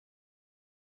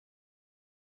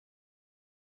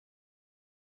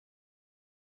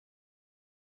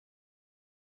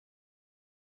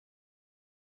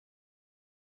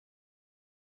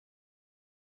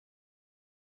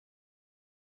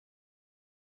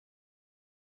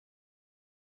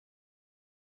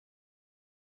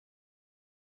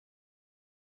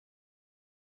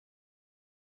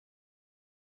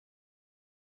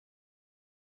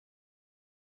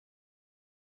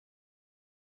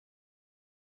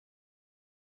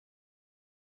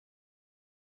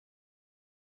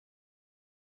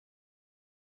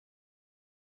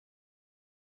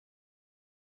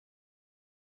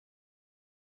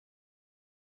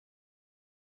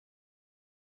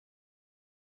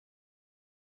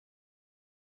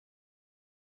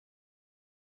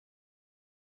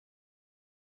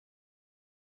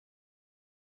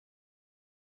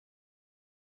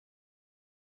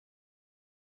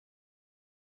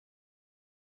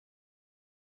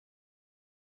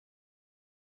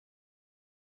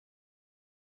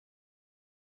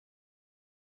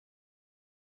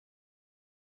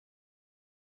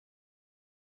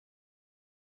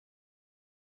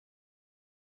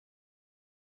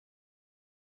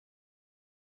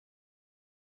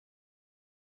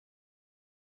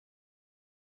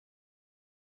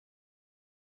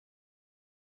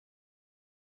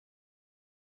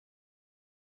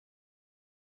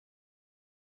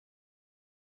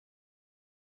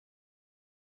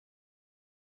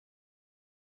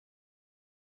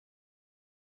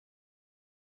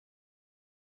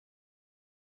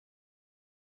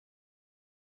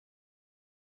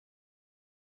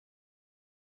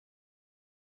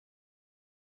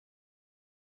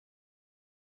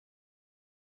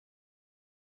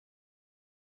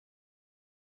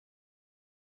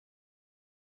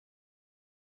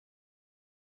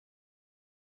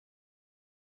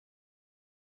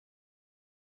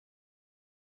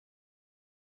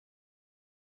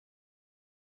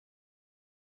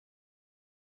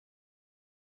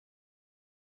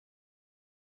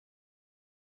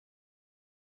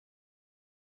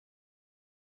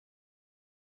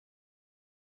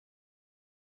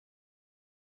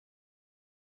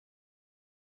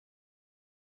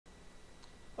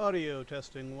Audio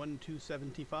testing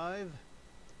 1275.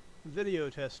 Video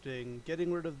testing,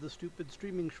 getting rid of the stupid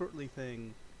streaming shortly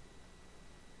thing.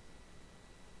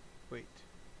 Wait.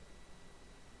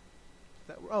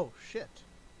 Oh, shit.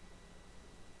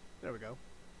 There we go.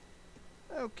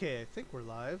 Okay, I think we're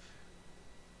live.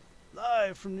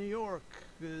 Live from New York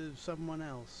with someone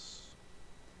else.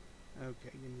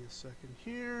 Okay, give me a second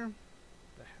here. What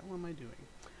the hell am I doing?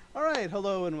 Alright,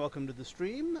 hello and welcome to the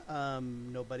stream.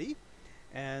 Nobody.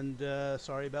 And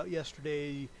sorry about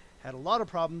yesterday. Had a lot of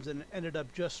problems and ended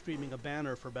up just streaming a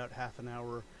banner for about half an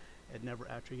hour and never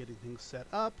actually getting things set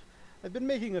up. I've been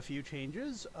making a few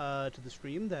changes to the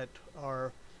stream that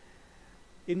are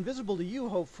invisible to you,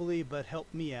 hopefully, but help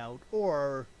me out,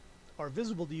 or are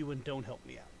visible to you and don't help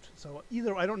me out. So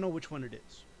either, I don't know which one it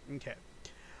is. Okay.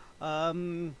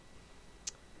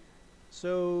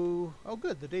 So, oh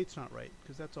good, the date's not right,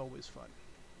 because that's always fun.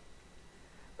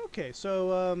 Okay,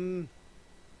 so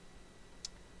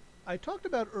I talked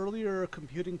about earlier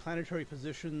computing planetary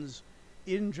positions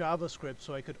in JavaScript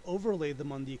so I could overlay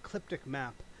them on the ecliptic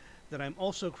map that I'm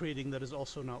also creating that is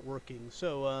also not working.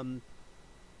 So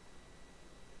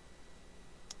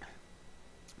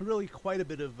really quite a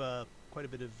bit of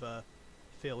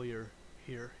failure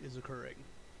here is occurring.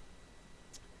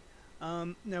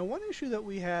 Now, one issue that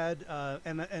we had,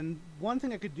 and one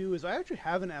thing I could do is I actually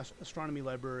have an astronomy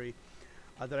library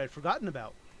that I'd forgotten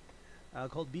about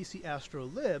called BC Astro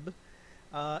Lib,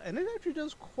 and it actually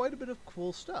does quite a bit of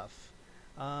cool stuff.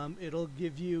 It'll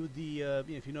give you the,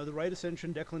 if you know the right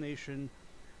ascension declination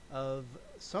of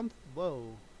some, whoa,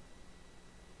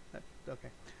 okay.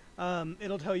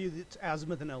 It'll tell you its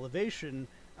azimuth and elevation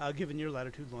given your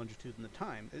latitude, longitude, and the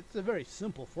time. It's a very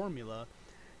simple formula,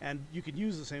 and you can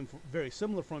use the same, very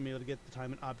similar formula to get the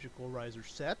time an object will rise or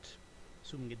set,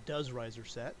 assuming it does rise or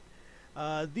set.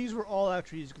 These were all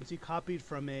actually, as you can see, copied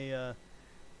from a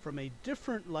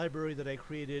different library that I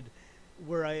created,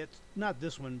 where it's not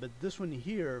this one, but this one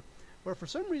here, where for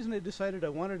some reason I decided I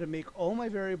wanted to make all my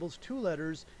variables 2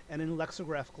 letters and in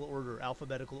lexicographical order,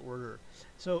 alphabetical order.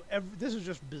 So this is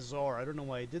just bizarre. I don't know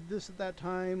why I did this at that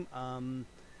time.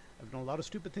 I've done a lot of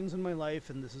stupid things in my life,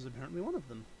 and this is apparently one of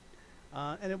them.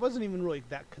 And it wasn't even really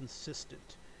that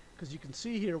consistent, because you can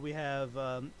see here we have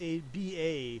a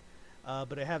BA,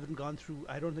 but I haven't gone through,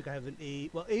 I don't think I have an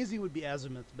A, well, AZ would be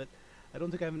azimuth, but I don't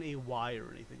think I have an AY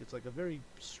or anything. It's like a very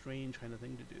strange kind of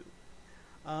thing to do.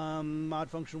 Mod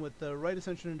function with the right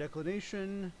ascension and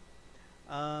declination.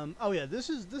 Oh yeah, this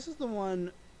is the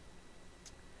one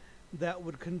that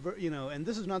would convert, you know, and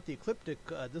this is not the ecliptic,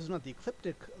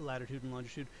 latitude and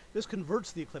longitude. This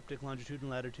converts the ecliptic longitude and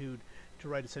latitude to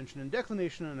right ascension and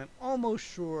declination, and I'm almost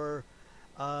sure,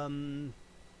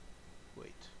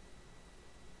 wait.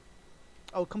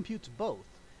 Oh, computes both,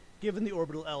 given the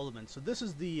orbital element. So this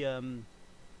is the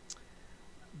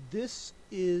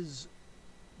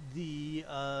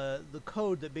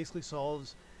code that basically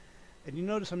solves, and you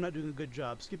notice I'm not doing a good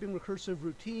job. Skipping recursive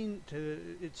routine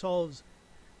it solves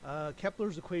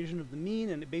Kepler's equation of the mean,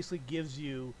 and it basically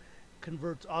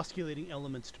converts oscillating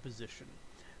elements to position.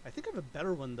 I think I have a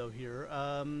better one though here.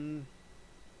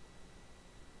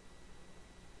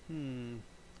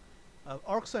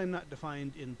 Arcsign not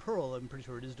defined in Perl. I'm pretty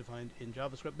sure it is defined in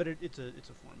JavaScript, but it's a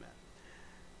format.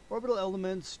 Orbital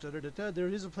elements. There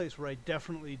is a place where I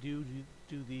definitely do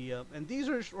the and these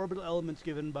are just orbital elements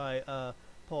given by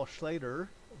Paul Schleider,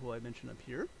 who I mentioned up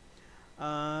here.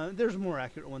 There's more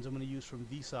accurate ones I'm going to use from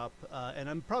VSOP, and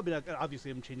I'm probably not. Obviously,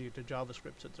 I'm changing it to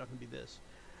JavaScript, so it's not going to be this.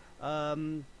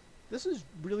 This is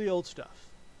really old stuff,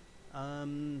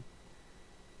 and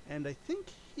I think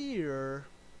here.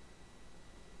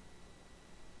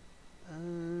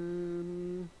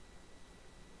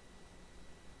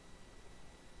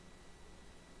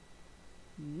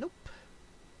 Nope.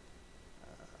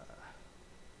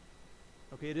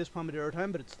 Okay, it is Pomodoro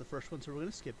time, but it's the first one, so we're going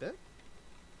to skip it.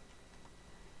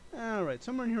 Alright,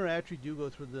 somewhere in here I actually do go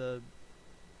through the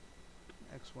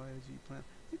X, Y, Z plan. I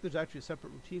think there's actually a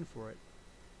separate routine for it.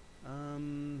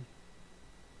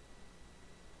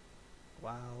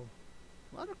 Wow.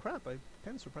 A lot of crap. I'm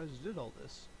kind of surprised it did all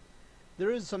this. There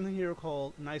is something here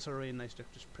called nice array and nice deck,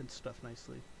 just prints stuff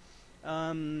nicely.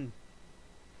 And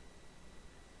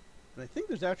I think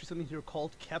there's actually something here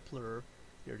called Kepler.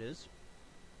 Here it is.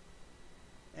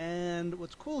 And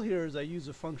what's cool here is I use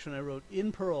a function I wrote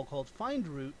in Perl called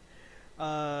findRoot.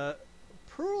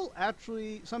 Perl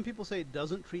actually, some people say it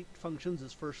doesn't treat functions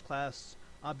as first-class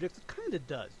objects. It kind of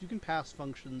does. You can pass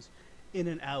functions in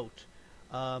and out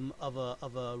of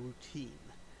a routine,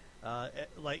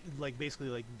 like basically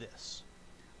like this.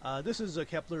 This is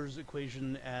Kepler's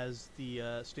equation as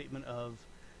the statement of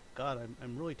God,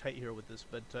 I'm really tight here with this,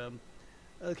 but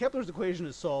Kepler's equation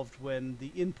is solved when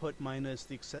the input minus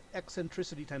the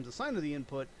eccentricity times the sign of the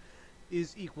input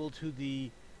is equal to the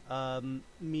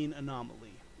mean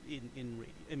anomaly in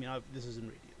radians. I mean, this is in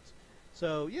radians.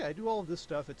 So yeah, I do all of this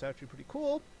stuff. It's actually pretty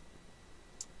cool.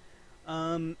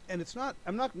 And it's not.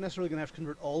 I'm not necessarily going to have to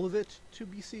convert all of it to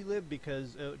BClib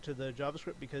because to the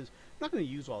JavaScript because I'm not going to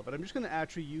use all of it. I'm just going to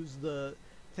actually use the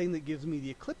thing that gives me the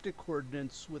ecliptic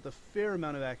coordinates with a fair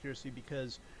amount of accuracy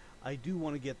because I do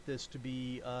want to get this to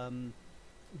be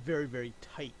very, very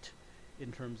tight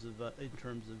in terms of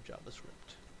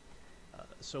JavaScript.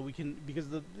 So we can because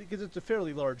it's a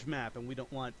fairly large map and we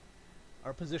don't want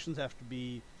our positions have to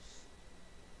be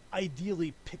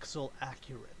ideally pixel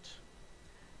accurate.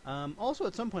 Also,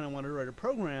 at some point, I want to write a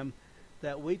program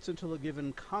that waits until a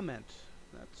given comment.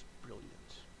 That's brilliant.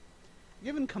 A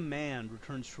given command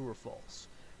returns true or false.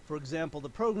 For example, the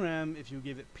program, if you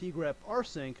give it pgrep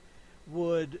rsync,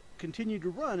 would continue to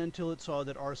run until it saw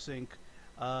that rsync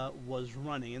was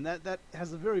running. And that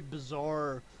has a very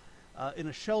bizarre, in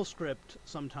a shell script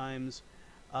sometimes,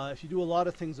 if you do a lot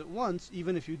of things at once,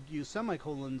 even if you use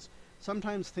semicolons,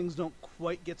 sometimes things don't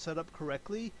quite get set up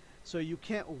correctly. So you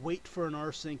can't wait for an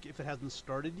rsync if it hasn't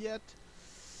started yet.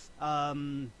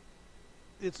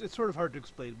 It's sort of hard to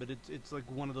explain, but it's like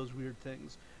one of those weird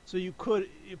things. So you could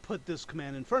put this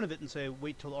command in front of it and say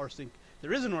wait till rsync.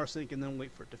 There is an rsync, and then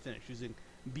wait for it to finish using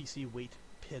bc wait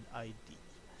pid id.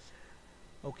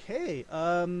 Okay.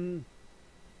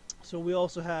 So we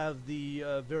also have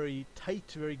the very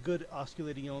tight, very good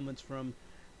osculating elements from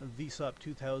VSOP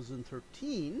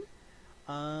 2013.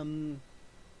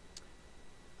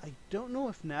 I don't know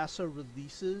if NASA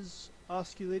releases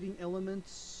osculating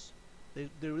elements. They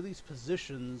release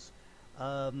positions,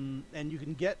 and you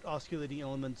can get osculating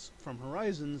elements from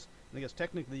horizons. And I guess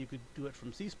technically you could do it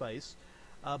from CSpice,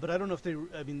 but I don't know if they.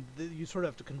 I mean, you sort of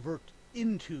have to convert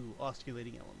into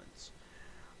osculating elements.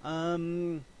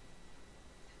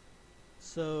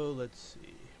 So let's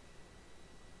see.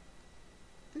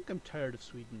 I think I'm tired of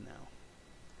Sweden now.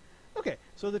 Okay,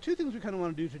 so the two things we kind of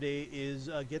want to do today is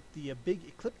get the big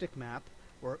ecliptic map,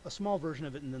 or a small version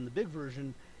of it and then the big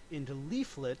version, into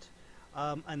Leaflet.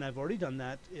 And I've already done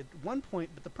that at one point,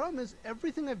 but the problem is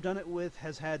everything I've done it with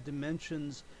has had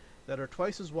dimensions that are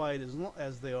twice as wide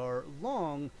as they are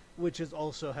long, which is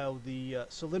also how the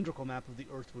cylindrical map of the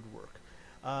Earth would work.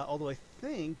 Although I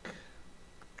think,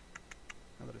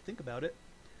 now that I think about it,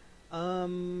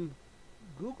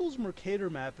 Google's Mercator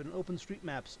map and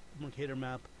OpenStreetMap's Mercator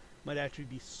map might actually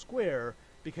be square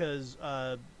because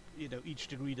you know, each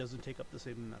degree doesn't take up the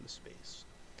same amount of space.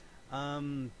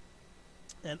 And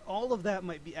all of that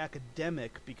might be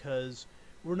academic because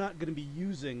we're not going to be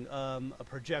using a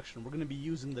projection. We're going to be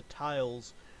using the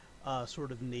tiles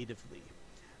sort of natively.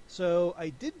 So I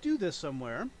did do this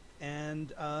somewhere,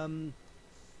 and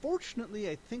fortunately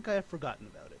I think I have forgotten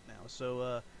about it now.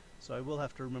 So so I will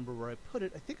have to remember where I put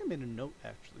it. I think I made a note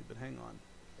actually, but hang on.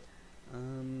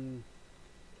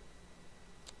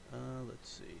 Let's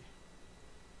see.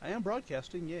 I am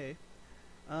broadcasting, yay.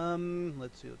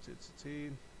 Let's see.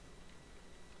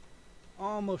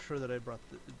 Almost sure that I brought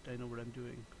I know what I'm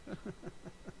doing.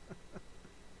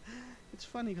 It's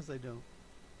funny because I don't.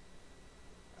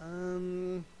 I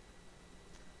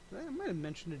might have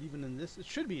mentioned it even in this. It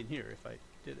should be in here if I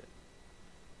did it.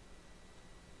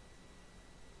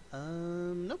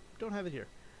 Nope, don't have it here.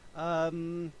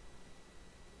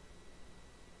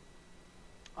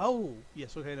 Oh,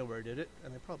 yes, okay, I know where I did it,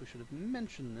 and I probably should have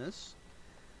mentioned this.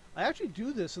 I actually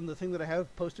do this in the thing that I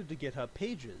have posted to GitHub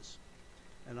Pages,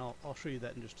 and I'll show you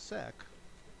that in just a sec.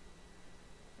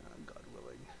 God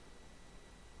willing.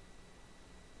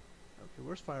 Okay,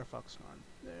 where's Firefox gone?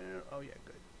 There, oh yeah,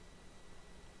 good.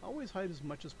 Always hide as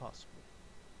much as possible.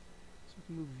 So we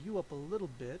can move view up a little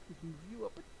bit, we can move view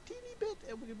up a teeny bit,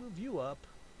 and we can move view up.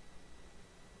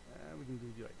 We can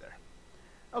move view right there.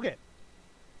 Okay.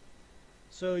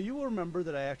 So you will remember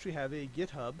that I actually have a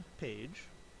GitHub page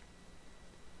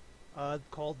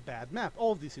called Bad Map.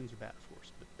 All of these things are bad, of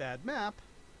course, but Bad Map.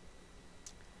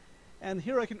 And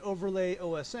here I can overlay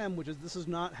OSM, which is, this is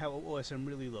not how OSM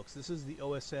really looks. This is the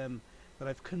OSM that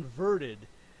I've converted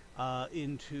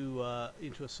into a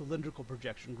cylindrical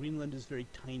projection. Greenland is very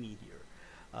tiny here.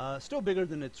 Still bigger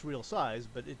than its real size,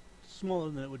 but it's smaller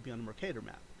than it would be on a Mercator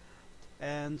map.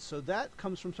 And so that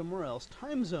comes from somewhere else.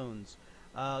 Time zones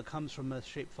comes from a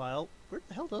shapefile. Where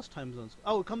the hell does time zones?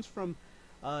 Oh, it comes from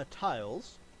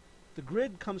tiles. The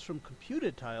grid comes from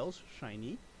computed tiles,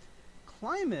 shiny.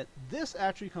 Climate, this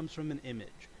actually comes from an image.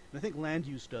 And I think land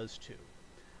use does too.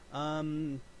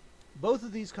 Both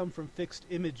of these come from fixed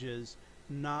images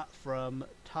not from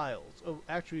tiles. Oh,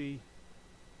 actually,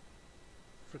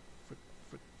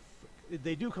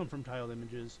 they do come from tiled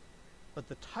images, but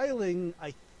the tiling,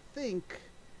 I think,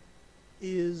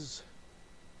 is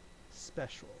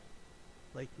special,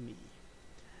 like me.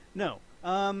 No.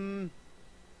 Let's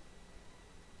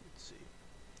see.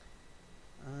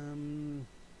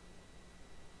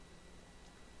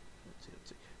 Let's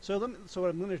see. So what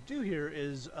I'm going to do here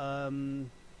is,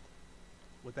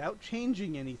 without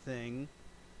changing anything,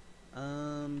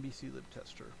 BC lib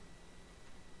tester.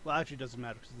 Well, actually, it doesn't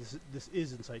matter because this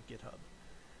is inside GitHub.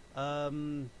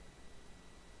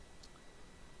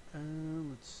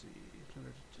 Let's see.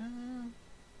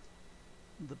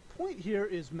 The point here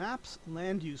is maps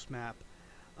land use map.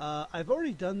 I've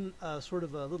already done sort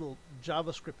of a little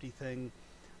JavaScripty thing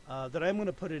that I'm going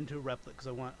to put into Replit because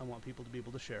I want people to be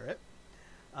able to share it.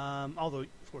 Although,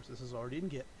 of course, this is already in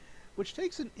Git, which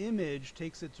takes an image,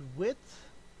 takes its width,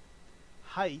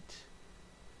 height,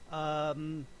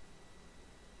 and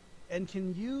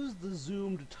can use the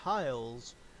zoomed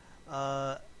tiles,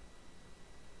 but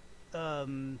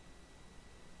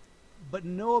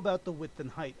know about the width and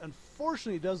height.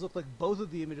 Unfortunately, it does look like both of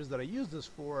the images that I use this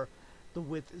for, the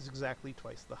width is exactly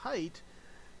twice the height,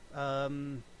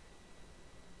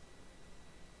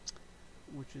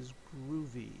 which is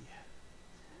groovy.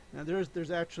 Now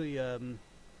there's actually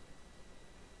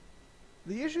the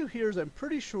issue here is I'm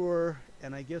pretty sure,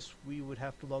 and I guess we would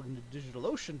have to log into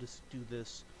DigitalOcean to do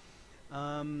this.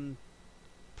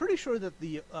 Pretty sure that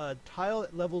the tile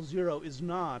at level 0 is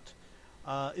not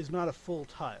a full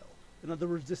tile. In other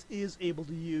words, this is able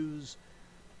to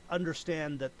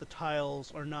understand that the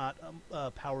tiles are not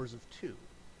powers of 2.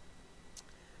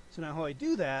 So now how I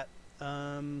do that,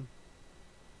 no,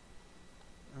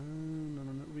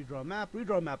 redraw map.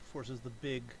 Redraw map, of course, is the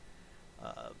big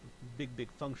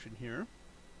function here,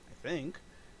 I think.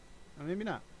 Or maybe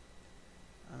not.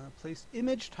 Place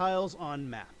image tiles on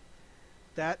map.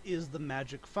 That is the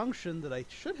magic function that I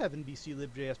should have in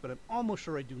BCLibJS, but I'm almost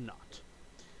sure I do not.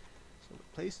 So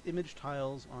what place image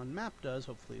tiles on map does,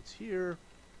 hopefully it's here.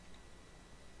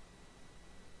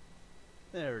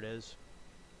 There it is.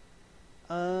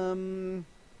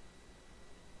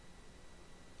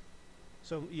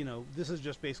 So, you know, this is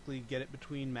just basically get it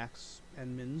between max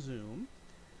and min zoom.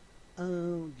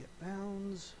 Get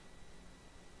bounds.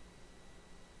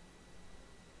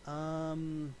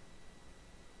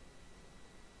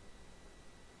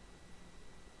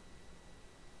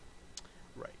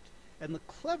 Right. And the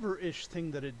clever-ish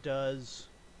thing that it does...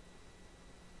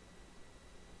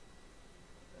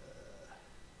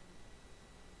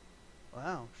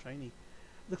 wow, shiny.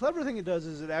 The clever thing it does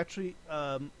is it actually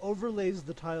overlays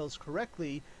the tiles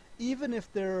correctly, even if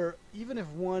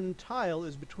one tile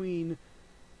is between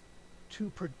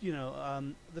two,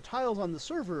 the tiles on the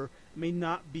server may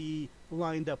not be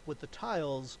lined up with the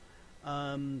tiles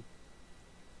on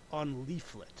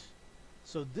Leaflet.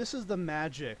 So this is the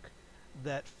magic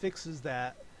that fixes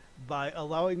that by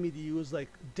allowing me to use like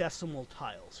decimal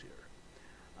tiles here,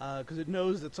 because it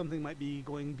knows that something might be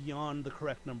going beyond the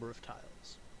correct number of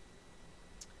tiles.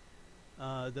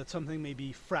 That something may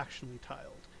be fractionally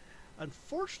tiled.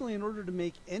 Unfortunately, in order to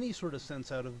make any sort of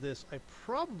sense out of this, I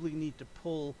probably need to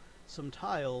pull some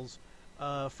tiles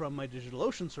from my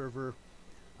DigitalOcean server,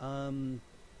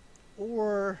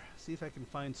 or see if I can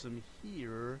find some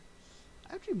here.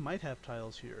 I actually might have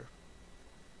tiles here.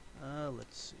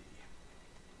 Let's see.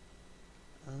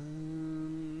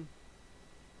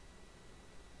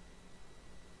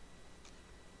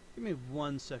 Give me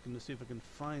 1 second to see if I can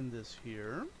find this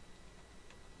here.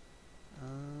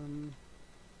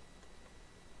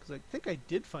 Because I think I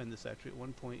did find this actually at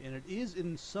one point, and it is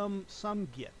in some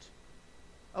Git.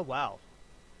 Oh wow.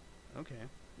 Okay,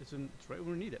 it's right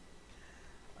where we need it.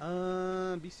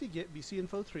 BC Git,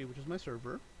 BCInfo3, which is my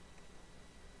server.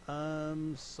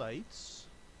 Sites.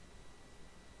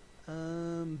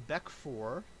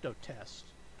 Beck4, no, test.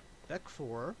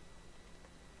 Beck4.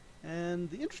 And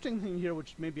the interesting thing here,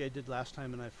 which maybe I did last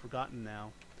time and I've forgotten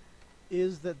now,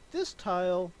 is that this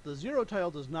tile, the 0 tile,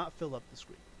 does not fill up the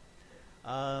screen.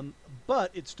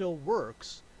 But it still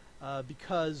works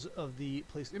because of the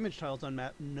place image tiles on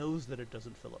map knows that it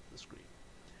doesn't fill up the screen.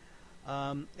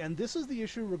 And this is the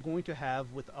issue we're going to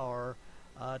have with our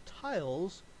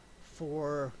tiles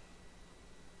for...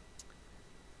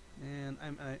 And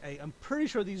I'm pretty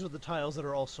sure these are the tiles that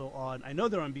are also on... I know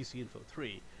they're on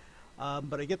BCInfo3,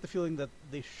 but I get the feeling that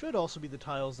they should also be the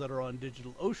tiles that are on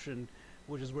DigitalOcean,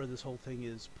 which is where this whole thing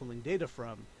is pulling data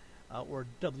from, or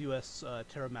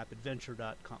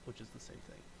WS-TerraMapAdventure.com, which is the same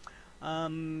thing.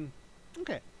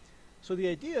 Okay, so the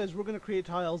idea is we're going to create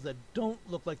tiles that don't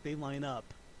look like they line up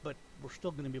but we're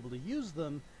still going to be able to use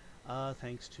them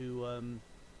thanks to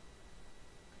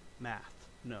math.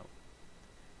 No.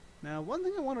 Now, one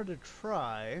thing I wanted to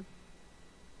try...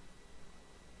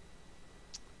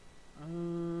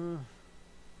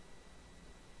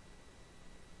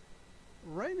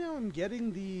 right now I'm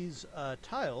getting these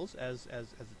tiles, as it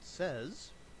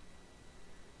says.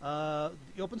 The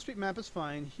OpenStreetMap is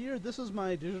fine. Here, this is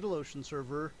my DigitalOcean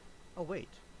server. Oh, wait.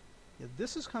 Yeah,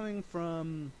 this is coming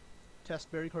from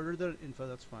testberry info,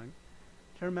 that's fine.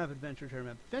 TerraMap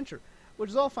Adventure, which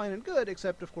is all fine and good,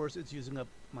 except, of course, it's using up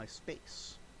my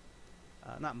space.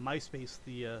 Not my space,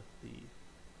 the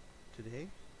today?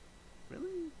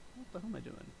 Really? What the hell am I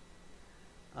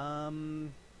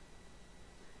doing?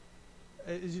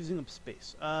 Is using up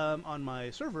space on my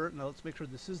server. Now let's make sure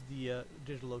this is the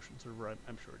DigitalOcean server.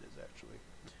 I'm sure it is actually.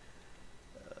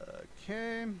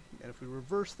 Okay, and if we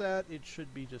reverse that, it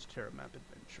should be just TerraMap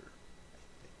Adventure, I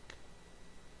think.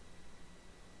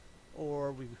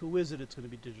 Or who is it? It's going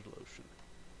to be DigitalOcean.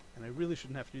 And I really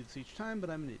shouldn't have to do this each time, but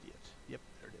I'm an idiot. Yep,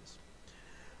 there it is.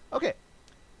 Okay,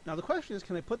 now the question is,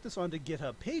 can I put this onto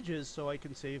GitHub Pages so I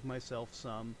can save myself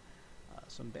some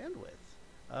bandwidth?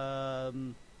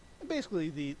 Basically,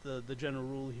 the general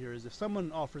rule here is if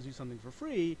someone offers you something for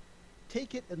free,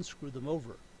 take it and screw them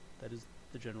over. That is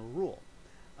the general rule.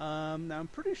 Now, I'm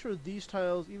pretty sure these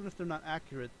tiles, even if they're not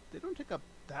accurate, they don't take up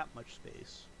that much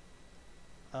space.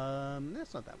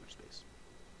 That's not that much space.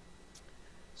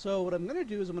 So what I'm going to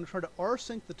do is I'm going to try to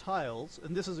rsync the tiles,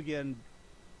 and this is, again,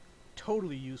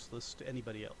 totally useless to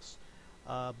anybody else.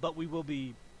 But we will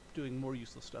be doing more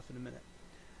useless stuff in a minute.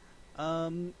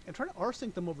 And try to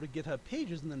rsync them over to GitHub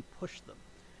Pages and then push them.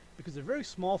 Because they're very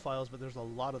small files, but there's a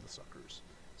lot of the suckers.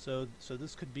 So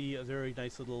this could be a very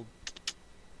nice little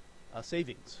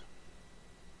savings.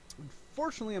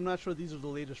 Unfortunately, I'm not sure these are the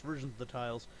latest versions of the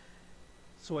tiles,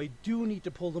 so I do need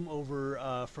to pull them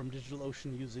over from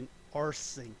DigitalOcean using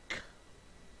rsync.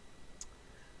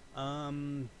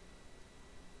 And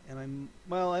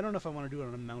well, I don't know if I want to do it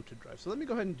on a mounted drive. So let me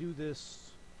go ahead and do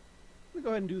this. Let me go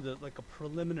ahead and do like a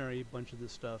preliminary bunch of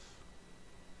this stuff.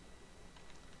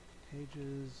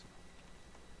 Pages.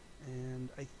 And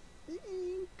I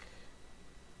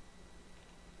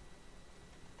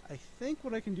think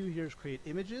what I can do here is create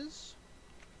images.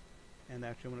 And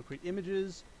actually I'm going to create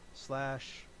images / let's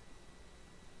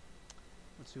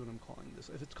see what I'm calling this.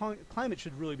 If it's calling climate,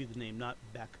 should really be the name, not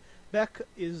Beck. Beck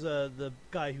is the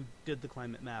guy who did the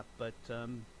climate map, but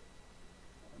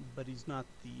he's not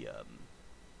the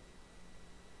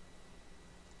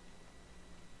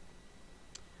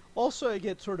Also, I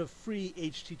get sort of free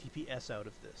HTTPS out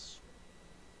of this.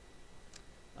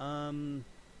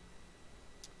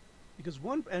 Because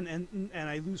one and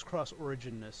I lose cross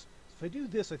origin-ness. If I do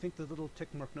this, I think the little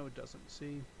tick mark no, it doesn't.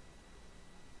 See?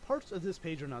 Parts of this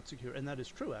page are not secure, and that is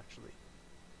true actually.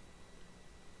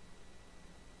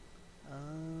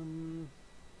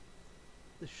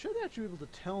 This should actually be able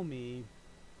to tell me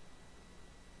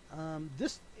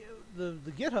the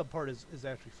GitHub part is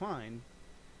actually fine.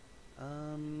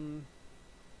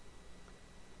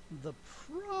 The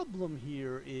problem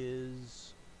here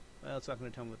is, well, it's not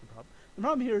going to tell me what the problem. The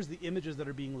problem here is the images that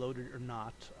are being loaded are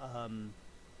not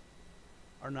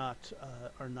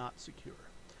secure.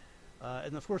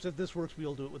 And of course, if this works,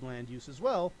 we'll do it with land use as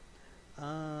well.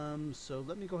 So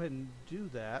let me go ahead and do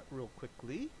that real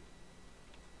quickly.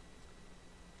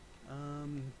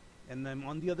 And I'm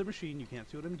on the other machine. You can't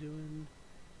see what I'm doing.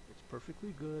 It's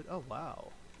perfectly good. Oh,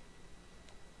 wow.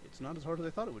 It's not as hard as I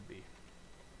thought it would be.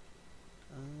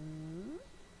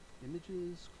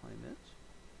 Images, climate.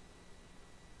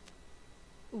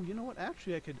 Oh, you know what?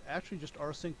 Actually, I could actually just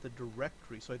rsync the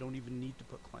directory, so I don't even need to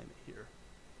put climate here.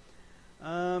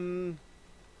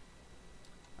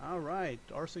 All right,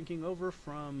 rsyncing over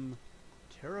from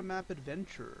TerraMap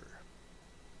Adventure.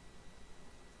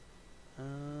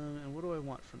 And what do I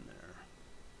want from there?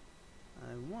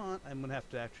 I'm going to have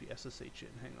to actually SSH in.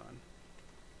 Hang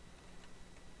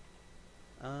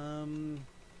on.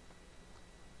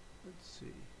 Let's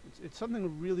see. It's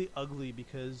something really ugly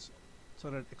because it's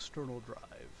on an external drive.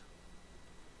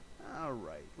 All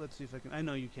right, let's see if I can. I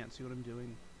know you can't see what I'm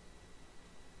doing.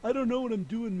 I don't know what I'm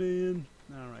doing, man.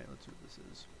 All right, let's see what this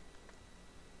is.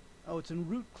 Oh, it's in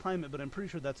root climate, but I'm pretty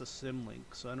sure that's a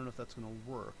symlink, so I don't know if that's going to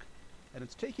work. And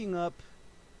it's taking up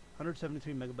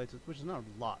 173 megabytes, which is not a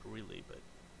lot, really, but...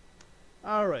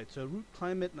 All right, so root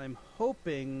climate, and I'm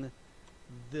hoping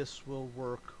this will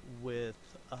work with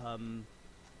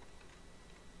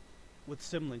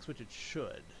symlinks, which it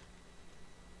should.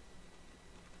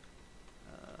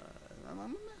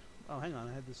 Oh, hang on,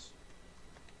 I had this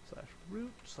slash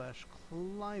root slash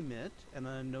climate, and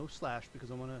then no slash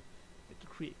because I want it to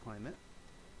create climate.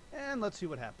 And let's see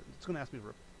what happens. It's going to ask me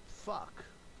for fuck.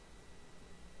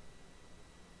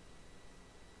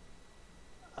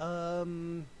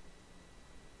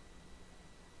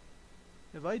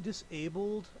 Have I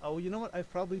disabled? Oh, you know what? I've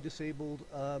probably disabled.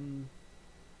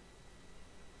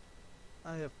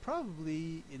 I have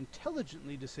probably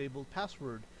intelligently disabled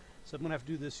password. So I'm going to have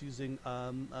to do this using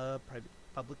private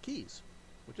public keys,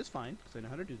 which is fine because I know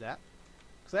how to do that.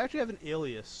 Because I actually have an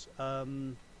alias.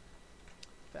 In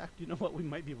fact, you know what? We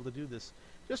might be able to do this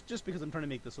just because I'm trying to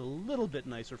make this a little bit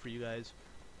nicer for you guys.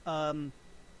 I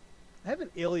have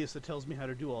an alias that tells me how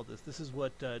to do all this. This is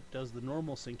what does the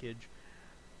normal syncage.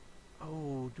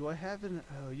 Oh, do I have an...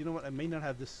 Oh, you know what? I may not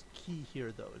have this key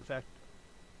here, though. In fact...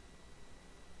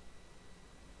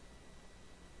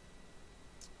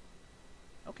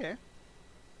 Okay.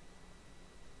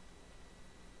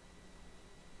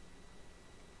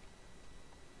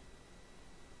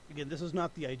 Again, this is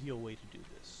not the ideal way to do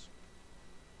this.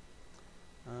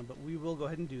 But we will go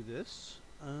ahead and do this.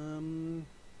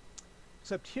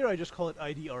 Except here I just call it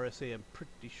IDRSA, I'm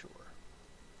pretty sure.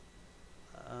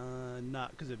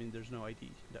 Not, because I mean there's no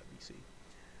ID.vc.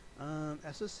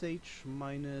 SSH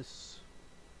minus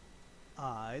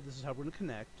I, this is how we're going to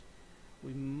connect.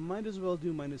 We might as well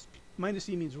do minus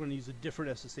E means we're going to use a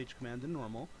different SSH command than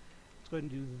normal. Let's go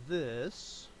ahead and do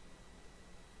this.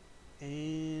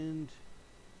 And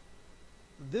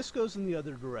this goes in the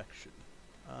other direction.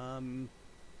 So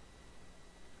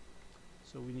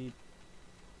we need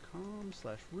com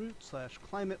slash root slash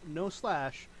climate, no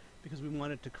slash, because we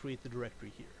want it to create the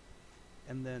directory here.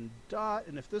 And then dot,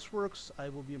 and if this works, I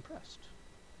will be impressed.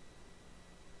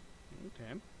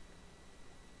 Okay.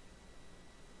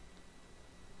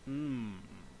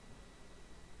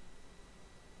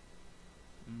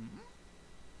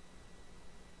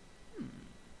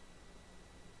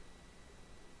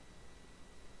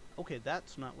 Okay,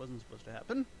 that's not wasn't supposed to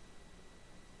happen.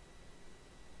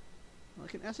 Well, I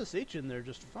can SSH in there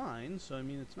just fine, so I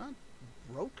mean it's not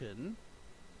broken.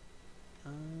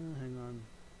 Hang on.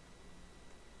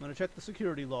 I'm gonna check the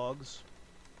security logs.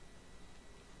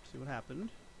 See what happened.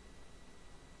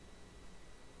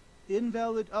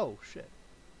 Invalid. Oh shit.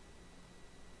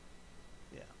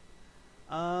 Yeah.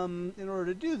 In order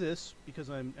to do this, because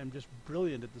I'm just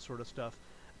brilliant at this sort of stuff,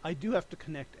 I do have to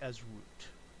connect as root.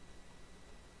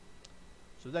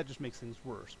 So that just makes things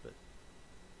worse, but...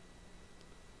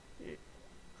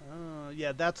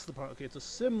 yeah, that's the part. Okay, it's a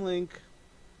symlink.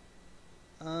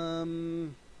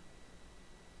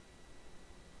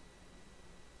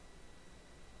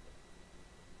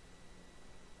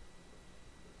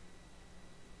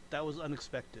 That was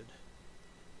unexpected.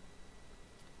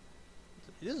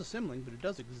 It is a symlink, but it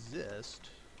does exist.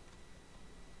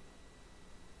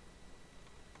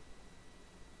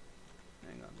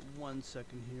 Hang on 1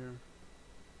 second here.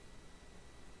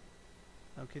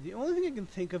 Okay, the only thing I can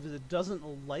think of is it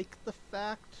doesn't like the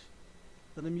fact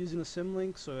that I'm using a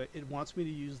symlink, so it wants me to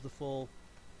use the full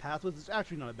path, which is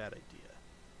actually not a bad idea.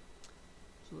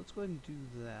 So let's go ahead and do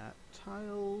that.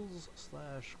 Tiles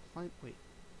slash client. Wait,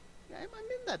 yeah, I'm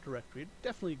in that directory. It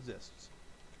definitely exists.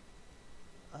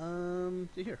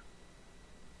 Here.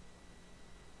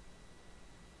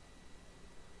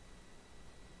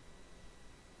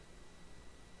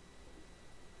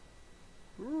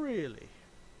 Really?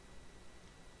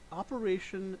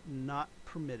 Operation not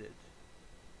permitted.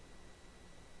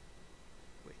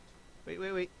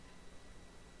 Wait.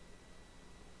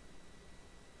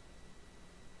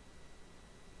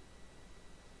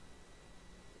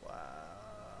 Wow.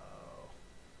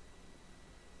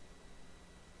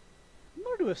 I'm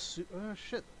going to assume...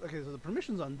 shit. Okay, so the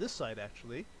permission's on this side,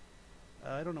 actually.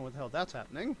 I don't know what the hell that's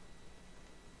happening.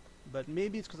 But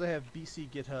maybe it's because I have BC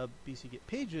GitHub, BC Git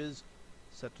pages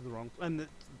set to the wrong... And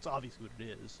it's obviously what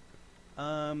it is.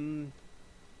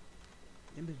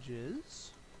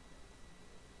 Images.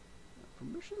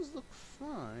 Permissions look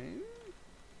fine.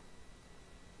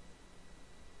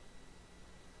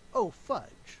 Oh,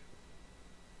 fudge.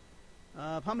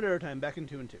 Pomodoro time, back in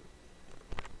 2 and 2.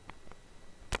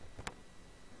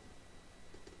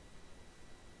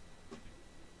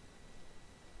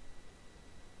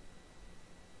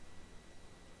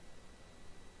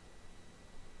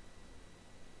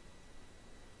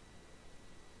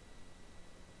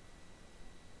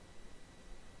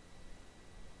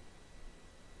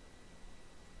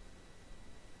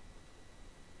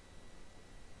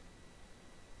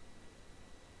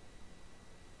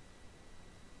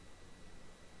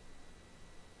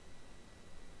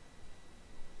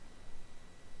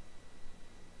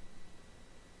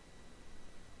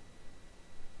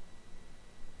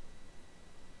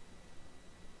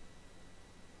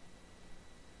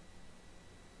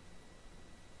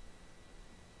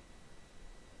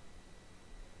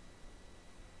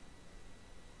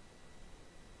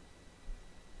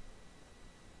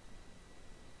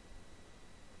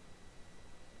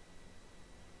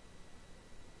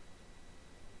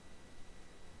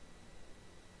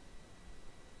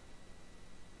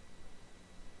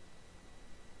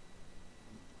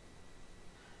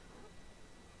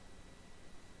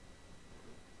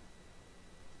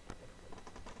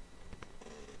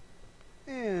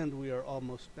 And we are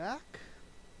almost back.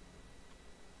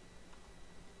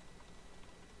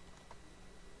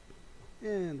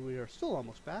 And we are still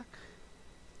almost back.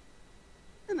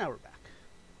 And now we're back.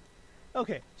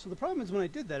 Okay, so the problem is when I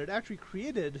did that, it actually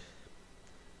created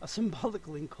a symbolic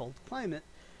link called climate,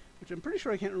 which I'm pretty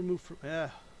sure I can't remove from...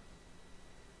 don't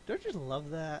you just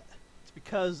love that? It's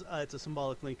because it's a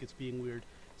symbolic link, it's being weird.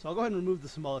 So I'll go ahead and remove the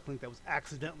symbolic link that was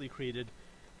accidentally created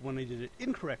when I did it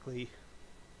incorrectly.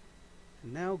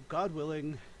 And now, God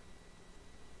willing,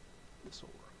 this will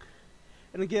work.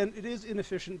 And again, it is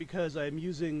inefficient because I'm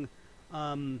using...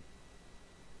 I'm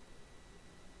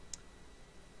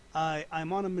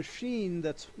on a machine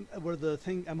that's where the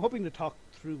thing... I'm hoping to talk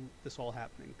through this all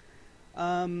happening.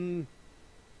 I'm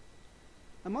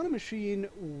on a machine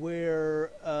where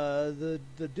the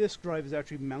disk drive is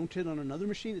actually mounted on another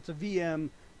machine. It's a VM.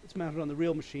 It's mounted on the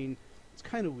real machine. It's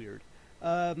kind of weird.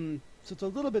 So it's a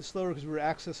little bit slower because we're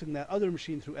accessing that other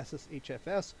machine through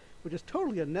SSHFS, which is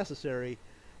totally unnecessary.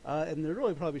 And there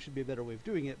really probably should be a better way of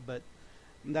doing it, but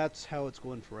that's how it's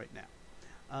going for right now.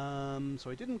 So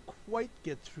I didn't quite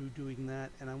get through doing that,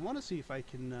 and I want to see if I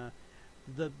can...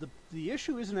 the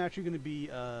issue isn't actually going to be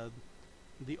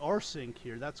the rsync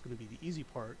here. That's going to be the easy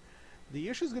part. The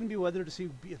issue is going to be whether to see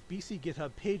if BC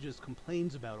GitHub Pages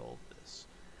complains about all of this.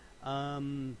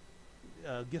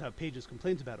 GitHub Pages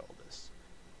complains about all this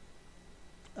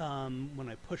when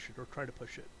I push it or try to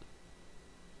push it.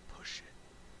 Push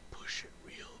it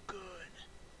real good.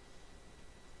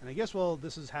 And I guess while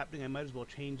this is happening, I might as well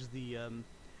change the... let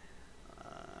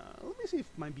me see if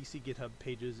my BC GitHub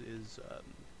Pages is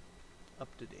up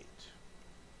to date.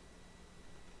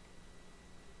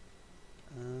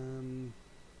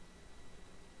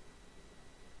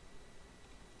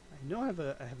 I know I have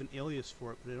an alias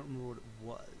for it, but I don't remember what it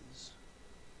was.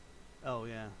 Oh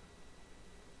yeah.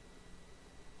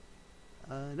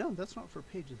 No, that's not for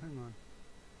Pages. Hang on.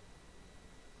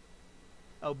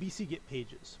 Oh, BC Git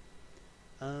Pages.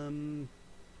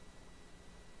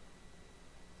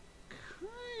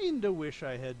 Kinda wish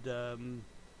I had. Let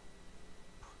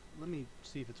me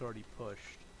see if it's already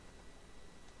pushed.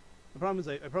 The problem is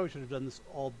I probably should have done this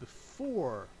all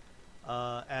before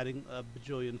adding a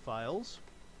bajillion files.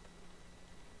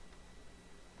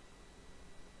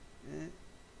 Okay,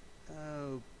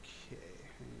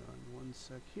 hang on one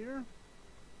sec here.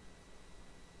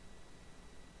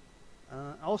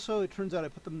 Also, it turns out I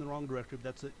put them in the wrong directory, but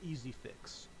that's an easy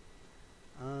fix.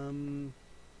 Let me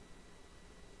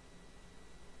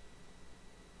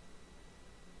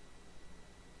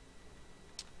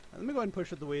go ahead and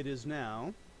push it the way it is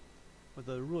now, with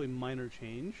a really minor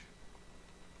change,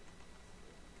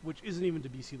 which isn't even to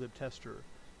BClib tester.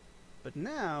 But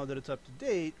now that it's up to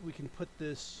date, we can put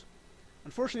this...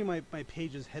 Unfortunately, my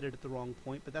page is headed at the wrong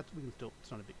point, but we can still,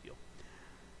 it's not a big deal.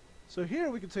 So here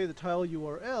we could say the tile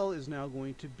URL is now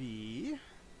going to be,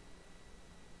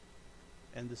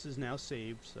 and this is now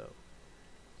saved, so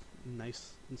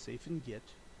nice and safe in Git.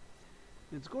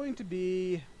 And it's going to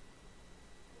be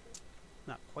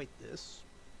not quite this.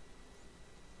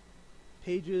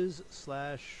 Pages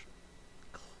slash,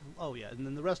 oh yeah, and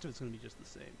then the rest of it's going to be just the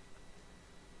same.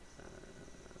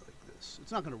 Like this.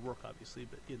 It's not going to work, obviously,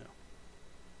 but you know.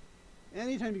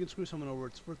 Anytime you can screw someone over,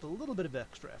 it's worth a little bit of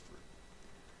extra effort.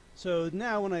 So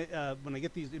now when I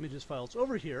get these images files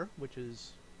over here, which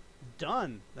is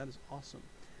done, that is awesome.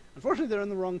 Unfortunately, they're in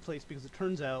the wrong place because it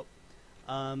turns out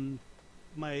the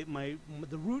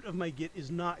root of my Git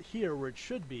is not here where it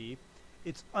should be.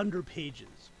 It's under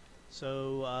Pages.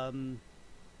 So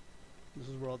this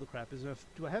is where all the crap is.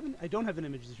 Do I have I don't have an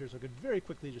image here, so I could very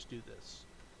quickly just do this.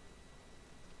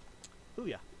 Oh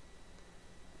yeah.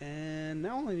 And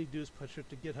now all I need to do is push it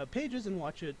to GitHub Pages and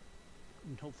watch it,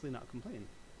 and hopefully not complain.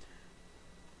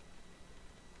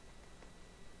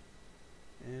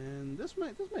 And this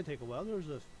might take a while. There's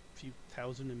a few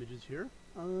thousand images here.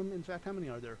 In fact, how many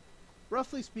are there?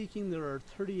 Roughly speaking, there are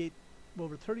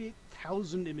over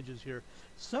 38,000 images here.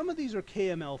 Some of these are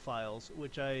KML files,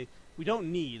 which we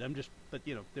don't need. But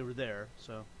you know, they were there,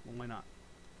 so well, why not?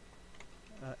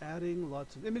 Adding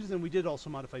lots of images, and we did also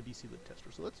modify BClib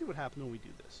tester. So let's see what happens when we do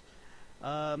this.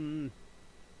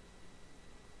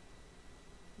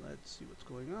 Let's see what's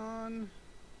going on.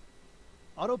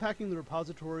 Auto-packing the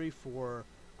repository for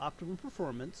optimum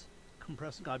performance,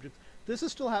 compressing objects. This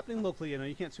is still happening locally. I know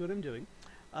you can't see what I'm doing.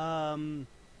 And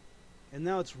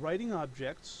now it's writing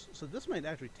objects. So this might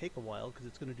actually take a while because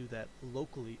it's going to do that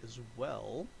locally as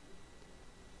well.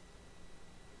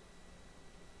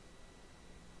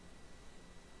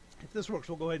 If this works,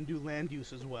 we'll go ahead and do land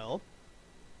use as well.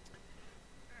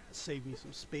 Save me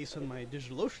some space on my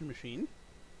DigitalOcean machine.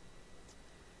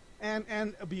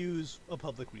 and abuse a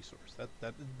public resource. That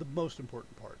the most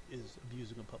important part is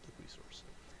abusing a public resource.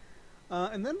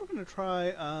 And then we're going to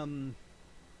try.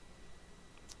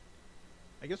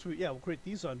 I guess we'll create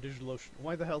these on DigitalOcean.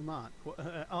 Why the hell not?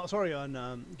 Sorry, on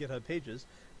GitHub Pages.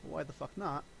 Why the fuck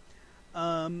not?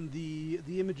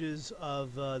 The images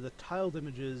of the tiled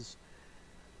images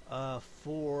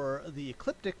for the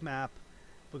ecliptic map,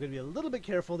 we're going to be a little bit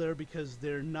careful there because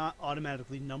they're not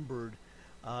automatically numbered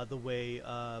the way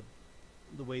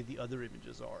the other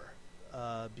images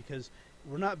are. Because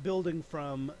we're not building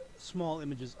from small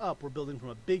images up, we're building from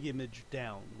a big image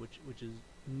down, which is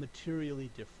materially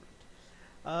different.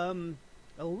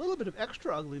 A little bit of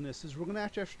extra ugliness is we're going to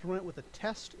actually have to run it with a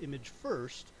test image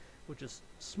first, which is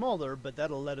smaller, but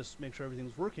that'll let us make sure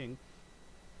everything's working.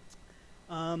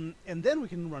 And then we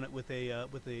can run it with a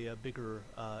bigger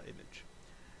image,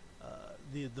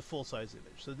 the full size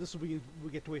image. So this we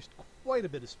get to waste quite a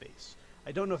bit of space.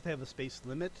 I don't know if they have a space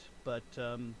limit, but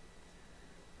okay,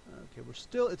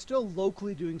 it's still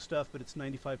locally doing stuff, but it's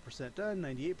 95% done,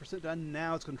 98% done.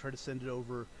 Now it's going to try to send it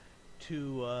over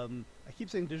to I keep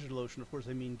saying DigitalOcean, of course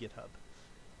I mean GitHub.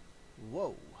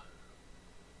 Whoa.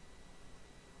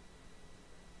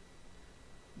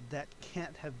 That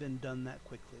can't have been done that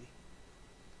quickly.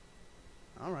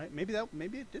 All right, maybe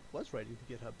it was writing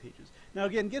to GitHub Pages. Now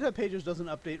again, GitHub Pages doesn't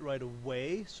update right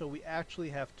away, so we actually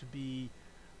have to be.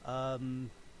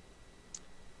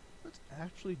 Let's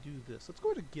actually do this. Let's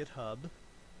go to GitHub.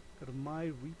 Go to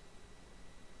my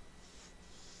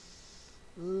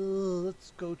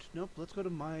let's go to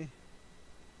my.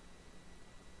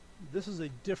 This is a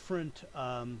different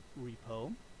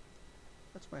repo.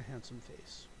 That's my handsome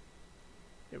face.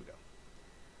 Here we go.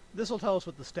 This will tell us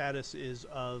what the status is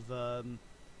of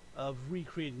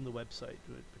recreating the website.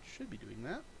 It should be doing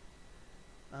that.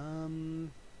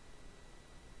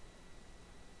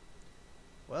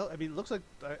 Well, I mean, it looks like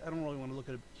I don't really want to look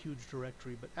at a huge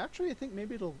directory, but actually, I think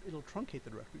maybe it'll truncate the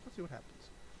directory. Let's see what happens.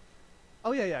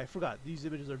 Oh yeah, I forgot. These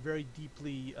images are very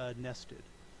deeply nested.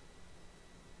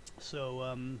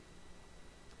 So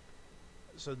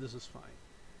so this is fine.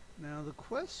 Now the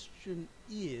question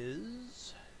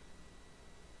is,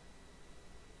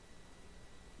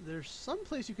 there's some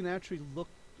place you can actually look.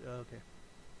 Okay,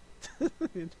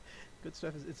 good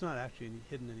stuff. It's not actually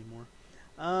hidden anymore.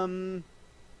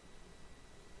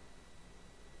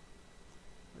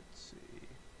 Let's see.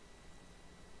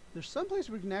 There's some place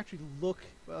where we can actually look.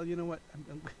 Well, you know what?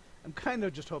 I'm kind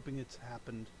of just hoping it's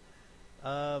happened.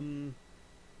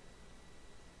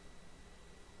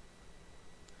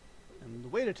 And the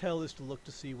way to tell is to look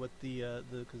to see what because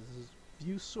this is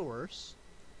view source,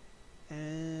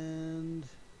 and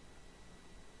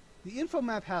the info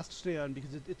map has to stay on because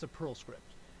it's a Perl script.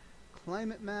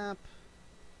 Climate map.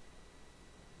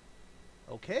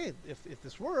 Okay, if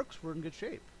this works, we're in good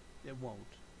shape. It won't.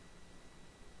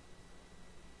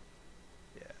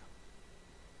 Yeah.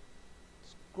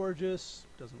 It's gorgeous.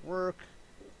 Doesn't work.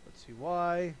 Let's see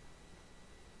why.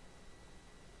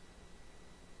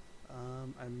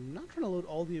 I'm not trying to load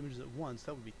all the images at once.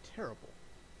 That would be terrible.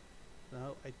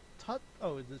 Now,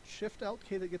 oh, the Shift Alt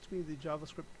K that gets me the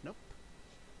JavaScript. Nope.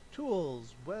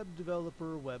 Tools, Web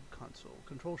Developer, Web Console.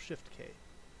 Control Shift K.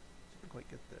 Didn't quite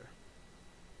get there.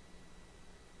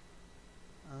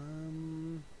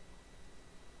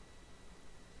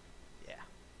 Yeah.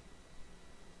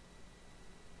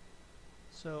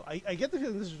 So I get the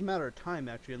feeling this is a matter of time,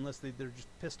 actually, unless they're just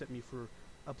pissed at me for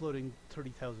uploading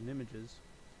 30,000 images.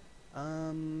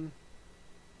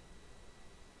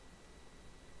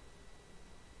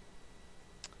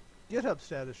 GitHub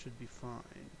status should be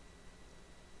fine.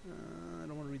 I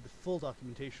don't want to read the full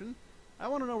documentation. I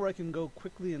want to know where I can go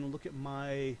quickly and look at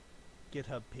my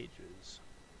GitHub pages.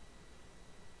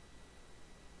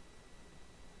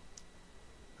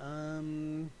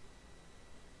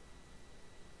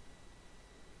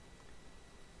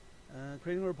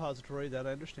 Creating a repository, that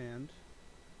I understand.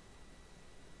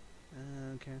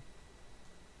 Okay.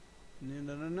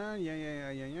 No, yeah.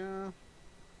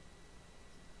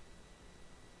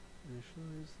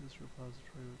 Initialize this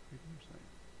repository with creating your site.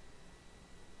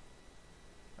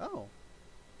 Oh.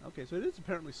 Okay, so it is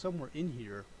apparently somewhere in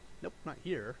here. Nope, not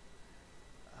here.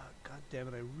 God damn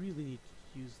it, I really need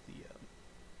to use the...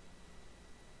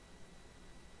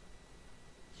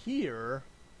 here,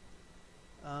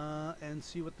 and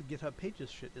see what the GitHub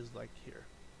Pages shit is like here.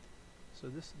 So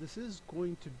this is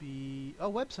going to be...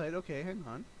 Oh, website, okay, hang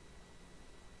on.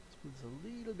 Let's move this a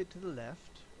little bit to the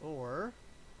left, or...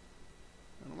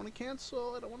 I don't want to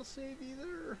cancel, I don't want to save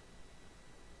either.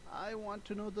 I want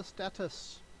to know the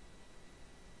status.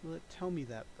 Will it tell me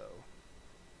that, though?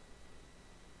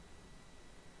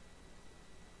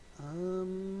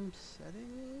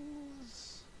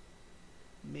 Settings?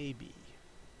 Maybe.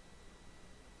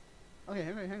 Okay,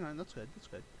 hang on, that's good, that's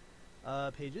good.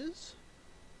 Pages?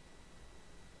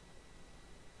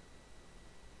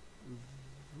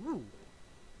 Ooh.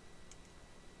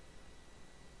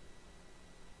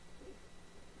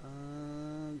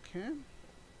 Okay.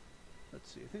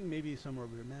 Let's see, I think maybe somewhere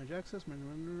over here. Manage access,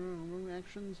 manage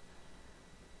actions,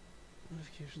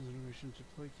 notifications, information,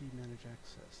 deploy key, manage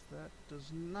access. That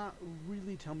does not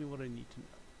really tell me what I need to know.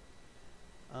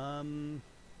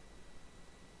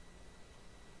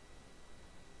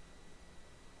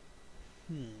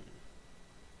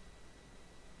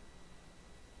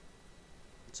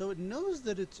 So it knows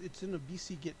that it's in a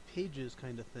BC get pages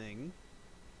kind of thing.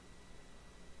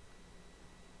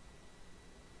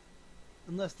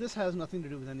 Unless this has nothing to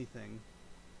do with anything.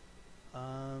 Let's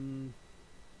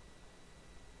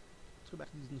go back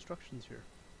to these instructions here.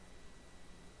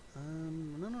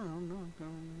 No.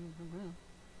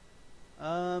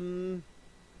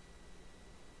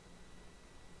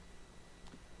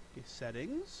 Okay,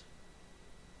 settings.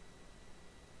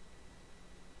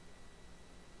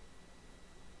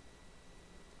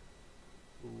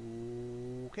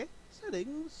 Okay,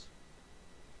 settings.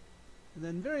 And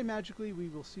then very magically we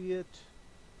will see it.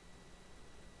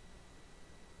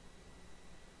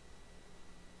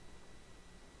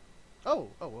 Oh,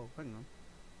 hang on.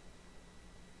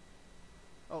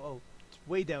 Oh, it's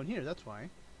way down here, that's why.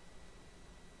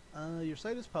 Your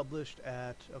site is published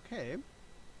at, okay.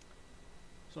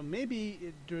 So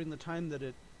maybe during the time that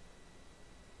it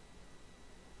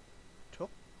took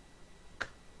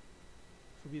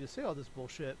for me to say all this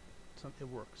bullshit, it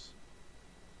works.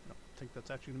 I don't think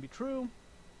that's actually going to be true,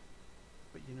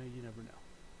 but you know, you never know.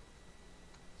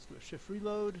 Let's do a shift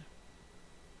reload.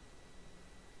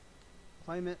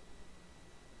 Climate.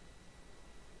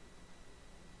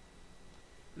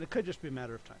 And it could just be a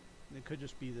matter of time. It could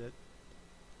just be that,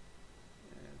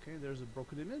 okay, there's a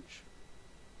broken image.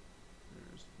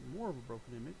 There's more of a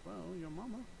broken image. Well, your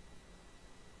mama.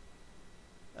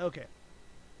 Okay.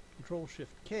 Control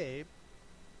Shift K.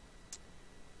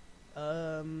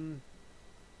 Let's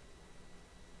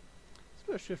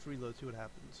do a shift reload, see what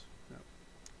happens. No.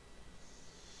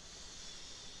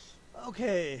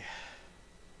 Okay.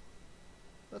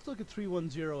 Let's look at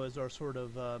 310 as our sort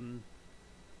of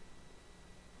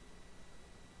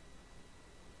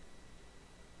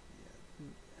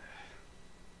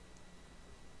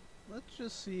let's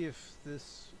just see if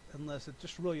this, unless it's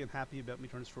just really unhappy about me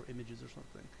trying to store images or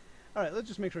something. Alright, let's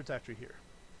just make sure it's actually here.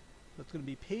 So it's going to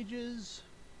be pages,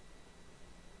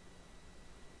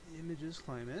 images,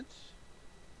 climate.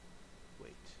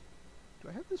 Wait, do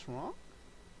I have this wrong?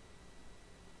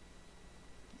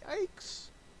 Yikes.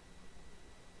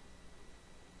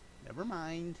 Never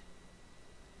mind.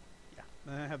 Yeah,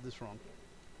 I have this wrong.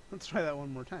 Let's try that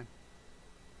one more time.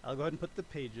 I'll go ahead and put the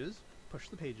pages, push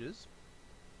the pages.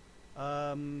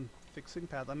 Fixing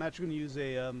path. I'm actually going to use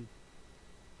a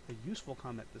useful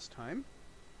comment this time.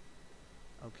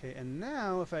 Okay, and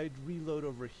now if I reload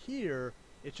over here,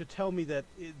 it should tell me that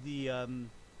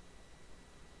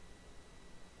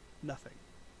nothing.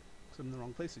 Because I'm in the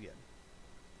wrong place again.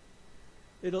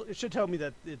 It should tell me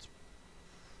that it's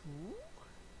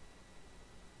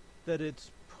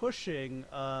pushing,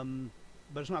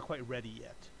 but it's not quite ready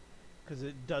yet. Because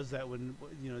it does that when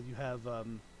you have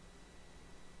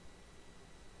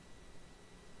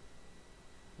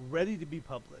ready to be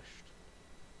published.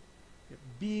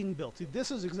 Being built. See, this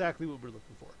is exactly what we're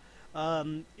looking for.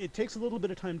 It takes a little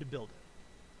bit of time to build it.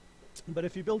 But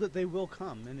if you build it, they will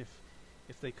come. And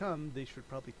if they come, they should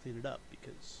probably clean it up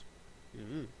because...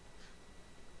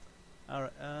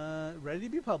 Alright, ready to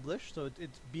be published. So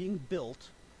it's being built.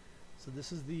 So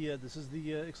this is the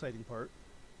exciting part.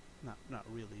 Not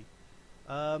really.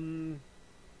 I'll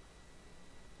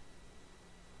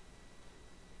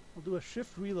do a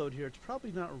shift reload here. It's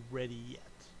probably not ready yet.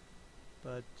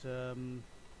 But,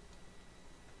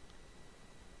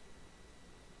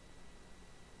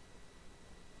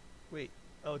 wait.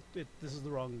 Oh, this is the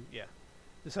wrong, yeah.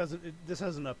 This hasn't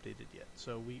updated yet,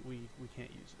 so we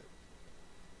can't use it.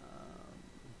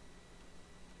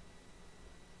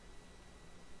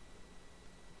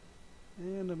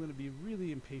 And I'm going to be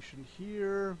really impatient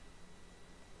here.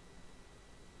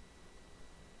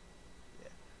 Yeah.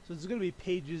 So it's going to be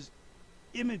pages,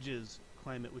 images,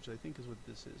 climate, which I think is what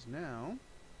this is now.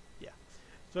 Yeah.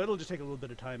 So it'll just take a little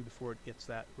bit of time before it gets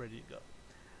that ready to go.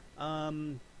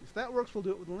 If that works, we'll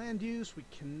do it with land use. We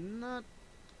can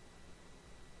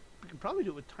probably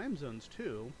do it with time zones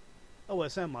too.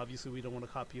 OSM, obviously, we don't want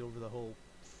to copy over the whole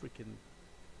freaking...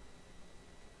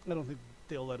 I don't think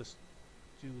they'll let us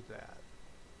do that.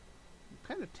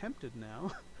 kind of tempted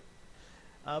now.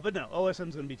 But no, OSM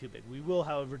is going to be too big. We will,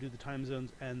 however, do the time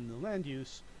zones and the land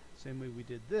use, same way we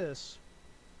did this.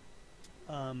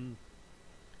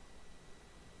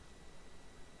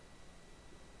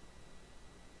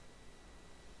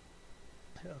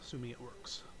 Assuming it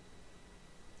works.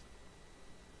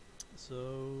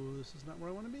 So this is not where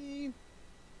I want to be.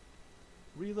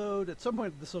 Reload. At some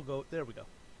point this will go. There we go.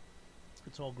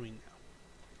 It's all green now.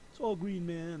 It's all green,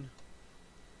 man.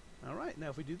 Alright, now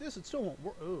if we do this, it still won't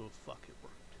work. Oh, fuck, it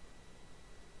worked.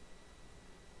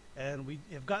 And we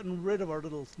have gotten rid of our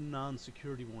little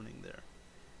non-security warning there.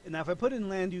 And now if I put in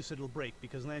land use, it'll break,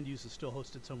 because land use is still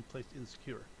hosted someplace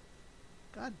insecure.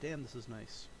 God damn, this is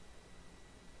nice.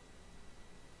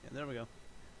 Yeah, there we go.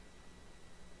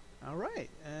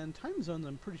 Alright, and time zones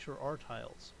I'm pretty sure are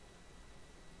tiles.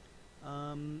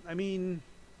 I mean,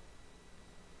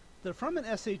 they're from an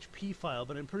SHP file,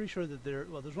 but I'm pretty sure that they're,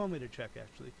 well, there's one way to check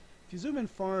actually. If you zoom in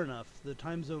far enough, the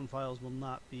time zone files will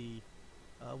not be,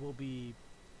 will be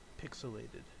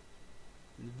pixelated.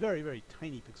 And very, very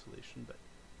tiny pixelation, but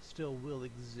still will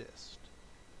exist.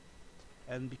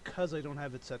 And because I don't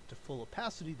have it set to full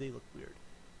opacity, they look weird.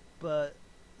 But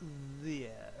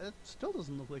yeah, it still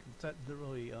doesn't look like it's that they're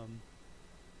really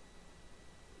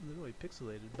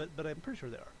pixelated, but I'm pretty sure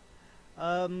they are.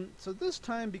 So this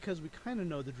time, because we kind of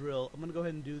know the drill, I'm going to go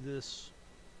ahead and do this.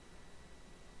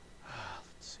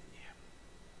 Let's see.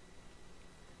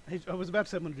 I was about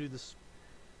to say I'm going to do this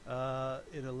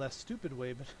in a less stupid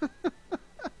way, but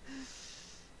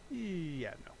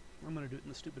yeah, no. I'm going to do it in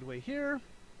the stupid way here.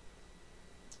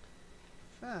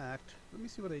 In fact, let me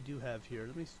see what I do have here.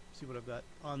 Let me see what I've got.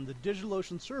 On the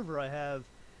DigitalOcean server, I have...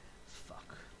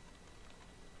 Fuck.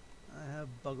 I have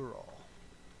bugger all.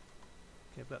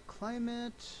 Okay, I've got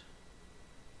climate.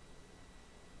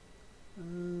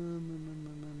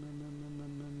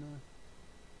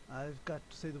 I've got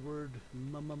to say the word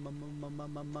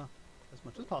as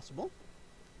much as possible.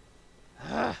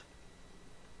 Ah.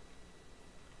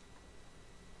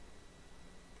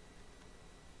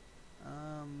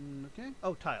 Okay.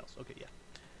 Oh, tiles. Okay, yeah.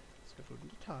 Let's go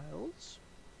into tiles.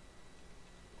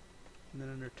 And then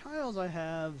under tiles, I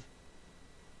have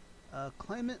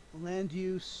climate, land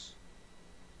use.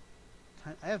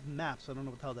 I have maps. I don't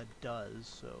know what the hell that does,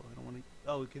 so I don't want to.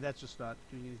 Oh, okay. That's just not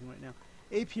doing anything right now.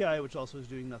 API, which also is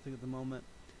doing nothing at the moment.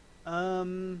 Let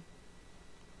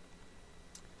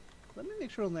me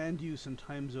make sure land use and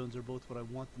time zones are both what I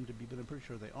want them to be, but I'm pretty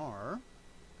sure they are.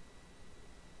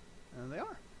 And they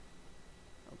are.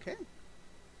 Okay.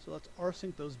 So let's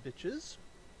rsync those bitches.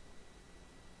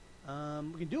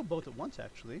 We can do it both at once,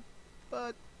 actually.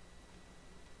 But...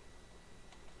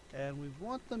 And we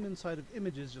want them inside of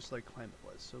images just like climate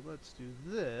was. So let's do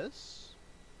this.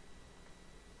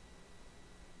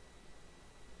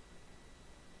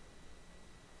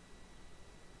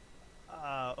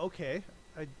 Okay.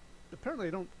 Apparently I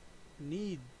don't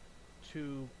need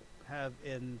to have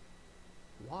an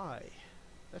Y.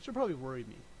 That should probably worry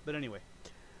me. But anyway.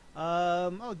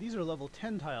 Oh, these are level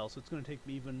 10 tiles, so it's going to take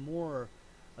me even more.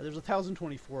 There's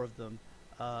 1,024 of them.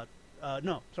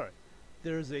 No, sorry.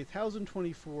 There's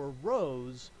 1,024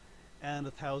 rows and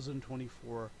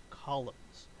 1,024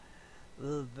 columns.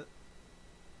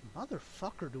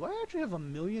 Motherfucker, do I actually have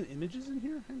 1 million images in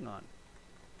here? Hang on.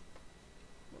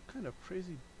 What kind of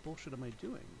crazy bullshit am I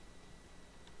doing?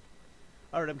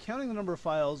 Alright, I'm counting the number of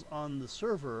files on the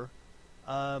server.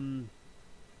 Oh,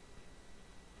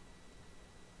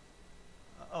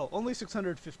 only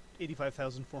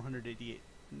 685,488,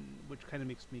 which kind of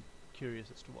makes me curious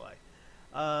as to why.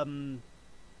 Oh,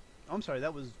 I'm sorry,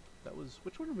 that was,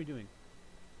 which one are we doing?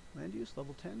 Land use,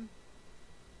 level 10?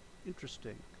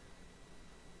 Interesting.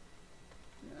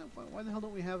 Yeah, why the hell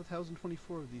don't we have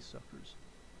 1,024 of these suckers?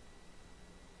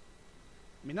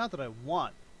 I mean, not that I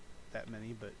want that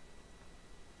many, but...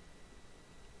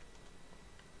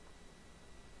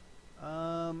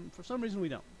 for some reason we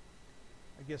don't.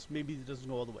 I guess maybe it doesn't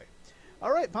go all the way.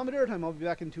 Alright, Pomodoro time. I'll be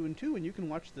back in 2 and 2, and you can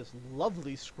watch this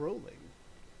lovely scrolling.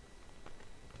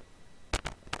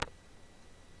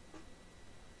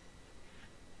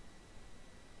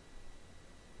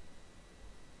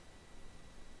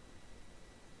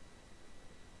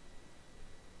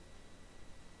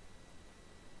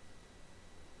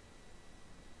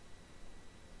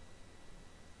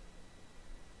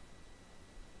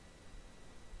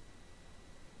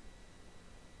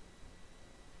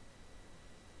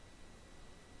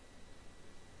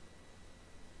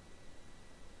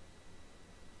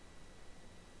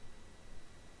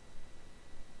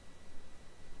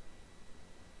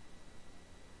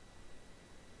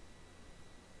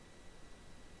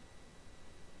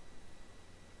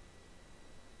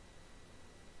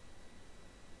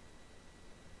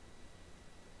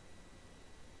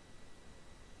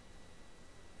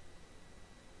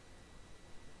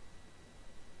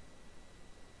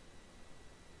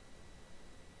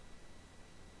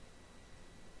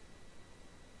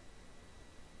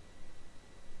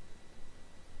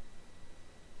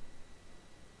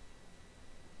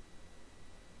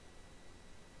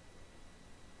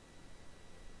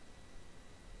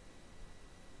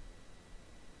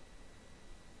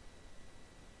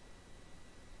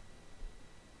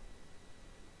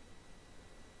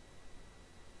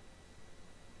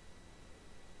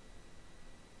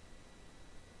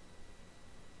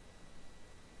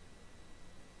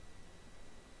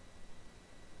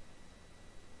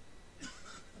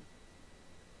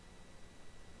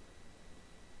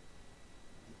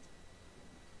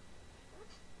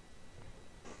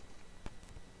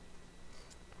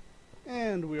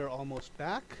 almost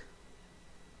back.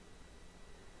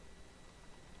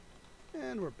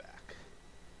 And we're back.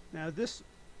 Now this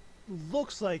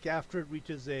looks like after it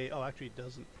reaches a... Oh, actually it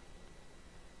doesn't.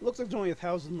 It looks like there's only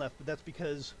 1,000 left, but that's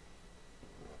because...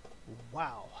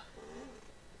 Wow.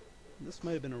 This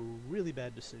might have been a really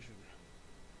bad decision.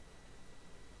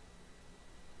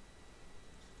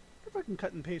 I wonder if I can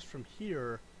cut and paste from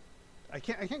here. I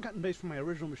can't cut and paste from my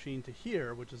original machine to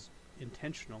here, which is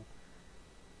intentional.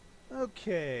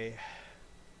 Okay.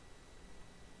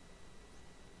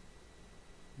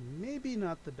 Maybe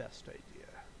not the best idea.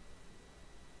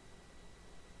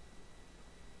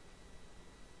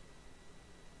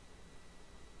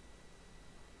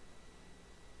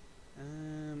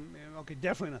 Okay,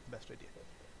 definitely not the best idea.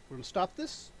 We're going to stop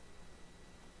this.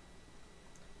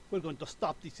 We're going to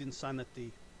stop this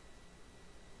insanity.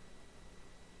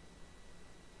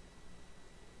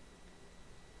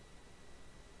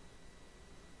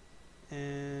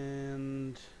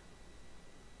 And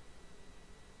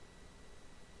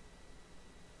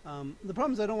the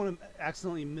problem is I don't want to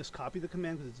accidentally miscopy the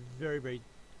command because it's very, very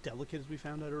delicate, as we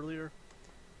found out earlier.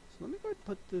 So let me go ahead and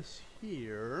put this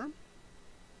here.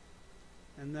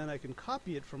 And then I can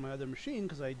copy it from my other machine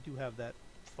because I do have that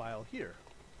file here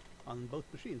on both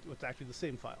machines. Well, it's actually the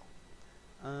same file.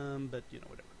 But, you know,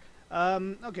 whatever.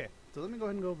 Okay, so let me go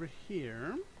ahead and go over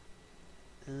here.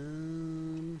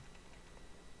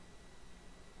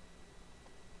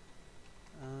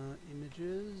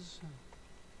 Images.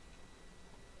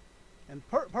 And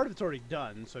part of it's already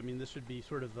done, so I mean this should be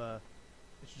sort of it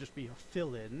should just be a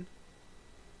fill-in.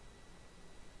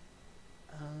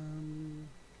 I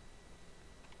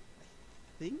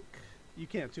think you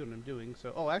can't see what I'm doing,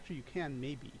 so oh, actually you can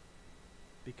maybe,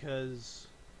 because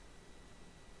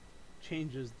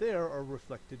changes there are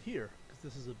reflected here, because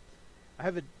this is a I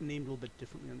have it named a little bit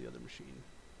differently on the other machine.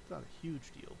 It's not a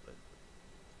huge deal, but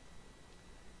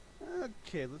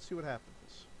okay, let's see what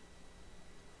happens.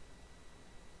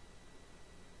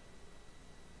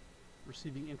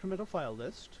 Receiving incremental file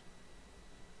list.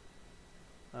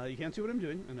 You can't see what I'm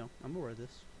doing. I know, I'm aware of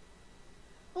this.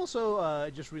 Also, I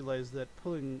just realized that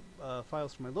pulling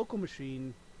files from my local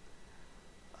machine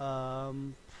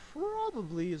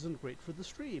probably isn't great for the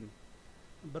stream.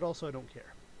 But also, I don't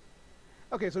care.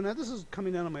 Okay, so now this is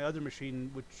coming down on my other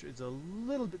machine, which is a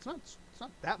little bit... It's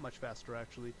not that much faster,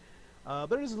 actually.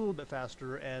 But it is a little bit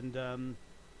faster, and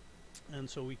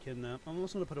so we can... I'm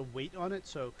also going to put a weight on it,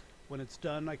 so when it's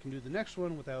done, I can do the next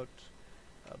one without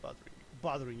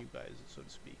bothering you guys, so to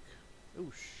speak. Oh,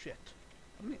 shit.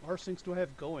 How many rsyncs do I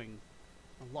have going?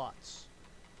 Lots.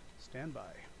 Stand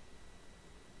by.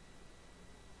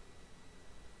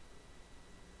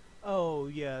 Oh,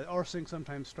 yeah, rsync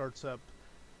sometimes starts up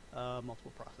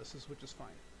multiple processes, which is fine.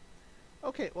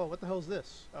 Okay, well, what the hell is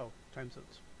this? Oh, time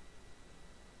zones.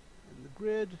 And the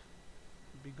grid,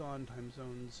 be gone, time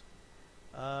zones.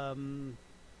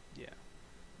 Yeah.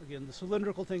 Again, the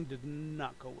cylindrical thing did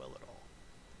not go well at all.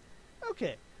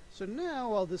 Okay, so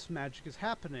now while this magic is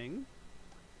happening,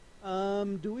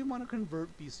 do we want to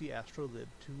convert BC astrolib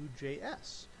to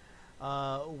JS?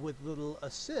 With little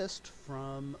assist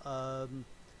from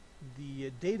the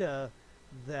data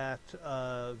that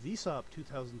VSOP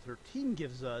 2013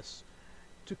 gives us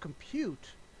to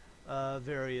compute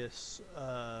various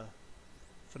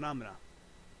phenomena.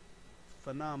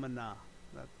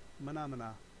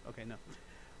 Okay, no.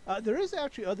 There is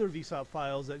actually other VSOP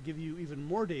files that give you even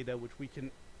more data, which we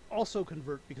can also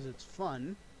convert because it's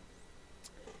fun.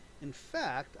 In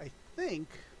fact, I think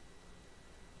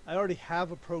I already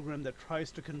have a program that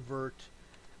tries to convert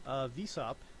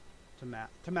VSOP to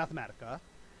Mathematica,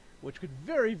 which could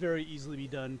very, very easily be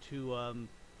done to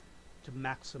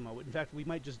Maximo. In fact, we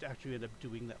might just actually end up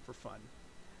doing that for fun.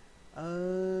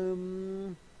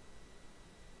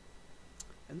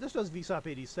 And this does VSOP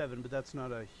 87, but that's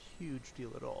not a huge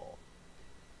deal at all.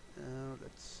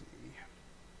 Let's see.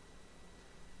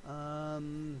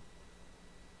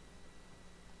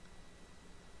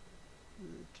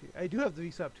 Okay, I do have the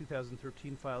VSOP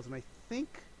 2013 files, and I think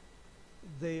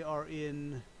they are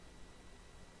in...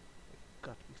 You've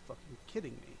got to be fucking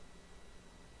kidding me.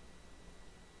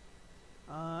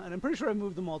 And I'm pretty sure I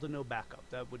moved them all to no backup.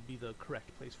 That would be the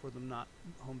correct place for them, not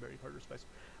home buried hard disk space.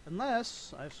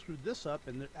 Unless I've screwed this up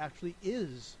and there actually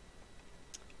is.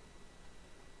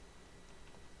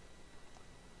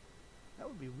 That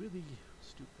would be really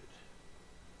stupid.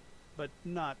 But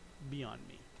not beyond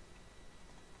me.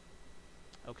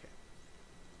 Okay.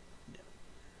 No.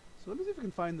 So let me see if we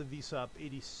can find the VSOP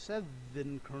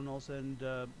 87 kernels, and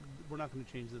we're not going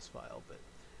to change this file, but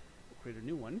we'll create a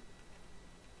new one.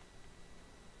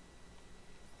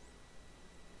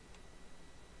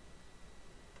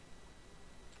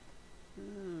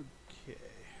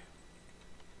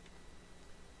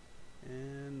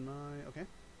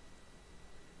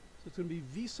 it's going to be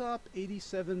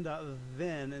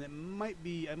vsop87.then, and it might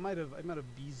be I might have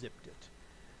bzipped it.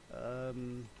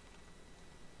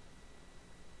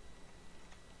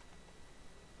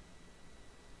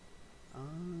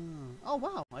 Oh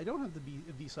wow, I don't have the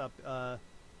vsop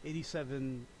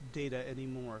 87 data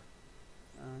anymore.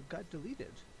 Got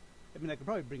deleted. I mean, I could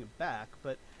probably bring it back,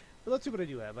 but let's see what I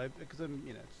do have. Because I'm,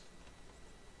 you know, it's,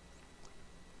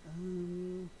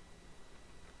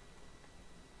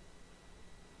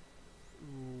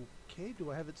 okay, do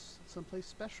I have it someplace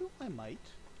special? I might.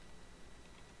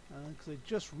 Because I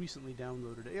just recently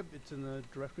downloaded it. Yep, it's in a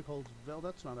directory called, well,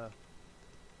 that's not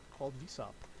called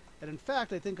vsop. And in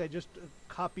fact, I think I just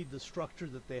copied the structure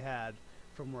that they had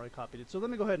from where I copied it. So let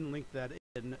me go ahead and link that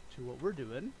in to what we're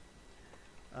doing.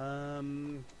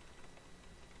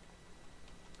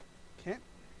 Okay,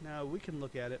 now we can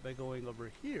look at it by going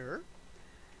over here.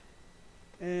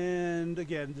 And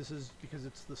again, this is because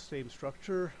it's the same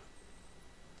structure.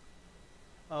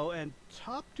 Oh, and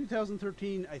top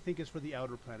 2013, I think, is for the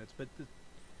outer planets, but the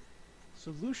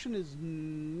solution is...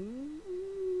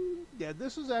 yeah,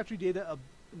 this is actually data...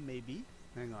 maybe.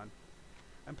 Hang on.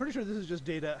 I'm pretty sure this is just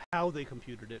data, how they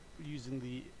computed it, using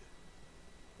the...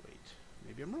 wait,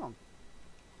 maybe I'm wrong.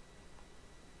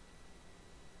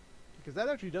 Because that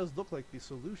actually does look like the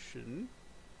solution.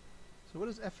 So what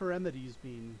does ephemeриdes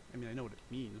mean? I mean, I know what it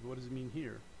means, but what does it mean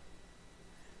here?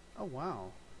 Oh,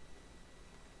 wow.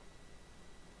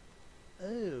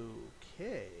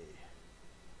 Okay.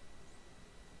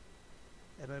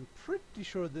 And I'm pretty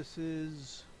sure this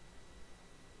is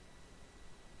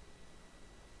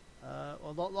a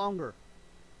lot longer.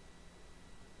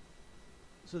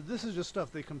 So this is just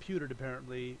stuff they computed,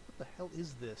 apparently. What the hell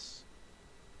is this?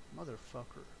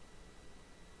 Motherfucker.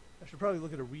 I should probably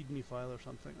look at a README file or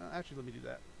something. Actually, let me do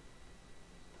that.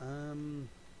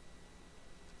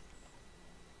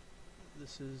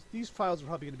 These files are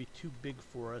probably going to be too big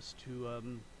for us to,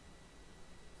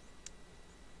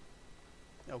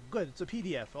 oh, good, it's a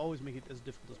PDF. Always make it as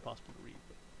difficult as possible to read.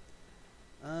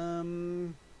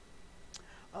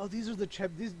 Oh, these are the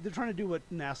they're trying to do what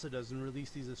NASA does and release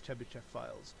these as Chebyshev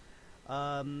files.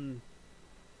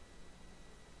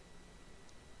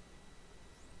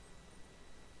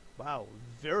 Wow,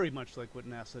 very much like what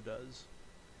NASA does.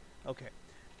 Okay,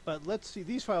 but let's see.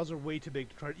 These files are way too big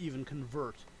to try to even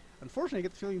convert. Unfortunately, I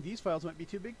get the feeling these files might be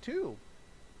too big too.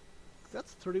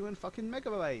 That's 31 fucking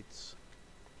megabytes.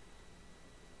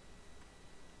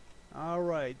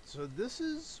 Alright, so this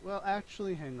is... well,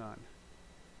 actually, hang on.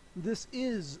 This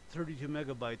is 32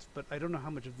 megabytes, but I don't know how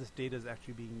much of this data is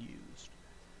actually being used.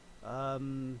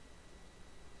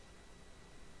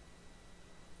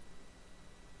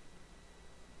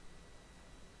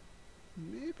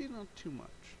 Maybe not too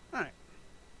much. Alright.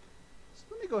 So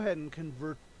let me go ahead and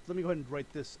convert... let me go ahead and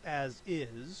write this as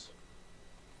is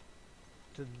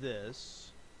to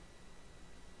this.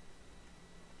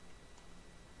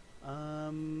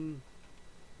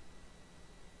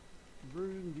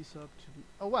 Version vsop to...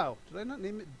 oh wow, did I not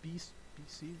name it BC?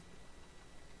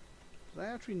 Did I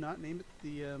actually not name it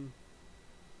the...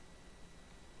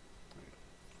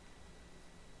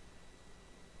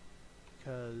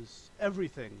 because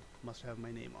everything must have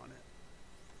my name on it.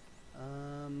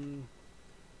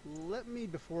 Let me,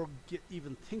 before Git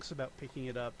even thinks about picking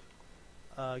it up,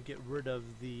 get rid of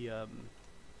the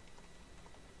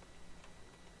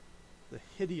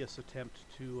hideous attempt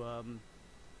to,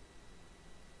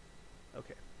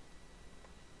 okay.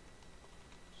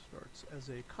 Starts as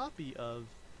a copy of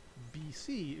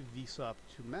BC vsop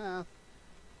to math,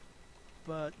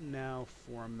 but now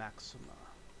for Maxima.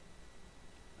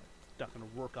 It's not going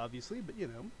to work, obviously, but you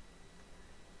know.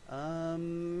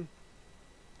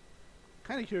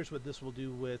 Kind of curious what this will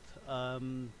do with, let's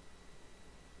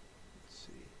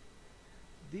see.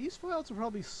 These files are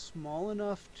probably small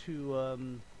enough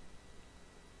to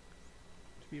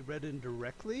be read in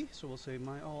directly. So we'll say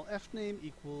my all fname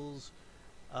equals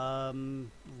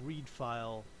read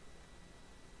file,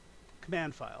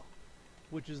 command file,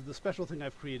 which is the special thing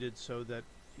I've created so that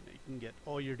you can get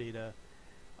all your data.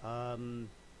 Hang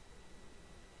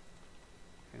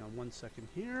on 1 second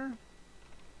here.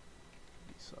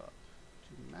 Vsop to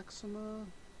Maxima.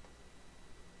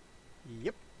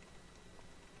 Yep.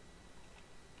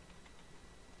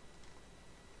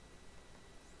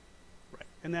 Right,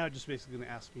 and now it's just basically going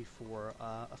to ask me for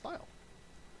a file.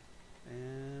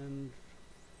 And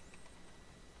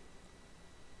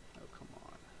oh, come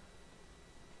on.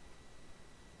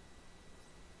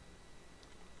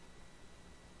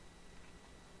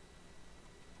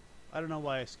 I don't know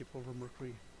why I skipped over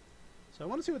Mercury. So I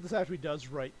want to see what this actually does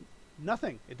right.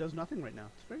 Nothing. It does nothing right now.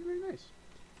 It's very, very nice.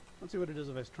 Let's see what it is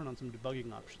if I turn on some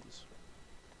debugging options.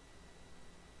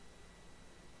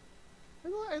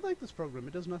 I like this program.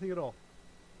 It does nothing at all.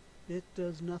 It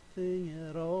does nothing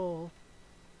at all.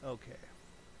 Okay.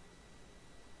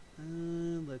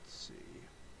 Let's see.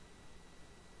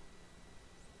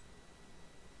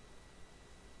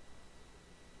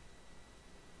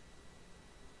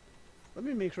 Let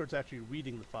me make sure it's actually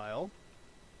reading the file,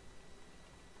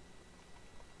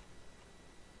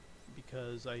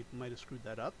 because I might have screwed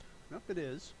that up. Nope, it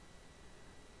is.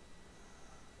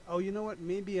 Oh, you know what?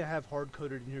 Maybe I have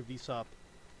hard-coded in here VSOP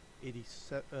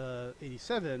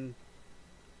 87.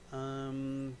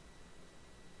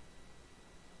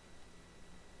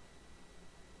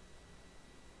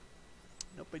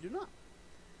 Nope, I do not.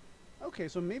 Okay,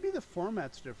 so maybe the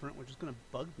format's different, which is going to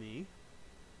bug me.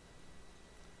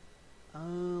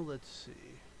 Let's see.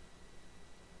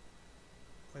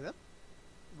 Wait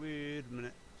a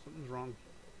minute. Something's wrong.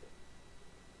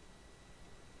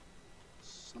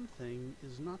 Something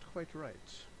is not quite right.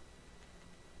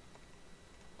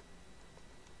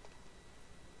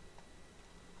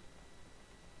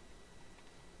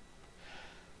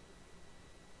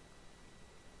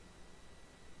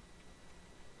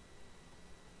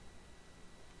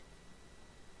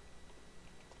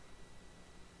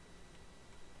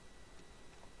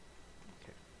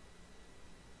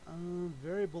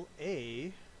 Variable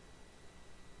A.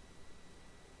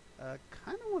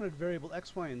 Kind of wanted variable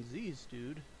X, Y, and Z's,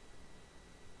 dude.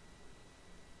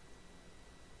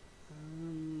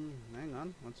 Hang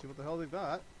on. Let's see what the hell they've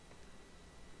got.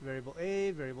 Variable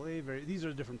A, these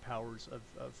are different powers of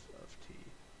T.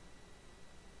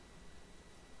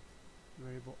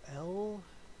 Variable L,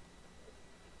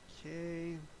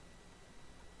 K,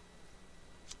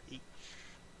 H,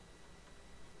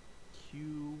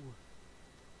 Q.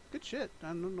 Good shit. I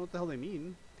don't know what the hell they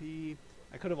mean. P.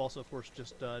 I could have also, of course,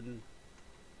 just done.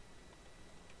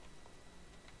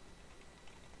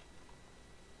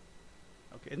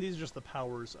 Okay, and these are just the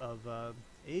powers of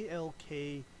A, L,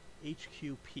 K, H,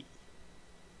 Q, P.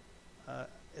 At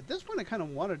this point, I kind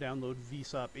of want to download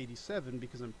VSOP 87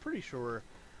 because I'm pretty sure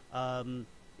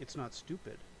it's not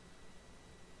stupid.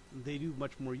 They do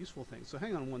much more useful things. So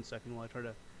hang on one second while I try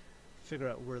to figure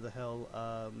out where the hell.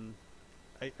 I'm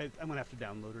going to have to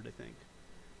download it, I think.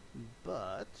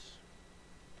 But,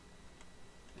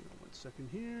 hang on one second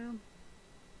here.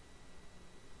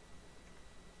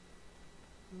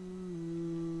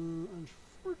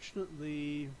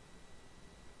 Unfortunately, it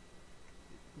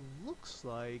looks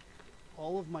like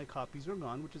all of my copies are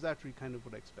gone, which is actually kind of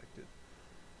what I expected.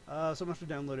 So I'm going to have to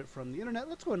download it from the internet.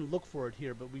 Let's go ahead and look for it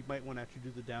here, but we might want to actually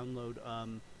do the download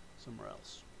somewhere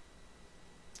else.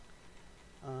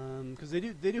 Because they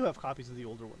do have copies of the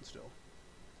older one still.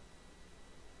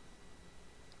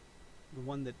 The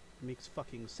one that makes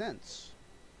fucking sense.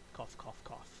 Cough, cough,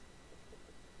 cough.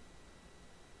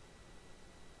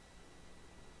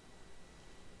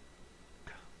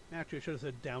 Actually, I should have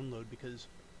said download because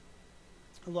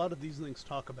a lot of these links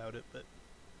talk about it, but...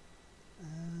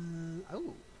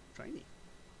 oh, shiny.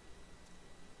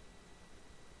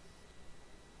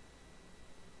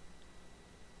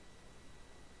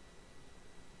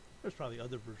 There's probably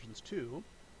other versions too.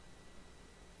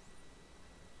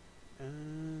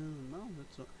 No,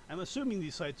 that's not, I'm assuming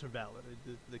these sites are valid.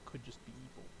 They could just be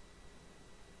evil.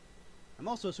 I'm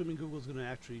also assuming Google's going to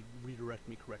actually redirect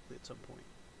me correctly at some point.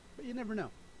 But you never know.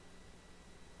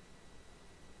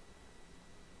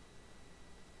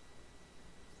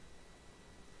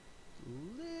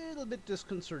 A little bit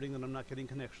disconcerting that I'm not getting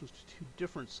connections to two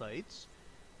different sites.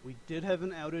 We did have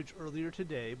an outage earlier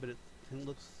today, but it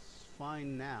looks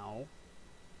fine now.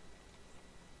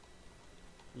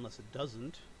 Unless it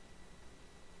doesn't.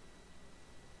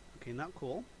 Okay, not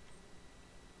cool.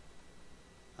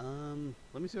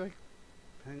 Let me see if I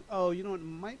can... Oh, you know, it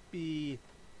might be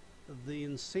the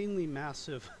insanely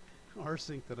massive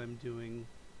rsync that I'm doing.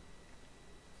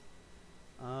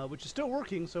 Which is still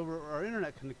working, so our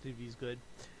internet connectivity is good.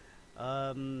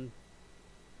 Come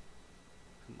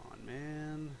on,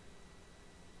 man.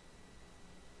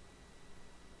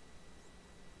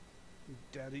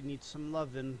 Daddy needs some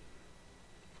lovin'.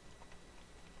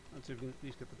 Let's see if we can at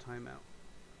least get the timeout.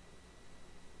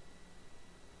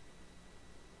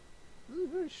 This is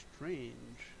very strange.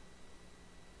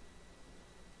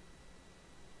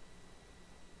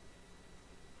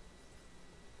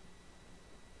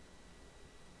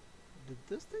 Did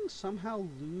this thing somehow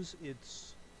lose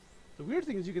its... The weird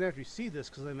thing is you can actually see this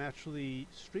because I'm actually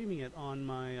streaming it on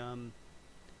my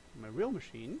my real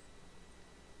machine.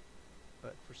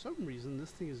 But for some reason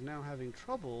this thing is now having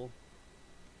trouble.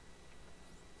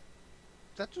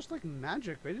 That's just like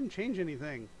magic. I didn't change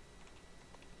anything.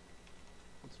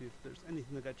 Let's see if there's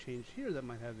anything that got changed here that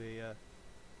might have a...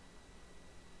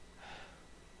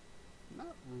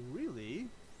 not really.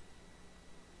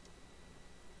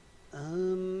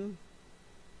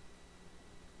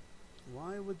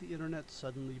 Why would the internet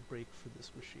suddenly break for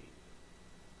this machine?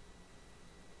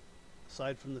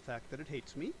 Aside from the fact that it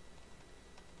hates me.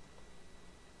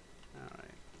 Alright,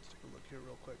 let's take a look here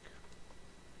real quick.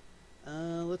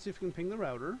 Let's see if we can ping the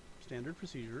router. Standard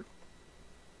procedure.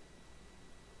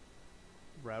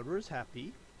 Router is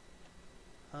happy.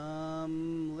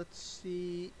 Let's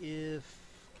see if...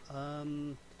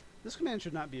 this command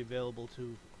should not be available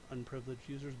to unprivileged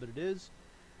users, but it is.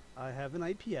 I have an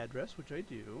IP address, which I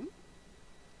do.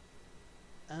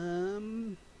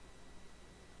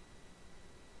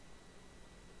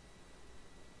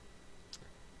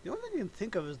 The only thing I can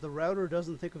think of is the router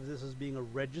doesn't think of this as being a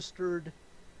registered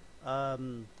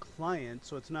client,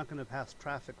 so it's not going to pass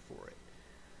traffic for it,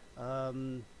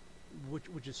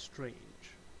 which is strange.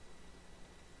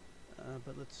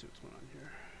 But let's see what's going on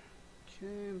here.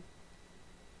 Okay.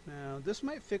 Now, this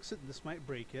might fix it, this might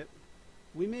break it.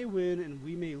 We may win and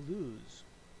we may lose,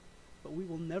 but we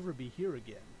will never be here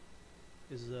again.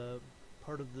 Is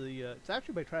part of the... it's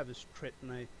actually by Travis Tritt, and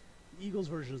the Eagles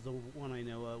version is the one I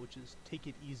know, which is Take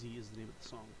It Easy is the name of the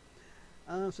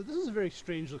song. So this is a very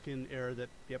strange looking error that,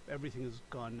 yep, everything is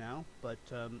gone now, but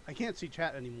I can't see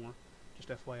chat anymore, just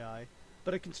FYI.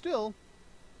 But I can still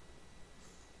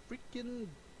freaking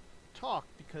talk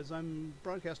because I'm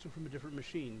broadcasting from a different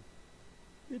machine.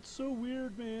 It's so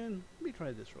weird, man. Let me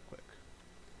try this real quick.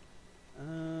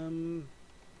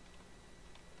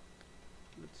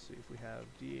 Let's see if we have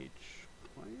DH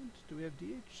client. Do we have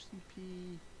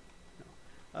DHCP?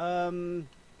 No.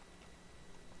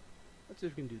 Let's see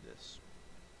if we can do this.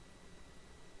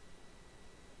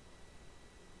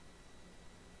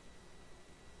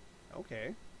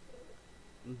 Okay.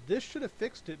 This should have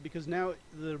fixed it because now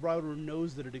the router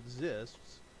knows that it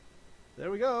exists. There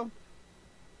we go.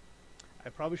 I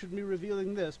probably shouldn't be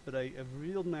revealing this, but I have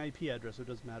revealed my IP address, so it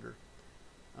doesn't matter.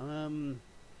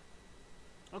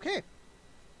 Okay.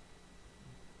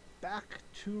 Back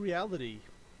to reality.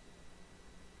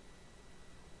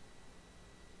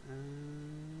 So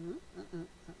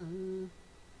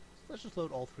let's just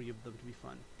load all three of them to be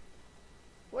fun.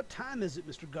 What time is it,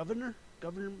 Mr. Governor?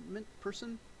 Government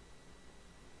person?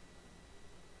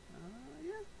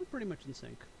 Yeah, we're pretty much in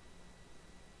sync.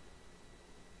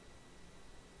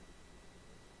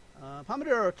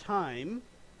 Pomodoro time.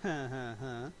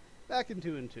 Back in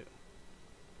 2 and 2.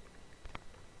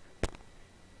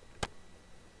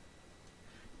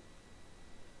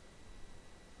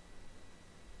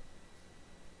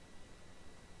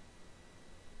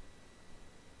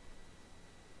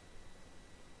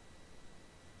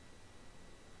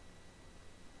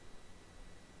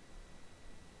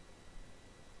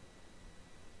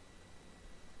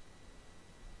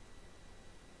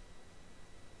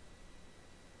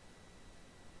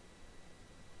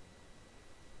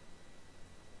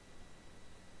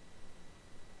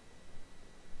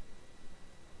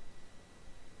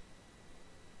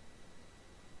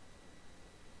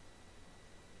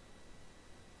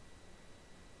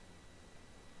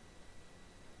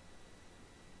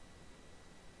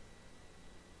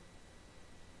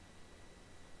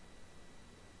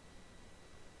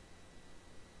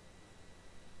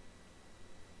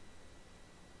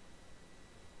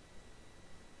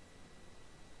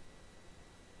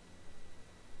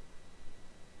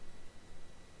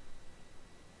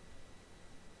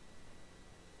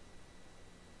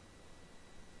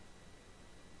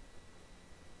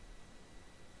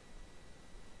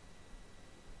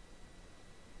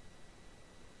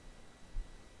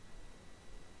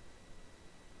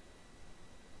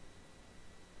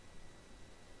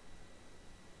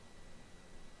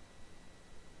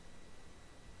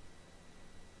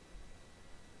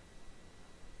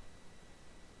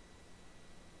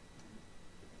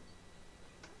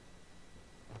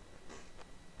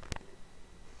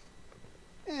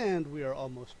 And we are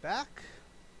almost back.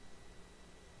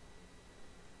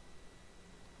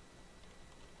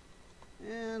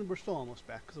 And we're still almost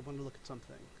back because I wanted to look at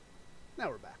something. Now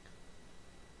we're back.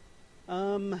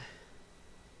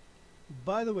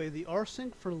 By the way, the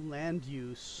rsync for land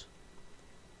use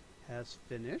has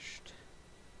finished.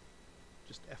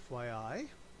 Just FYI.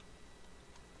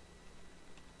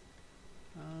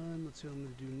 Let's see what I'm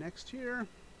going to do next here.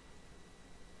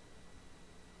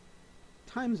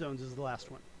 Time zones is the last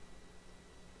one.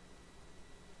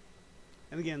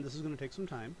 And again, this is going to take some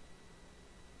time.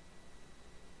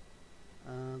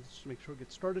 Let's just make sure it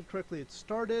gets started correctly. It's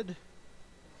started.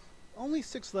 Only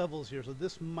 6 levels here, so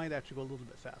this might actually go a little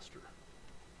bit faster.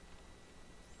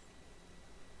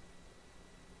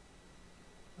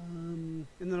 And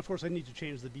then of course I need to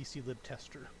change the bclib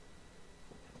tester.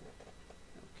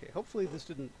 Okay, hopefully this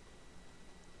didn't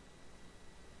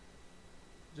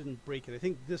break it. I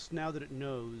think this, now that it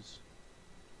knows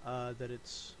that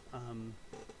it's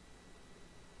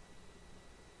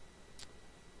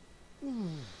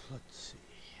let's see.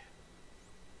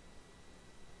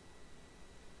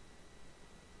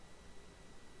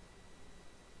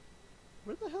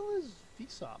 Where the hell is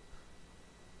VSOP?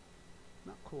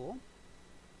 Not cool.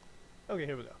 Okay,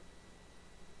 here we go.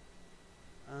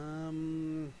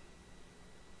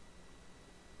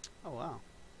 Oh wow.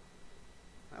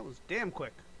 That was damn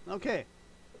quick. Okay.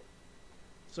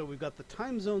 So we've got the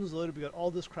time zones loaded, we got all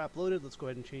this crap loaded. Let's go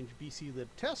ahead and change bclib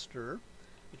tester,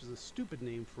 which is a stupid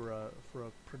name for a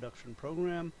production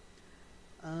program.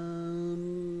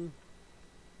 I'm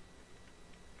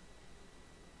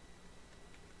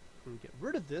going to get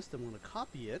rid of this, then I'm going to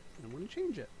copy it, and I'm going to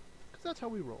change it, because that's how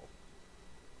we roll.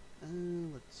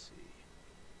 Let's see.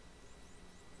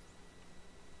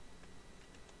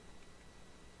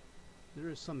 There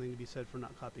is something to be said for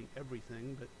not copying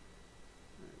everything, but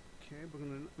okay,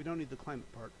 we don't need the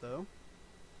climate part though.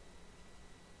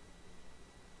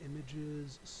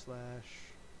 Images /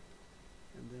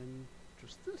 and then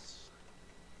just this.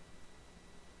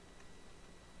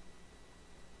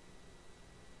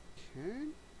 Okay.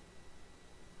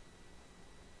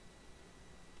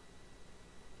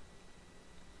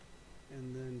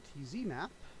 And then TZ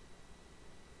map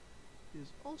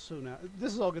is also now,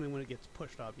 this is all going to when it gets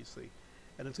pushed obviously,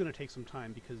 and it's going to take some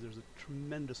time because there's a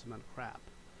tremendous amount of crap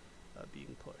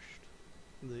being pushed.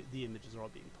 The images are all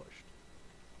being pushed.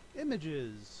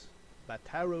 Images by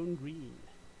Tyrone Green,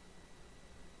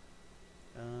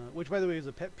 which by the way is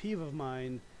a pet peeve of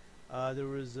mine. There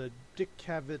was a Dick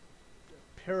Cavett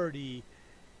parody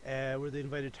where they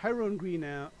invited Tyrone Green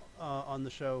out on the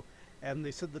show, and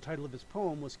they said the title of his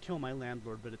poem was Kill My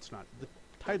Landlord, but it's not. The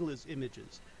title is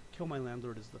Images. Kill My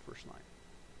Landlord is the first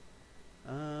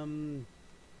line.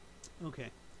 Okay.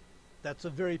 That's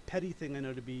a very petty thing I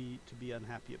know to be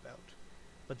unhappy about.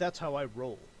 But that's how I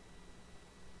roll.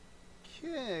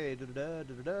 Okay.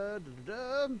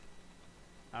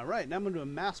 Alright, now I'm going to do a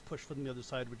mass push from the other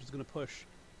side, which is going to push,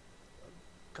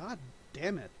 god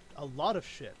damn it, a lot of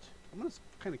shit. I'm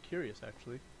kind of curious,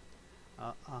 actually,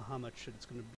 how much shit it's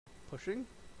going to be pushing.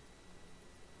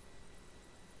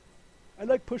 I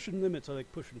like pushing limits, I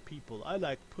like pushing people, I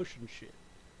like pushing shit.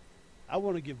 I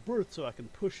want to give birth so I can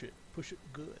push it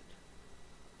good.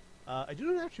 I do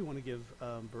not actually want to give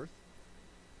birth.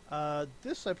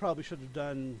 This I probably should have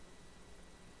done.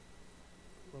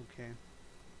 Okay.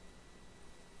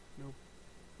 Nope.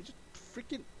 It just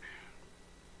freaking...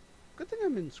 Good thing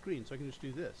I'm in screen, so I can just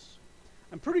do this.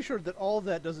 I'm pretty sure that all of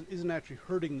that isn't actually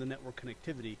hurting the network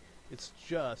connectivity. It's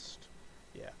just...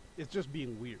 yeah, it's just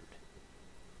being weird.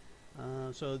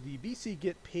 So the BC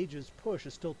get pages push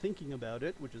is still thinking about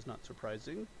it, which is not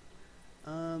surprising.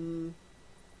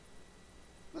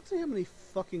 Let's see how many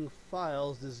fucking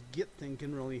files this git thing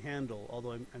can really handle,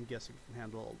 although I'm guessing it can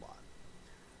handle a lot.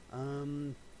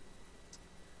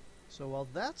 So while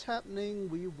that's happening,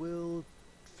 we will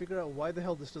figure out why the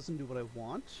hell this doesn't do what I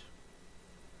want.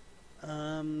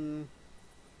 The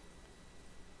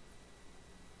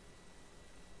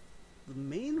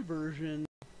main version...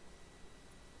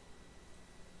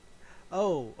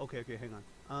 Oh, okay, hang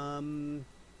on.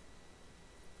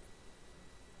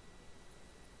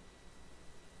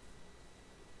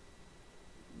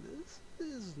 This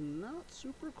is not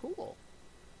super cool.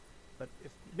 But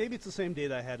maybe it's the same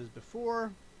data I had as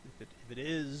before. If it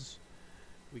is,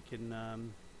 we can, I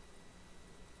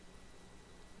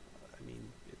mean,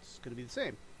 it's going to be the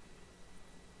same.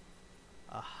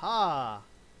 Aha!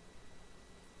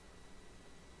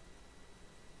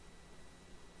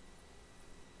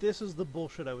 This is the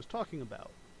bullshit I was talking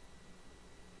about.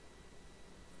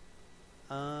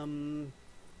 I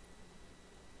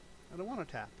don't want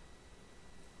to tap.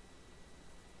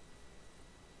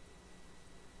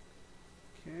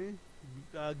 Okay.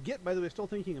 Git, by the way, still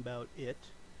thinking about it.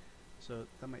 So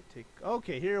that might take...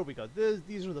 Okay, here we go.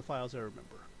 These are the files I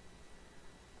remember.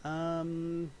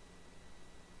 And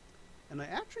I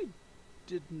actually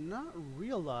did not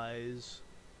realize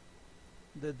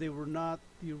that they were not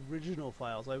the original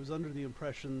files. I was under the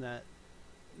impression that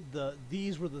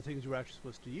these were the things you were actually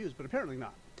supposed to use, but apparently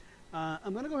not.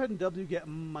 I'm going to go ahead and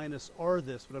wget-r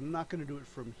this, but I'm not going to do it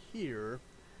from here.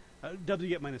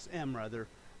 Wget-m, rather.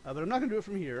 But I'm not going to do it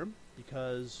from here,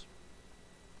 because,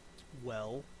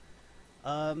 well,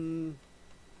 it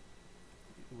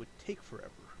would take forever.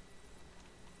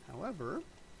 However,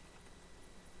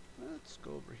 let's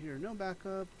go over here. No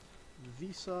backup,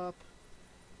 VSOP,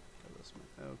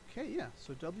 Okay, yeah,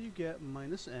 so wget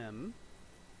minus m.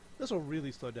 This will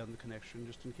really slow down the connection,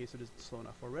 just in case it isn't slow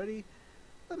enough already.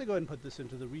 Let me go ahead and put this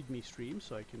into the README stream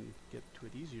so I can get to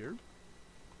it easier.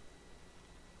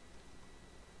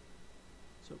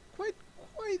 So quite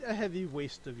a heavy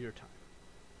waste of your time.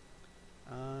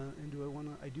 And do I want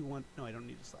to? I do want. No, I don't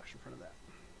need a slash in front of that.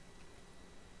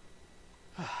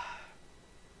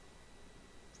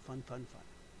 Fun.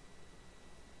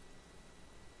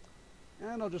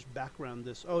 And I'll just background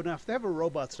this. Oh, now if they have a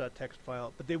robots.txt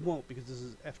file, but they won't because this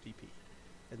is FTP,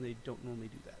 and they don't normally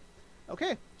do that.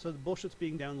 Okay, so the bullshit's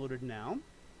being downloaded now.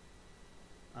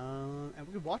 And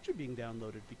we can watch it being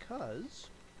downloaded because...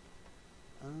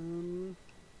 and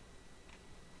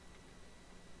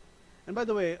by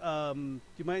the way,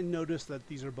 you might notice that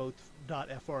these are both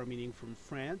 .fr, meaning from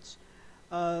France.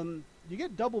 You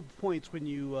get double points when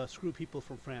you screw people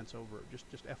from France over, just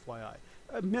FYI.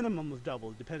 A minimum of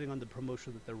double, depending on the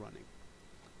promotion that they're running.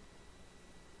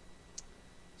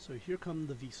 So here come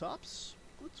the VSOPs.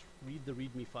 Let's read the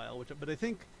README file, but I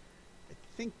think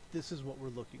this is what we're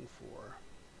looking for.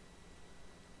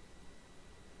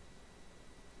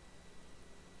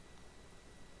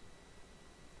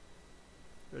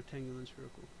 Rectangular and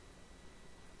spherical.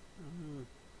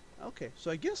 Okay, so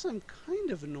I guess I'm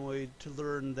kind of annoyed to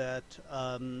learn that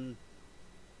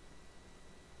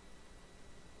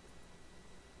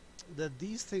that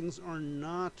these things were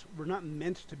not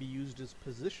meant to be used as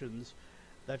positions.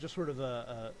 That's just sort of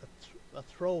a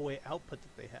throwaway output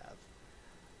that they have.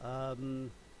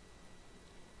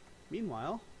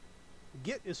 Meanwhile,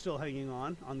 Git is still hanging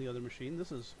on the other machine.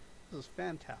 This is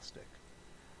fantastic.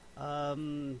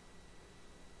 One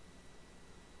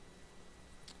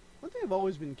thing I've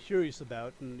always been curious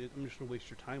about, and I'm just going to waste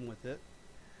your time with it,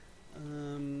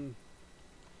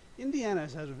 Indiana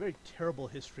has had a very terrible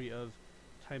history of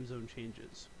time zone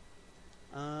changes.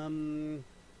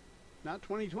 Not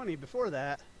 2020, before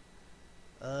that.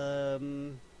 That's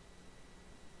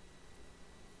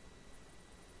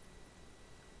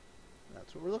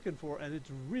what we're looking for, and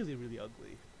it's really, really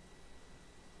ugly.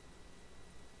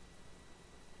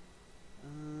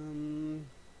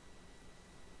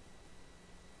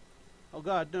 Oh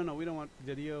god, no, we don't want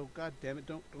video. God damn it,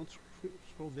 don't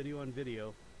scroll video on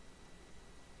video.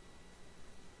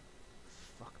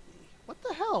 Fuck me. What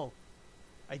the hell?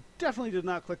 I definitely did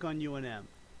not click on UNM.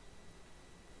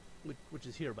 Which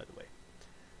is here, by the way.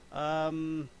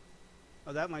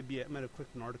 Oh, that might be it. I might have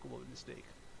clicked an article by mistake.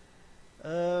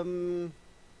 Yeah,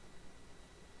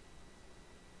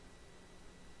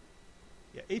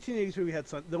 1883 we had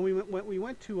sun. Then we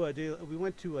went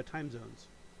to time zones.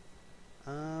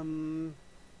 What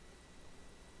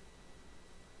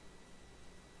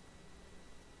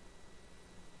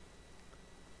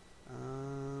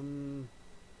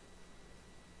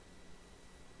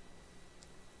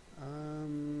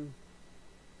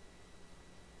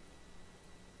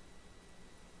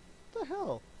the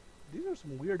hell? These are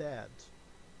some weird ads.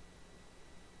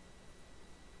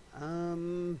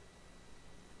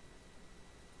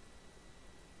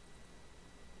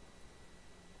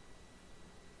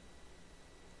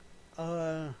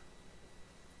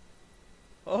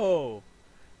 Oh.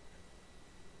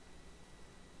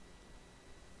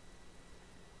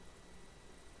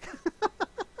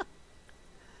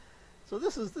 So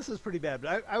this is pretty bad,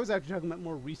 but I was actually talking about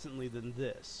more recently than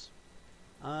this.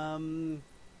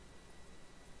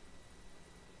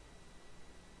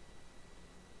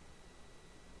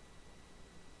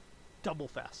 Double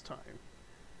fast time.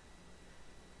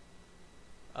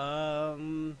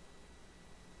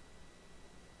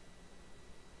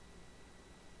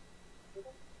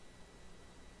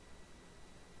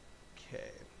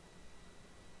 Okay.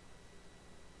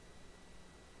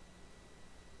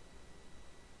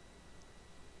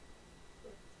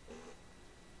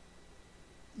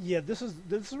 Yeah, this is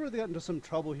where they got into some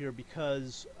trouble here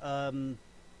because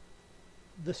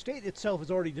the state itself is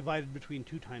already divided between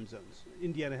two time zones.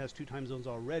 Indiana has two time zones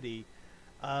already.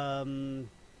 Let's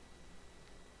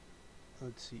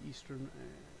see, Eastern.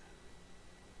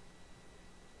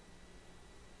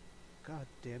 God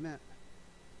damn it.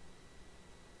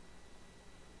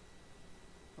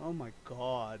 Oh my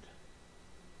god.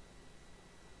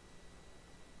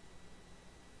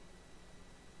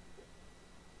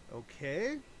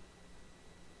 Okay.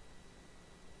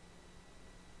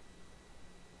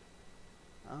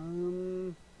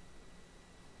 Damn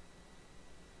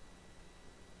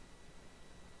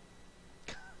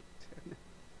it.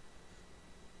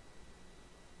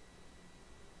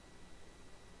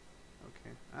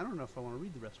 Okay. I don't know if I want to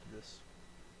read the rest of this.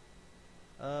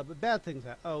 But bad things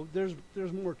happen. Oh, there's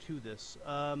more to this.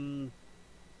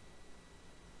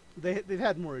 they've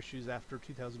had more issues after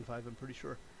 2005. I'm pretty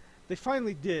sure. They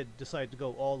finally did decide to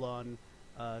go all on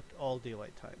all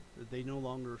daylight time. They no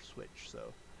longer switch,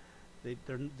 so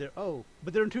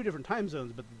but they're in two different time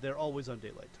zones, but they're always on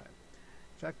daylight time.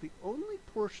 In fact, the only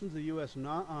portions of the U.S.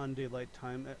 not on daylight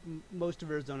time, most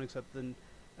of Arizona except the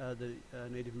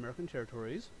Native American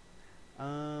territories.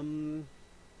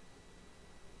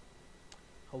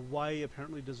 Hawaii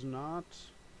apparently does not.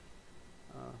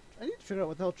 I need to figure out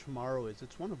what the hell tomorrow is.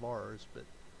 It's one of ours, but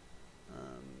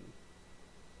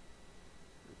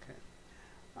okay.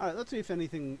 All right, let's see if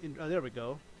anything. There we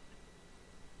go.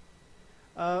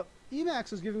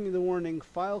 Emacs is giving me the warning.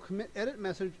 File commit edit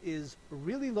message is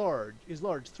really large.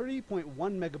 30.1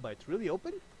 megabytes. Really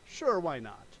open? Sure, why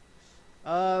not?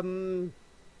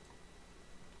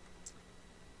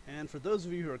 And for those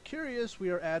of you who are curious,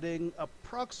 we are adding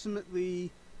approximately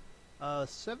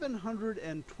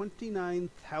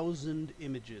 729,000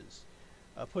 images,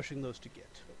 pushing those to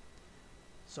Git.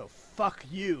 So fuck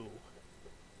you.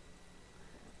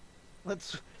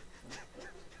 Let's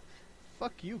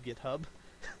fuck you, GitHub.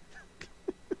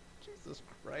 Jesus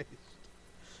Christ.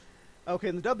 Okay,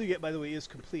 and the wget, by the way, is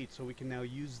complete, so we can now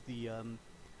use the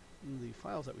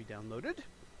files that we downloaded.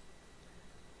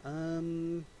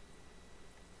 And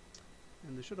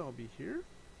they should all be here.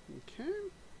 Okay.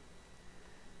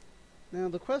 Now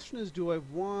the question is, do I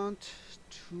want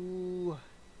to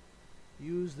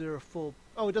use their full?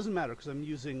 Oh, it doesn't matter because I'm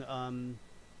using read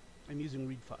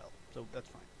file, so that's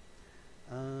fine.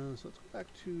 So let's go back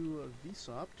to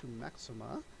vsop to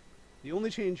Maxima. The only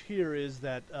change here is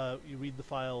that you read the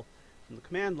file from the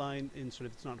command line instead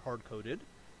of it's not hard coded.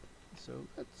 So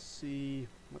let's see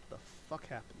what the fuck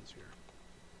happens here.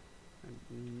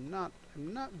 I'm not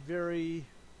very.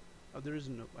 Oh, there is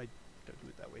no. I don't do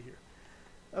it that way here.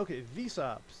 Okay,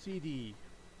 vsop cd.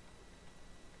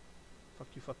 Fuck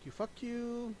you, fuck you, fuck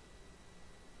you.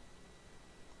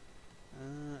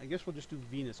 I guess we'll just do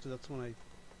Venus because that's when I.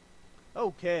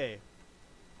 Okay.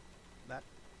 That.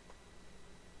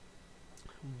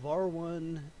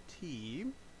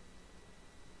 var1t.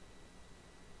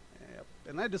 Yep.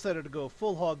 And I decided to go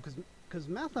full hog because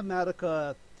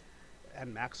Mathematica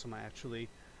and Maxima actually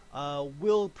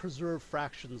will preserve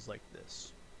fractions like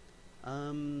this.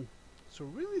 So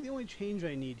really the only change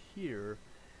I need here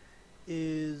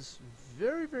is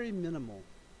very, very minimal.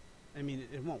 I mean,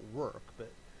 it won't work,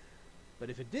 but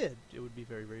if it did, it would be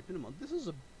very, very minimal. This is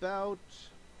about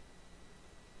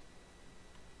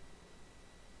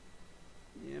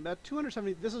about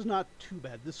 270. This is not too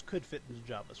bad. This could fit into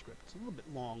JavaScript. It's a little bit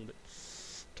long, but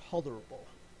tolerable.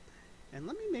 And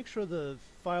let me make sure the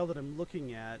file that I'm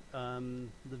looking at,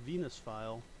 the Venus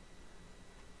file,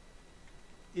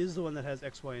 is the one that has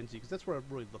X, Y, and Z, because that's what I'm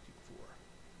really looking for.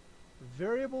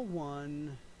 Variable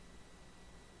 1.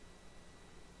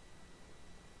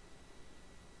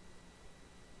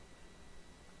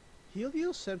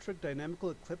 Heliocentric,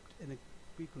 dynamical, ecliptic, and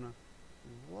equinox.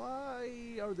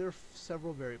 Why are there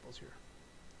several variables here?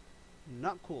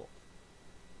 Not cool.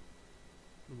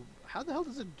 How the hell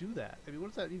does it do that? I mean, what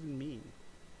does that even mean?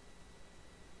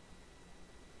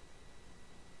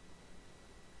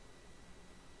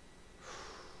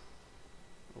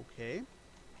 Okay.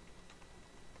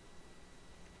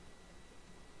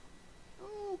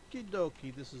 Okie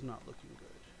dokie, this is not looking good.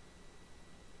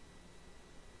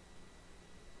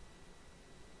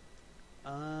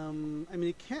 I mean,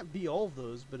 it can't be all of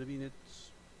those, but I mean,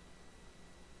 it's...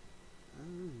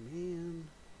 Oh, man.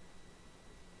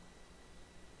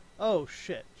 Oh,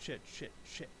 shit.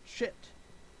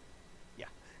 Yeah.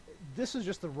 This is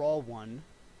just the raw one.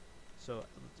 So,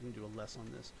 let me do a less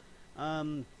on this.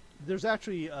 There's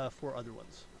actually 4 other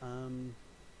ones.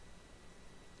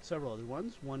 Several other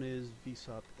ones. One is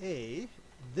vsop A.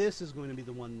 This is going to be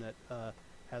the one that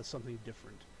has something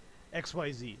different.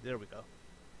 XYZ. There we go.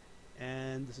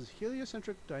 And this is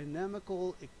heliocentric,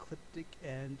 dynamical, ecliptic,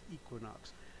 and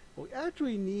equinox. What we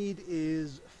actually need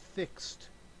is fixed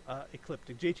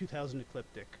ecliptic, J2000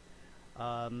 ecliptic,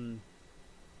 and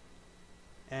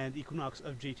equinox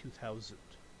of J2000,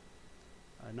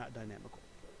 not dynamical.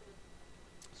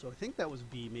 So I think that was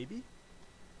B, maybe.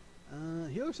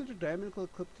 Heliocentric, dynamical,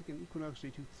 ecliptic, and equinox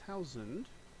J2000.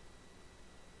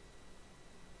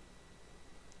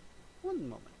 One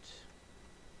moment.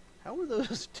 How are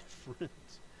those different?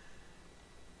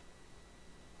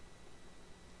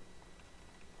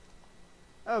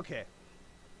 Okay.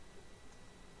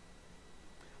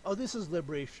 Oh, this is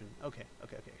liberation. Okay.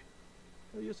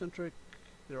 Heliocentric.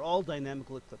 They're all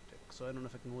dynamical ecliptic, so I don't know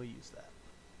if I can really use that.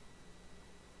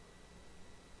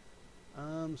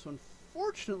 So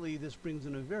unfortunately, this brings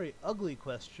in a very ugly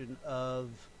question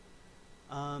of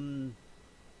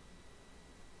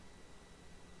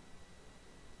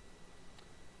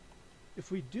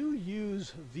if we do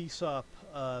use VSOP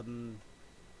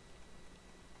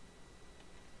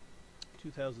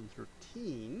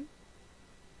 2013,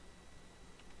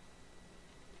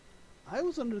 I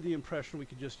was under the impression we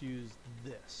could just use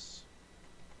this.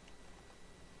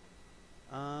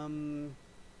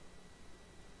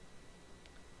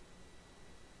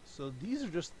 So these are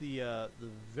just the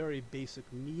very basic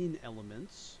mean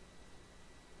elements.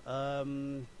 I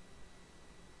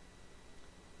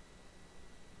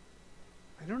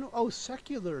don't know. Oh,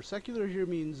 secular. Secular here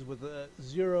means with a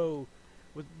zero.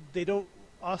 With they don't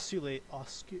oscillate.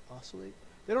 Oscillate.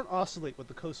 They don't oscillate with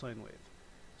the cosine wave.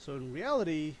 So in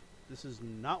reality, this is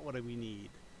not what we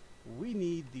need. We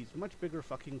need these much bigger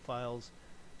fucking files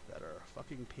that are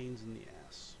fucking pains in the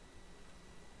ass.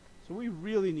 So we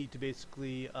really need to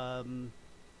basically, let's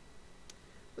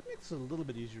make this a little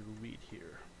bit easier to read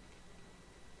here.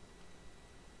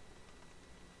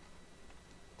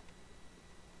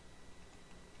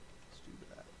 Let's do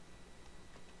that.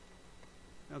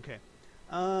 Okay.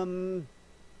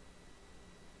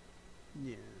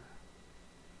 Yeah.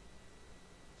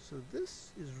 So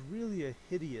this is really a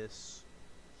hideous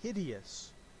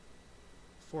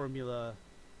formula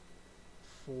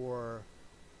for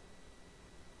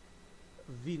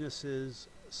Venus's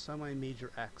semi-major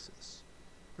axis.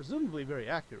 Presumably very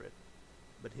accurate,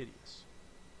 but hideous.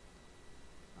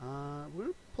 We're going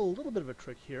to pull a little bit of a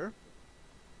trick here.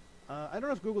 I don't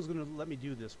know if Google's going to let me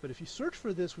do this, but if you search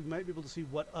for this, we might be able to see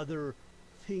what other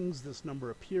things this number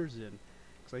appears in.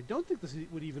 Because I don't think this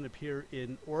would even appear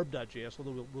in orb.js,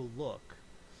 although we'll look.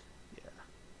 Yeah.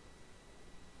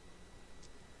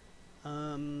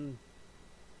 Let's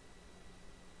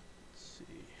see.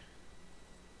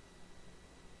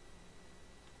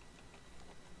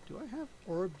 Do I have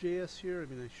orb.js here? I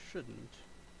mean, I shouldn't.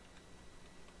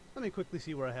 Let me quickly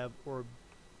see where I have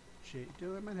orb.js.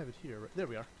 I might have it here. Right, there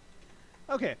we are.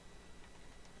 Okay.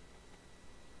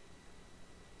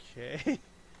 Okay.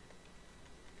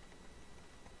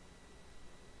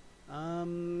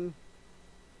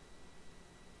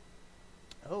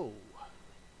 Oh.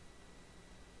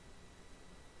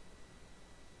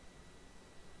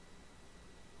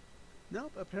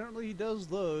 Nope, apparently he does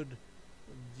load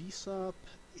VSOP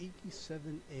 87A.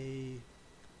 I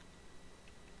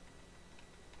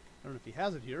don't know if he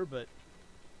has it here, but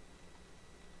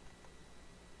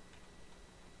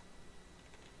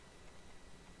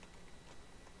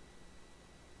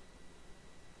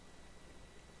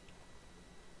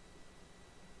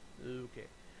okay.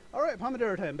 Alright,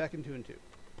 Pomodoro time, back in 2 and 2.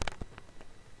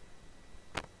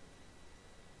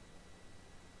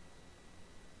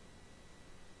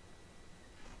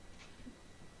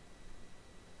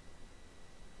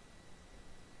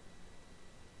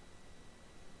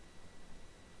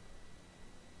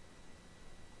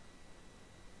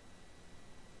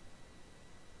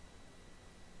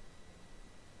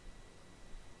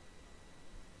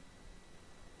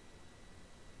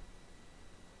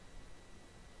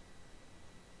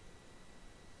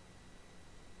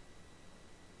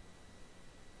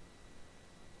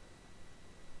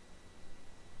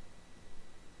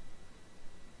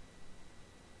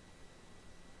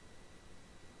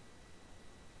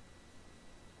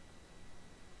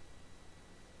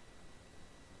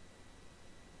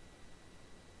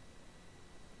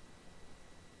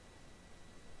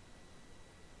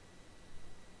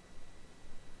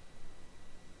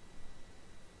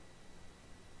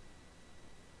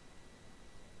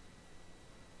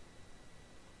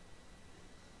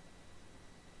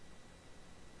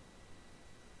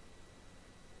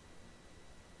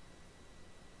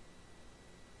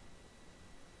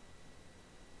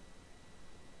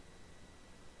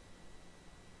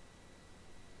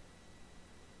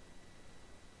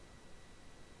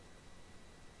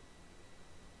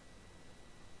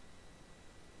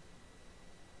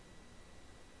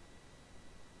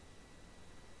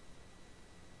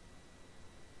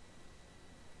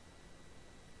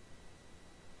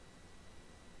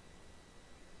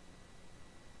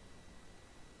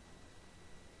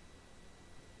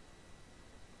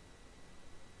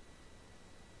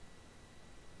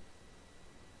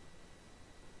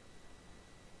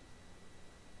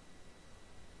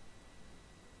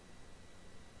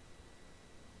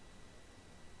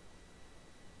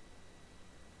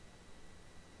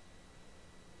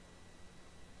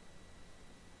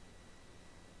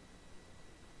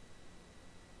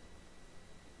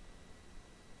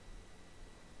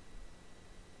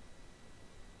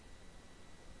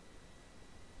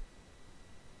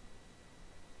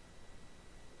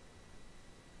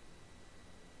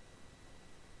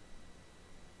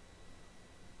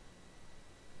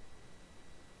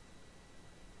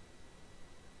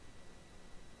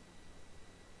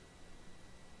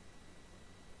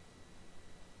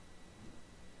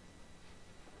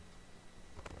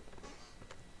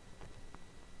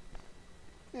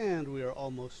 And we are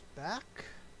almost back.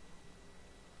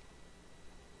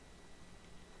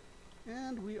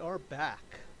 And we are back.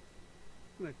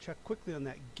 I'm going to check quickly on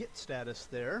that Git status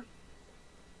there.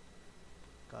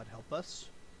 God help us.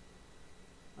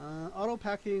 Auto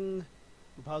packing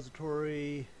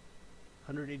repository,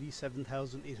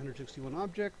 187,861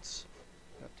 objects.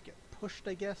 Have to get pushed,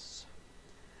 I guess.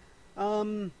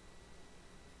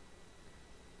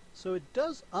 So it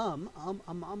does, I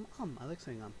like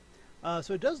saying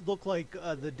so it does look like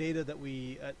the data that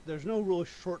we, there's no real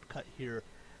shortcut here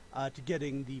to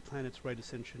getting the planet's right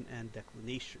ascension and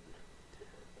declination.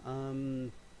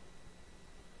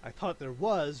 I thought there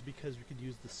was because we could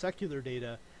use the secular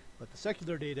data, but the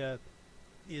secular data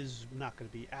is not going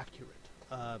to be accurate.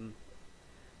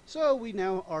 So we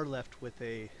now are left with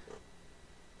a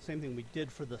same thing we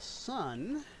did for the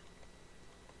sun.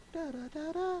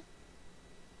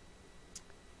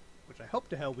 Which I hope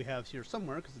to hell we have here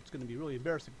somewhere, because it's going to be really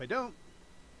embarrassing if I don't.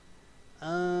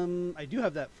 I do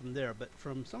have that from there, but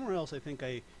from somewhere else I think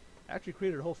I actually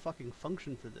created a whole fucking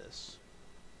function for this.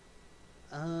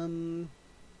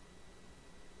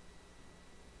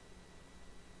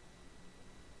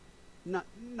 Not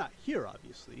here,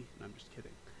 obviously. No, I'm just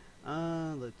kidding.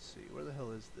 Let's see. Where the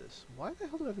hell is this? Why the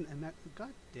hell do I have an MX?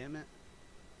 God damn it.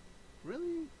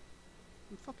 Really?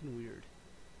 I'm fucking weird.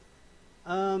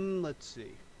 Let's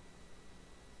see.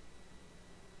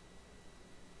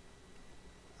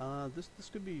 This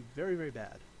could be very, very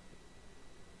bad.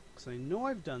 Because I know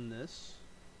I've done this.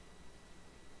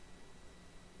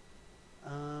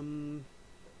 And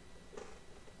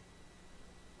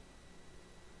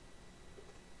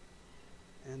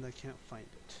I can't find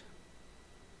it.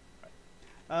 Right.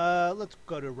 Let's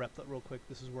go to Replit real quick.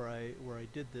 This is where I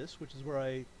did this, which is where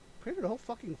I created a whole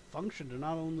fucking function to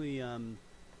not only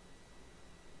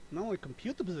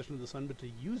compute the position of the sun, but to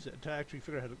use it to actually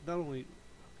figure out how to not only.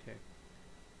 Okay,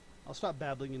 I'll stop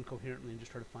babbling incoherently and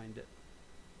just try to find it.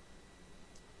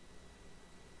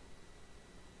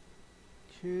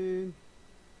 Okay.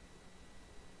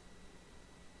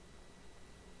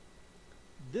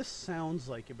 This sounds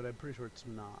like it, but I'm pretty sure it's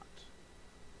not.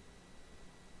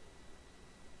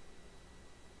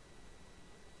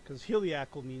 Because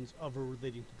heliacal means of or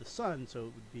relating to the sun, so it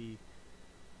would be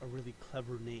a really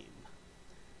clever name.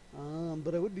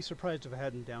 But I would be surprised if I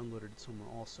hadn't downloaded it somewhere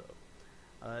also.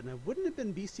 And I wouldn't have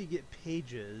been BC-Git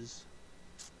pages.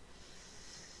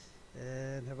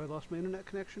 And have I lost my internet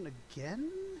connection again?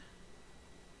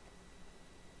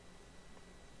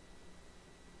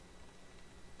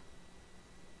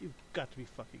 You've got to be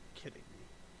fucking kidding me.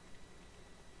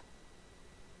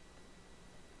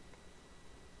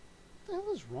 What the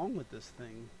hell is wrong with this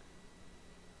thing?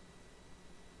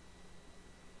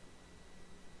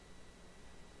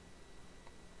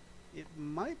 It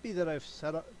might be that I've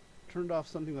turned off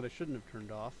something that I shouldn't have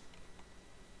turned off.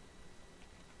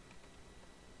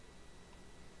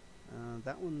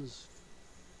 That one's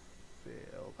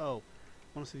failed. Oh,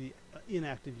 I want to see the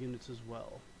inactive units as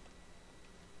well.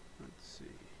 Let's see.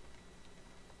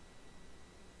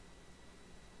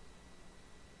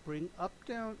 Bring up,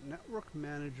 down, network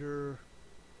manager.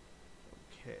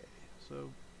 Okay, so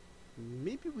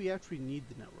maybe we actually need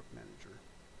the network manager.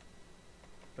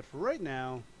 But for right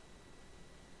now,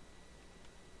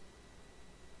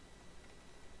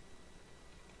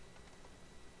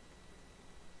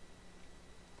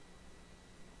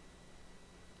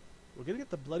 we're gonna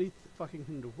get the bloody fucking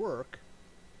thing to work,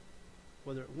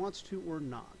 whether it wants to or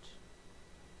not.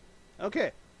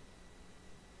 Okay.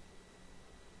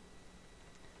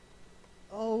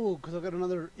 Oh, because I've got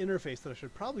another interface that I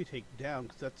should probably take down,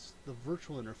 because that's the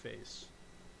virtual interface.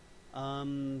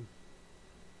 That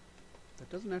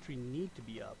doesn't actually need to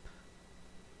be up.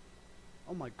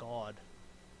 Oh my god.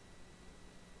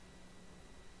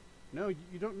 No,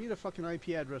 you don't need a fucking IP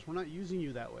address. We're not using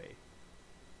you that way.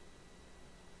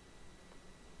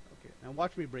 Okay, now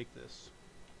watch me break this.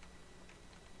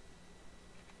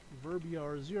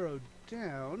 verbr0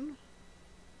 down.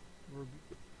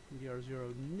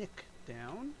 verbr0 nick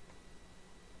down.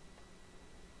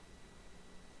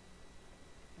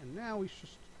 And now we should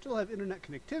still have internet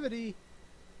connectivity.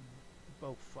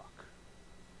 Oh fuck.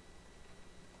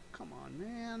 Come on,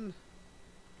 man.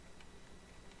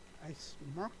 I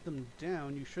marked them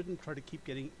down. You shouldn't try to keep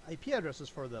getting IP addresses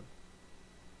for them.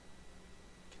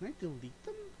 Can I delete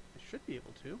them? I should be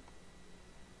able to.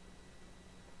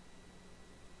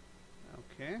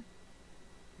 Okay.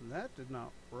 That did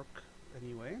not work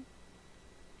anyway.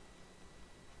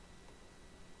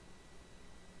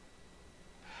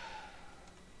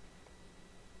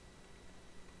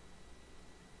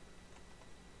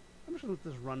 I'm just going to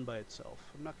let this run by itself.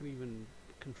 I'm not going to even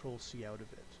Control C out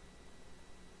of it.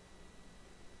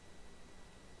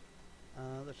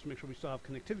 Let's just make sure we still have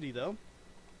connectivity, though.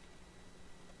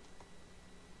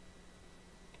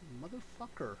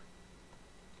 Motherfucker.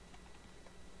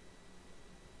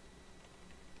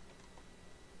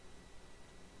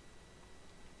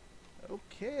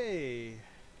 Okay.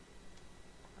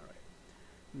 Alright.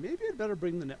 Maybe I'd better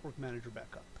bring the network manager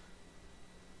back up.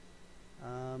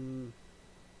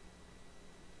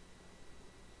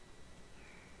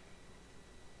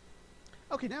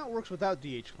 Okay, now it works without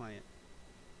DH client.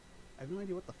 I have no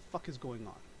idea what the fuck is going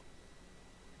on.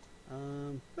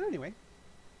 But anyway,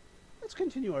 let's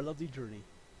continue our lovely journey.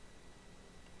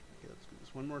 Okay, let's do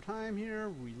this one more time here.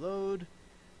 Reload.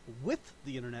 With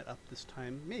the internet up this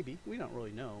time. Maybe. We don't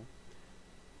really know.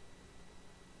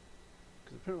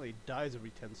 Because apparently it dies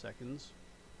every 10 seconds.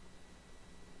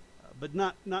 But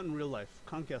not in real life.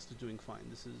 Comcast is doing fine.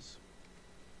 This is...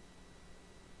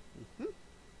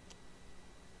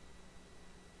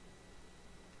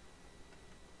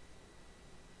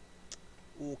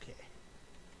 Okay.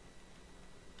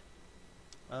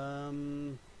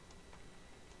 You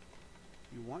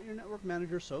want your network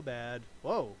manager so bad.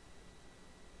 Whoa.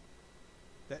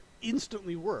 That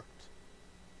instantly worked.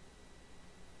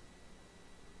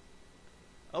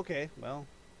 Okay, well,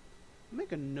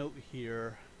 make a note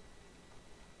here.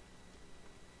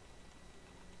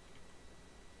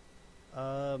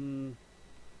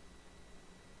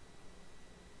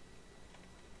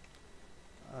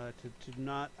 To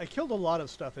not... I killed a lot of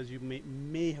stuff, as you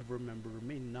may have remembered, or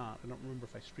may not. I don't remember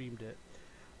if I streamed it.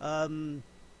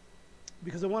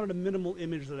 Because I wanted a minimal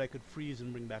image that I could freeze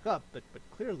and bring back up, but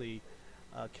clearly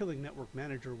killing Network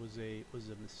Manager was a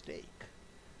mistake.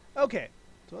 Okay,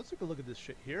 so let's take a look at this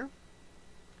shit here.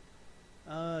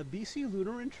 BC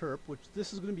Lunar Interp, which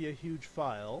this is going to be a huge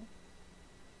file.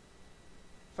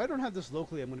 If I don't have this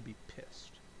locally, I'm going to be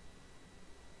pissed.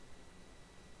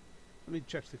 Let me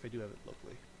check see if I do have it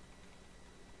locally.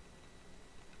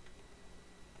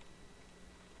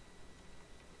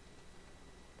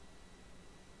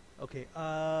 Okay,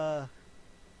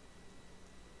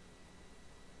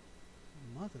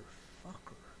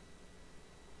 motherfucker.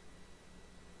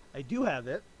 I do have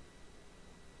it.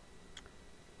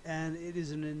 And it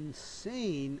is an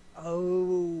insane...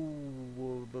 Oh...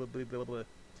 Blah, blah, blah, blah.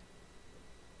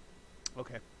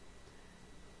 Okay.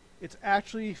 It's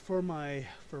actually for my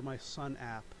Sun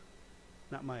app.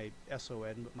 Not my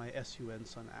SON, but my SUN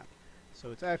Sun app.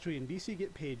 So it's actually in BC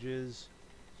Get Pages,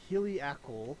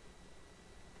 Heliacal,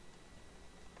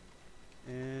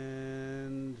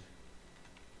 and...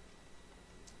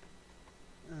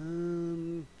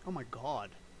 oh my god.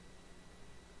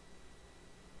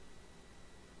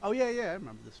 Oh yeah, I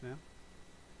remember this now.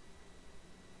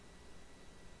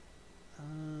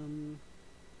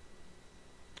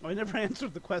 Oh, I never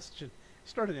answered the question. I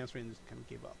started answering and just kind of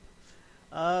gave up.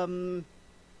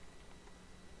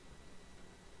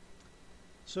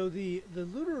 So the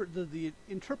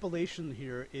interpolation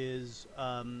here is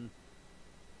the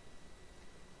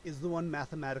one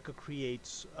Mathematica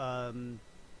creates, and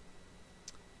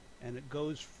it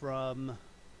goes from...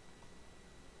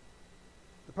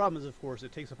 The problem is, of course,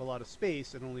 it takes up a lot of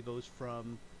space and only goes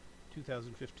from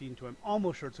 2015 to, I'm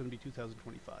almost sure it's going to be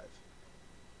 2025.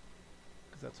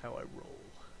 Because that's how I roll.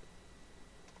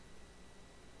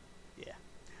 Yeah.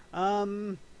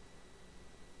 Am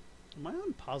I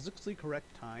on POSIXly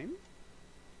correct time?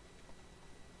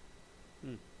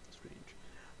 Strange.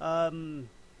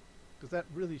 Because that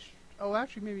really... oh,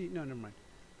 actually, maybe... No, never mind.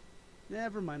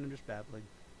 Never mind, I'm just babbling.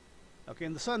 Okay,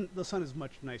 and the sun is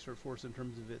much nicer for us in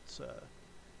terms of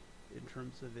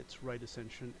its right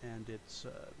ascension and its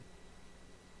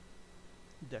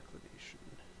declination.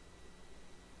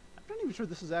 I'm not even sure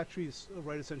this is actually a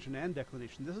right ascension and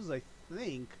declination. This is, I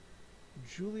think,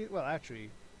 Juliet. Well,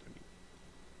 actually, I mean,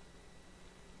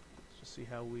 let's just see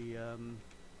how we.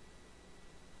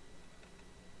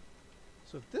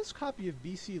 So if this copy of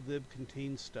BC Lib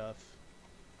contains stuff.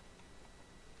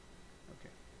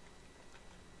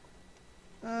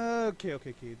 Okay.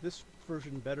 Okay. This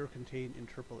version better contain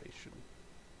interpolation.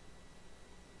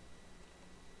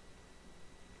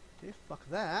 Okay, fuck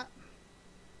that.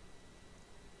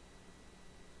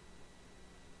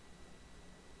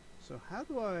 So how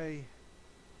do I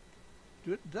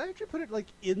do it? Did I actually put it like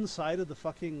inside of the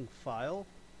fucking file?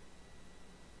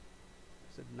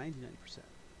 I said 99%.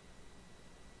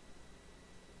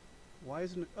 Why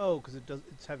isn't it? Oh, because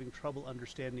it's having trouble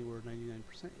understanding where 99%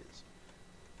 is.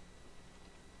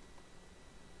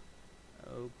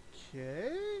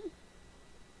 Okay.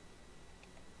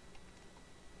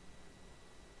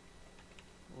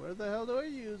 Where the hell do I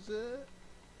use it?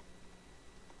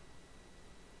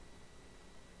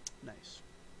 Nice.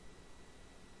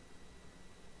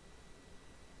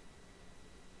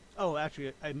 Oh,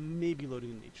 actually, I may be loading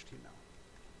in HTML.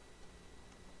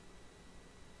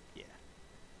 Yeah.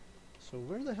 So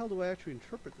where the hell do I actually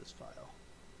interpret this file?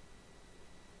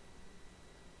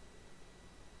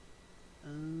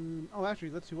 Oh,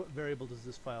 actually, let's see, what variable does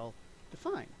this file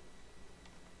define?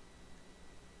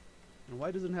 And why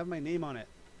does it have my name on it?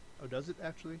 Oh, does it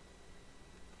actually?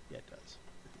 Yeah, it does.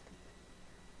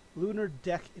 Lunar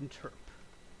Deck Interp.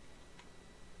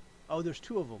 Oh, there's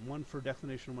two of them. One for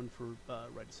declination, one for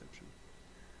right ascension.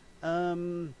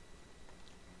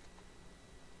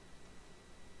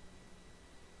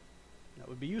 That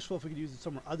would be useful if we could use it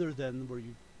somewhere other than where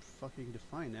you fucking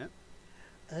define it.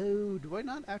 Oh, do I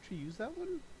not actually use that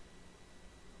one?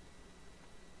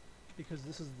 Because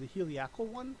this is the heliacal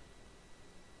one?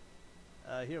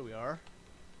 Here we are.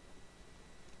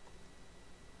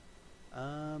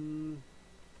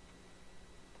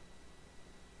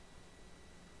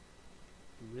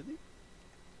 Really?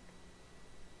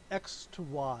 X to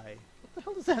Y. What the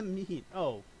hell does that mean?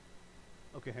 Oh.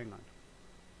 Okay, hang on.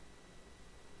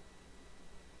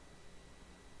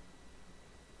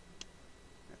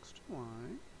 X to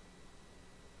Y.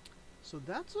 So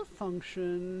that's a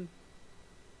function.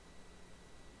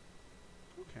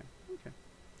 Okay, okay.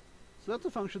 So that's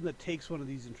a function that takes one of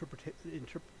these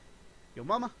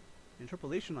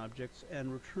interpolation objects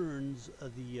and returns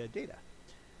the data.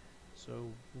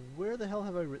 So where the hell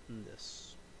have I written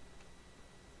this?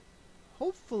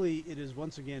 Hopefully it is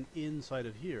once again inside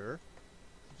of here.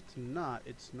 If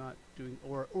it's not doing,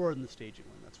 or in the staging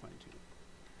one, that's fine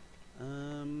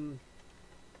too.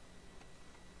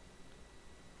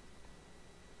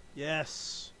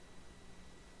 Yes.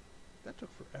 That took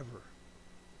forever.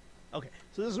 Okay,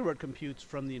 so this is where it computes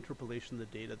from the interpolation the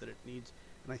data that it needs.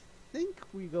 And I think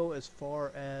we go as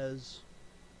far as...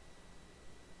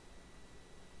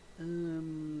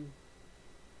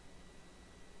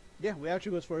 yeah, we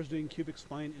actually go as far as doing cubic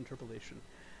spline interpolation,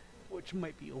 which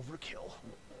might be overkill.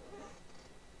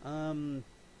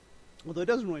 Although it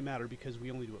doesn't really matter because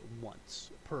we only do it once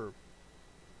per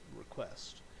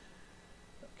request.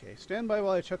 Okay, stand by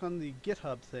while I check on the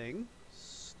GitHub thing.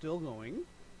 Still going.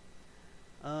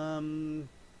 At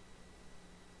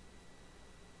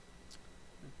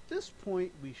this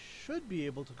point, we should be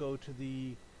able to go to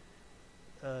the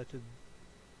where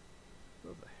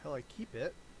the hell I keep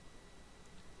it,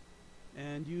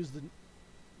 and use the.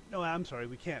 No, I'm sorry,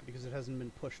 we can't because it hasn't been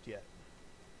pushed yet.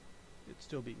 It's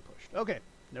still being pushed. Okay,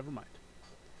 never mind.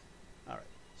 All right.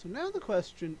 So now the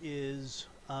question is,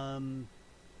 can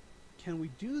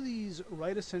we do these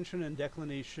right ascension and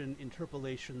declination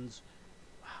interpolations?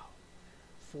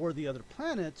 For the other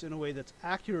planets in a way that's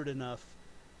accurate enough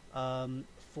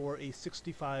for a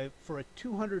 65, for a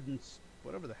 200 and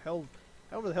whatever the hell,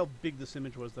 however the hell big this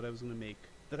image was that I was going to make,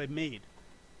 that I made.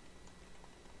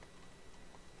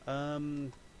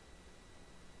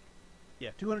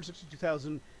 Yeah,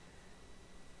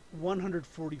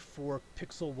 262,144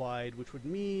 pixel wide, which would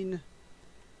mean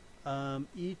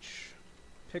each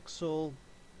pixel,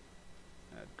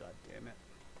 god damn it,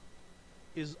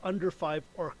 is under 5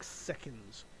 arc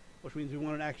seconds, which means we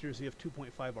want an accuracy of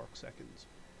 2.5 arc seconds.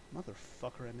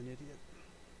 Motherfucker, I'm an idiot.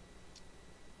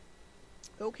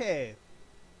 Okay.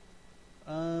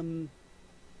 The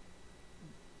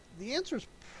answer is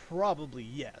probably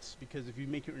yes, because if you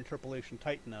make your interpolation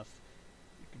tight enough,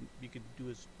 you can do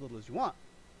as little as you want.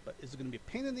 But is it going to be a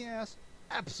pain in the ass?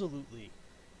 Absolutely.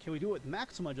 Can we do it with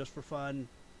Maxima just for fun?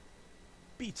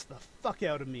 Beats the fuck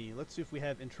out of me. Let's see if we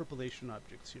have interpolation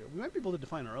objects here. We might be able to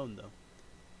define our own, though.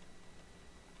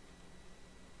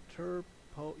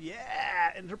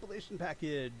 Yeah! Interpolation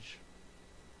package!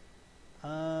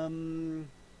 Lagrangian,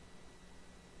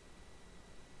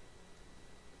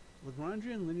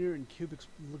 linear, and cubic...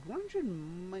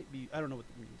 Lagrangian might be... I don't know what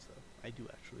that means, though. I do,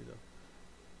 actually, though.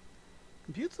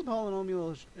 Computes the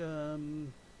polynomial...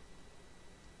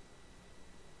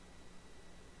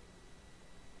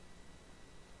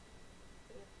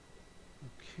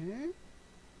 Okay.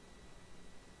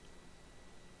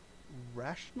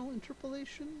 Rational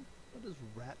interpolation? What is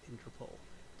rat interpol?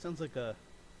 Sounds like a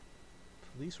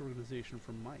police organization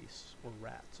for mice. Or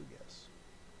rats, I guess.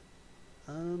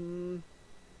 And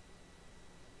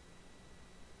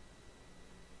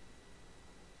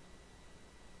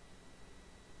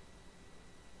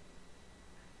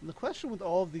the question with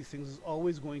all of these things is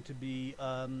always going to be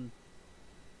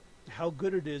how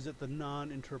good it is at the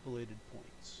non-interpolated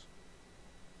points.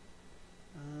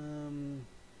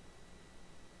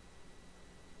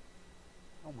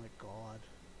 Oh my god.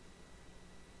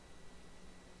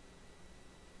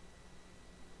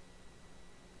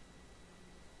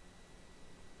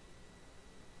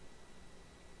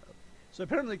 So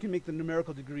apparently it can make the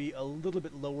numerical degree a little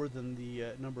bit lower than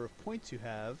the number of points you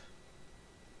have.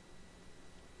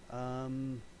 Okay.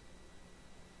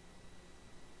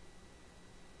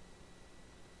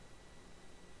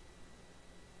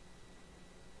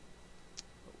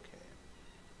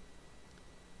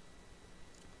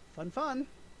 Fun.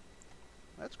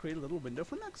 Let's create a little window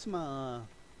for Maxima.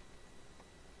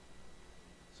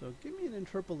 So give me an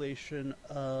interpolation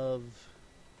of,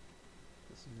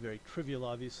 this is very trivial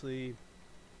obviously,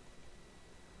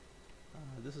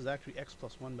 this is actually x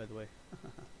plus 1 by the way.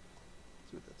 Let's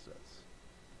see what that says.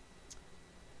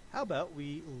 How about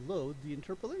we load the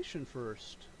interpolation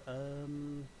first?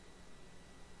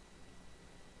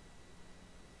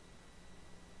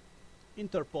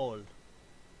 Interpol.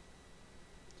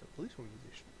 It's a police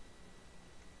organization.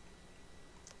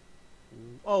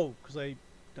 Oh, because I'm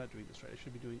not doing this right. I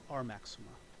should be doing R Maxima.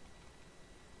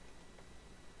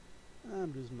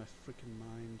 I'm losing my freaking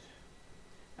mind.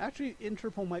 Actually,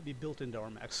 Interpol might be built into R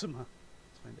Maxima.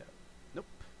 Let's find out. Nope.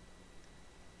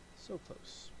 So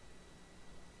close.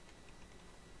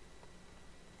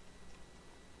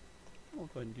 I'll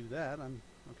go ahead and do that. I'm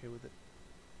okay with it.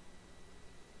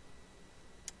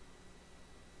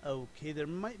 Okay, there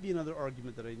might be another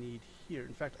argument that I need here.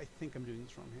 In fact, I think I'm doing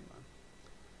this wrong. Hang on.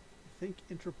 I think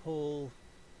Interpol...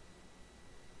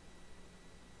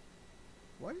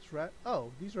 Why is rat...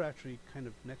 Oh, these are actually kind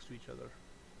of next to each other.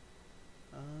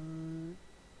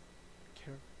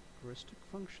 Characteristic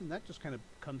function? That just kind of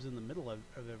comes in the middle of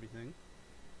everything.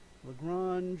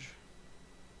 Lagrange...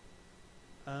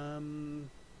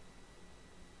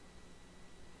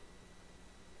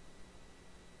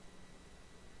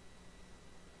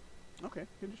 Okay,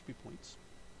 can just be points.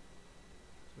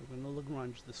 So we're going to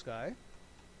Lagrange this guy.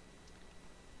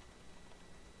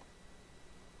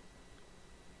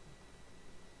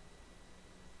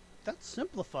 That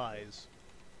simplifies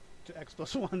to x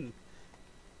plus 1.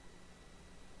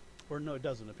 Or no, it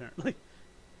doesn't apparently.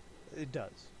 It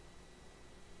does.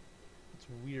 It's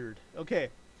weird. Okay.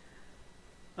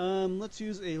 Let's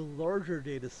use a larger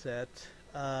data set,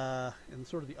 and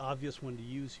sort of the obvious one to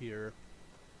use here.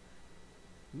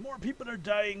 More people are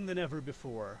dying than ever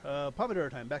before.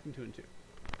 Pomodoro time, back in 2 and 2.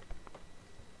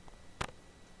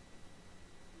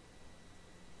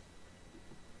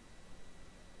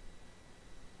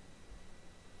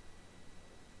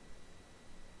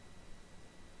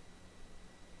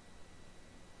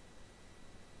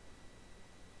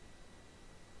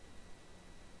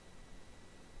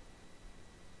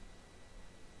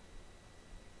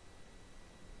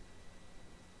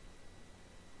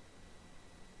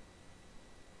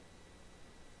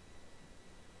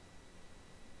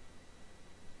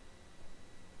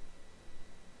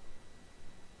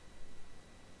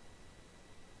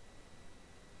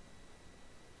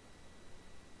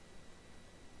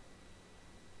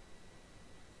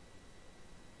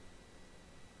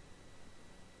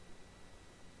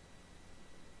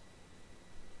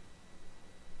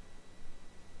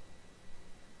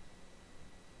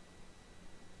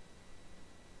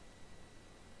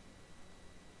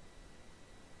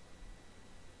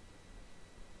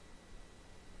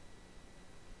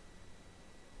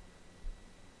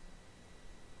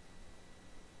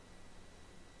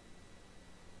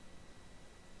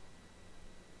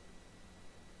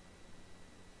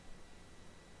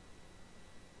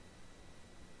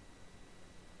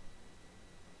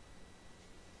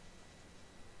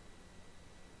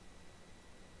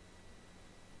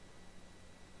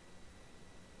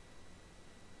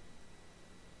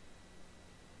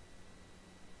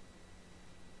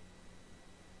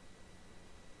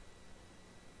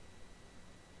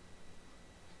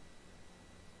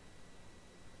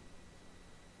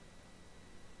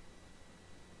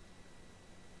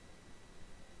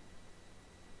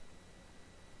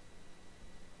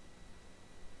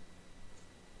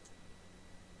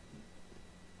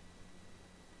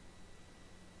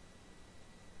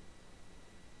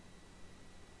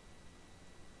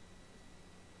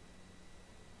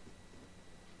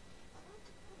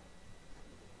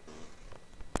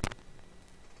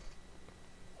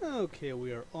 Okay,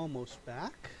 we are almost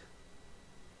back.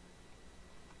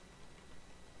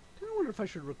 I wonder if I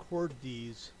should record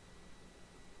these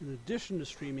in addition to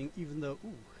streaming, even though,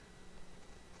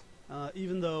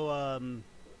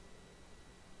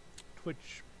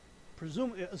 Twitch,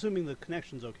 assuming the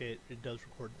connection's okay, it does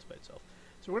record this by itself.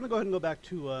 So we're going to go ahead and go back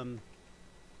to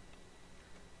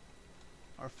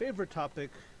our favorite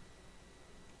topic.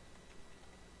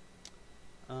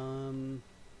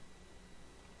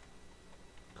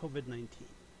 COVID-19.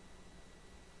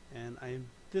 And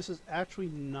this is actually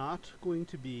not going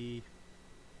to be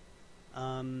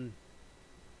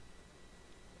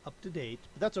up to date,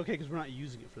 but that's okay because we're not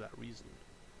using it for that reason.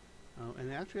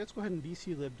 And actually, let's go ahead and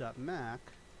bclib.mac,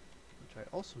 which I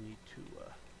also need to...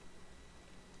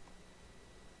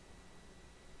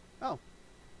 Oh.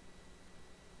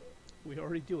 We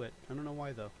already do it. I don't know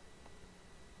why, though.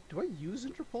 Do I use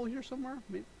Interpol here somewhere?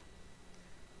 Maybe,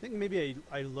 I think maybe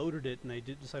I loaded it and I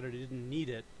decided I didn't need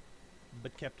it,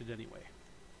 but kept it anyway.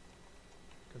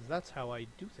 Because that's how I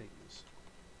do things.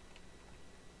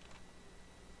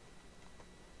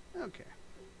 Okay.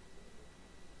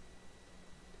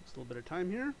 Takes a little bit of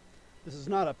time here. This is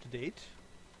not up to date.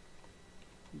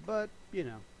 But, you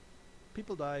know,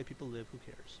 people die, people live, who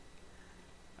cares?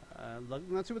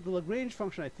 Let's see what the Lagrange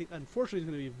function, I think, unfortunately, is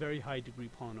going to be a very high degree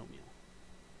polynomial.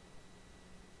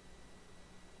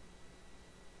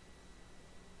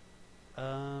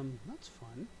 That's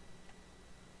fun.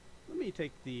 Let me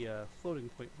take the floating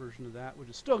point version of that, which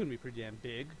is still going to be pretty damn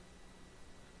big.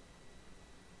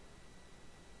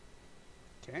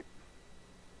 Okay.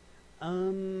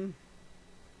 I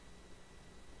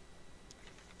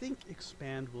think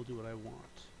expand will do what I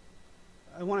want.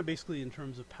 I want it basically in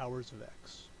terms of powers of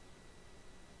x.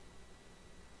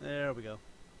 There we go.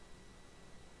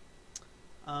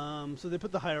 So they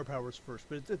put the higher powers first,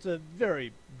 but it's a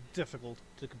very difficult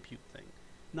to compute thing.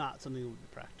 Not something that would be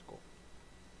practical.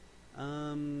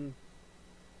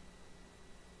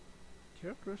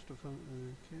 Characteristic of...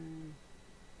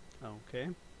 Okay. Okay.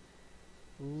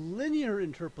 Linear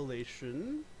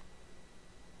interpolation,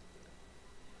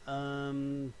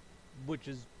 which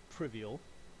is trivial.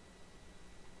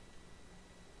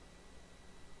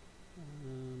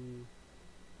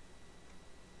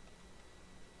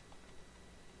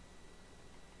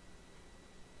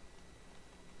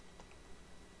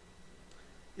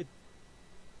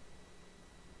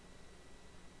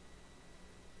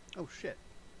 Oh shit.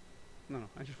 No,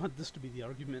 I just want this to be the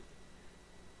argument.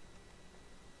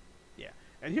 Yeah,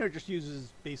 and here it just uses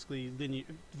basically linear,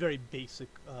 very basic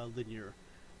linear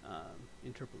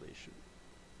interpolation.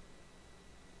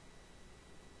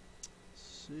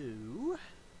 So,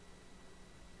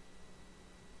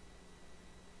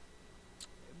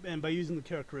 and by using the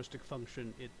characteristic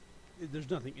function, there's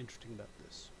nothing interesting about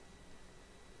this.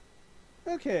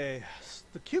 Okay,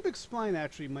 the cubic spline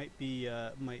actually might be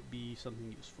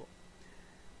something useful.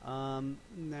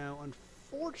 Now,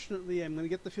 unfortunately, I'm going to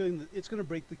get the feeling that it's going to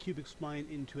break the cubic spline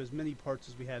into as many parts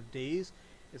as we have days.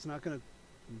 It's not going to...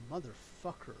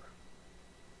 Motherfucker.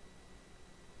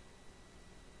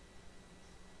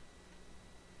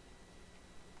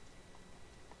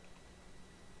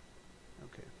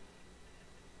 Okay.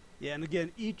 Yeah, and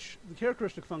again, the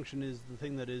characteristic function is the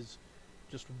thing that is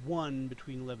just 1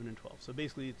 between 11 and 12. So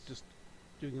basically, it's just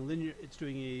doing a linear... It's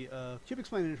doing a cubic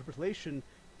spline interpolation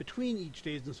between each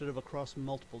days instead of across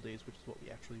multiple days, which is what we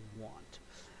actually want.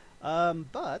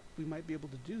 But we might be able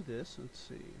to do this. Let's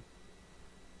see.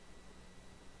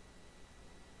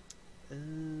 Yeah,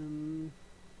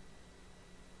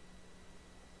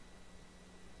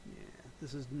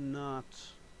 this is not...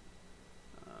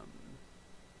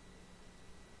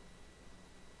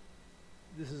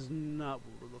 this is not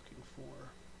what we're looking for.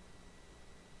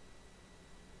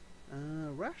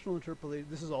 Rational interpolation,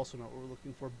 this is also not what we're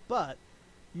looking for, but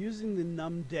using the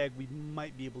numdeg, we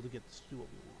might be able to get this to do what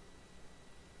we want.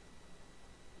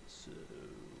 So,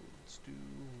 let's do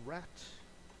rat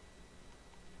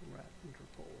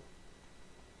interpol.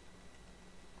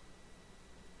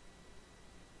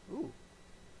 Ooh.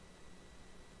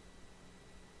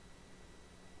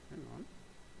 Hang on.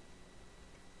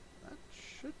 That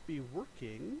should be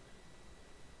working.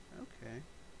 Okay.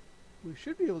 We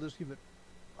should be able to just give it...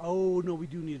 Oh, no, we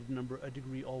do need a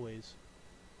degree always.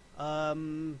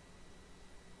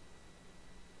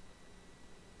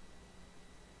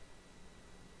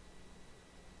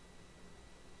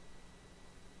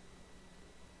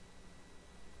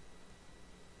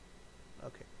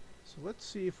 Okay, so let's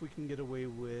see if we can get away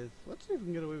with... Let's see if we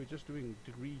can get away with just doing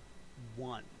degree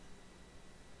 1.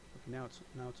 Okay, now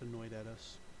it's annoyed at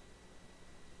us.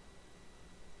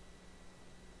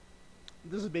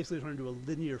 This is basically trying to do a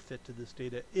linear fit to this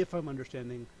data, if I'm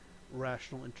understanding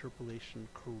rational interpolation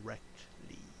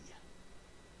correctly.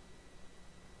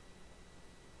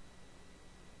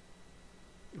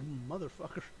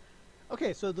 Motherfucker.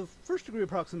 Okay, so the first degree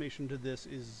approximation to this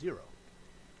is 0.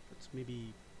 Let's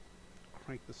maybe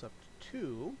crank this up to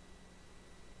 2.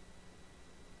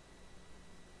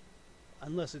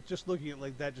 Unless it's just looking at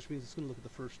like that just means it's going to look at the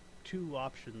first 2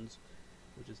 options,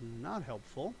 which is not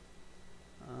helpful.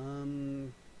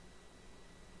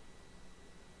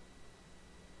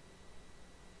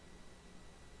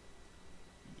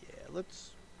 Yeah,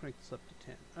 let's crank this up to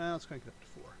 10. Let's crank it up to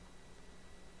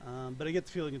 4. But I get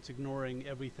the feeling it's ignoring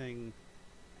everything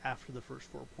after the first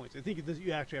 4 points. I think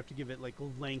you actually have to give it like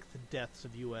length depths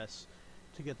of US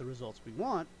to get the results we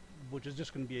want, which is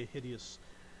just going to be a hideous...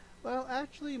 Well,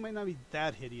 actually, it might not be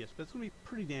that hideous, but it's going to be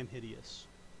pretty damn hideous.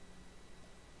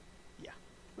 Yeah,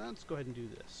 let's go ahead and do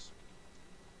this.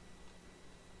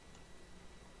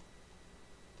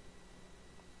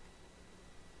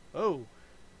 Oh!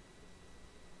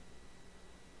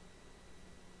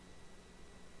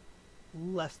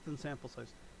 Less than sample size.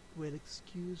 Well,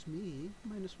 excuse me,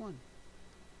 -1.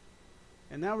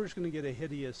 And now we're just going to get a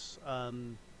hideous,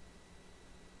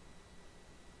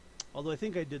 although I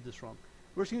think I did this wrong.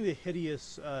 We're just going to get a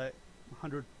hideous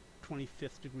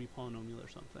 125th degree polynomial or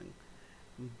something.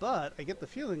 But I get the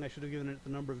feeling I should have given it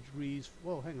the number of degrees.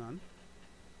 Whoa, hang on.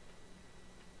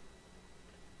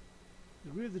 The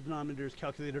degree of the denominator is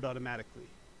calculated automatically.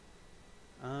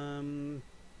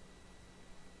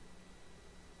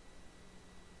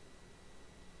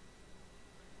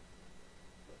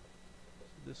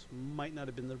 This might not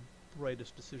have been the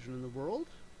brightest decision in the world.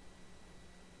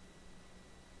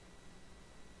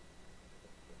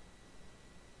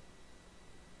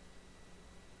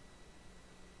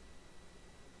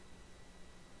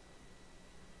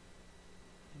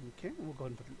 Okay, we'll go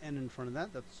ahead and put an n in front of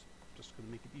that. That's just going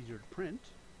to make it easier to print.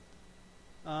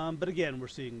 But again, we're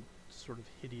seeing sort of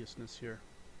hideousness here.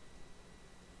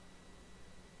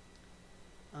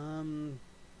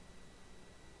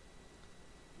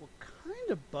 What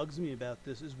kind of bugs me about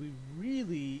this is we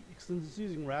really, since it's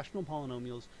using rational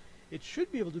polynomials, it should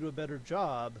be able to do a better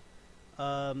job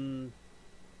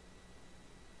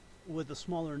with a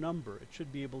smaller number. It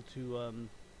should be able to,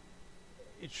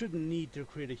 it shouldn't need to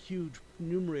create a huge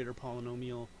numerator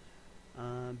polynomial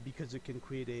because it can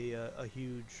create a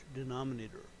huge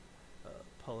denominator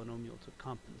polynomial to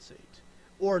compensate.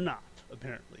 Or not,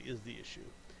 apparently, is the issue.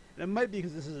 And it might be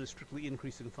because this is a strictly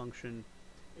increasing function.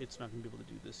 It's not going to be able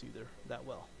to do this either that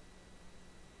well.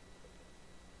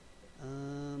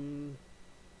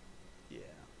 Yeah.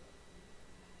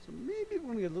 So maybe we're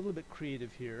going to get a little bit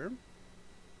creative here.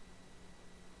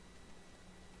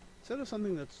 Instead of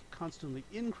something that's constantly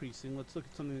increasing, let's look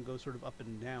at something that goes sort of up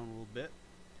and down a little bit.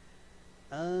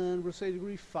 And we'll say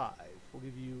degree 5. We'll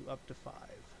give you up to 5.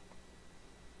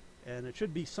 And it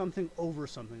should be something over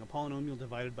something, a polynomial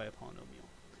divided by a polynomial.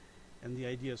 And the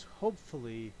idea is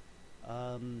hopefully,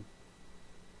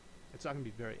 it's not going to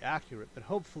be very accurate, but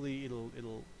hopefully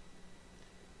it'll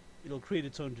create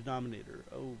its own denominator.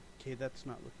 Okay, that's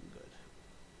not looking good.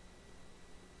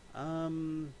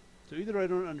 So either I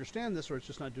don't understand this or it's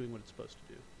just not doing what it's supposed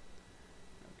to do.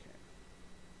 Okay.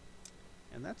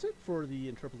 And that's it for the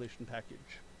interpolation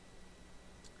package.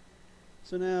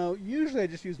 So now, usually I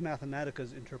just use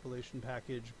Mathematica's interpolation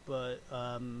package, but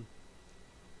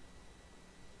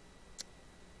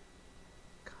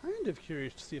kind of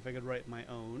curious to see if I could write my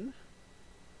own,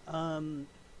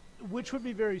 which would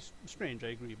be very strange, I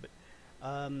agree, but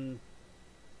and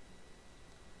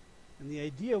the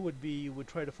idea would be you would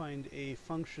try to find a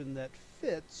function that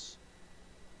fits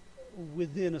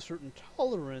within a certain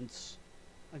tolerance,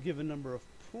 a given number of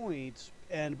points,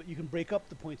 but you can break up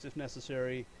the points if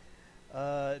necessary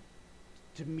to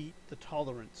meet the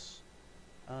tolerance.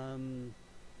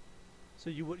 So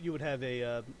you would have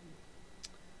a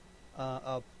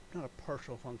not a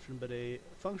partial function, but a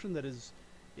function that is,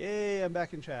 yay, I'm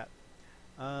back in chat.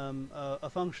 A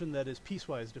function that is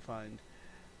piecewise defined,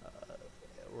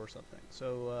 or something.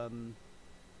 So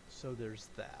so there's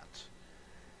that.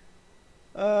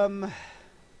 It's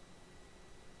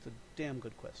a damn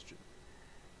good question.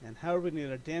 And how are we going to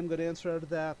get a damn good answer out of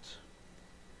that?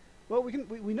 Well,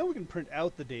 we know we can print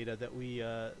out the data that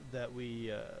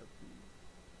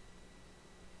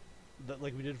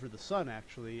like we did for the sun,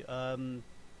 actually, and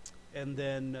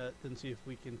then see if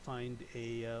we can find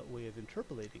a way of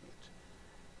interpolating it.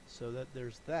 So that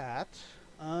there's that.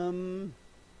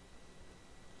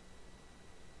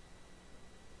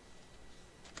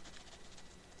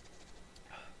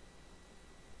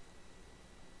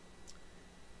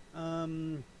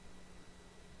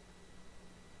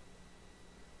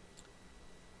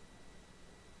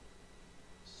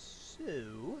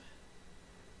 So,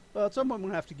 well, at some point we're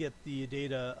going to have to get the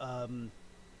data,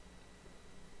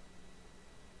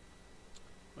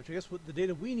 which I guess what the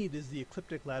data we need is the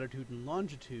ecliptic latitude and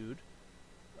longitude,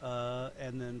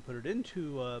 and then put it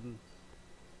into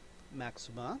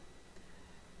maxima,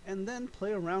 and then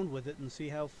play around with it and see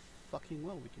how fucking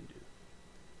well we can do.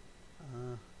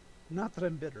 Not that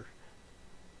I'm bitter.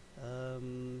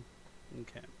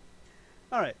 Okay.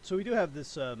 Alright, so we do have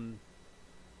this,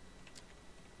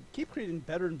 keep creating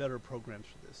better and better programs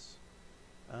for this.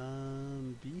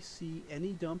 BC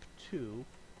any dump 2,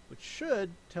 which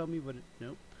should tell me what it...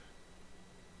 Nope.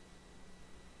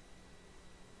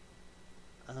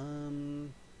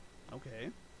 Okay.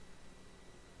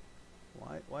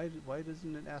 Why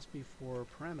doesn't it ask me for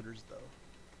parameters, though?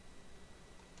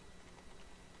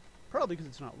 Probably because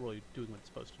it's not really doing what it's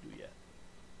supposed to do yet.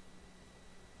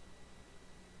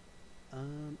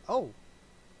 Oh!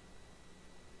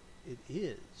 It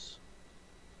is.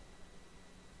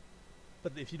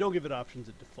 But if you don't give it options,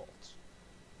 it defaults.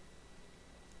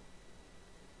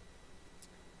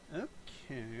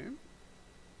 Okay.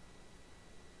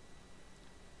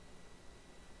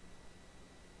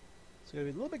 So gotta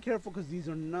be a little bit careful because these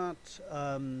are not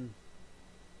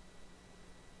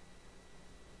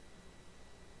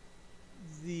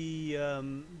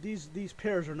these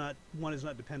pairs are not, one is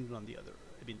not dependent on the other.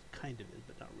 I mean, it kind of is,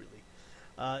 but not really.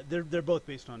 They're both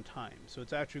based on time, so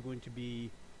it's actually going to be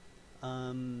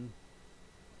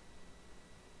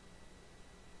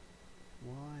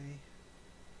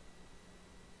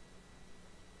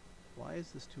why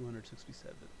is this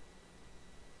 267?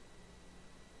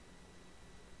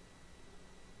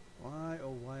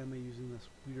 Why am I using this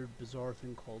weird, bizarre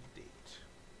thing called date?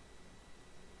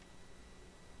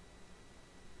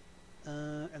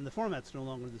 And the format's no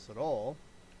longer this at all,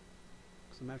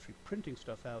 because I'm actually printing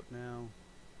stuff out now.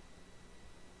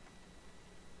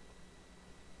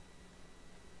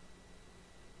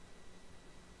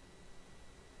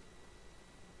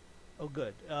 Oh,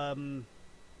 good.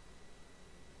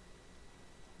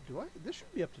 This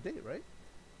should be up to date, right?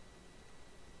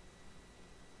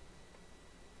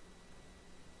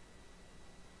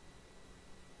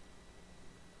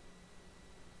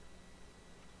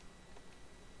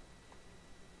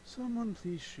 Someone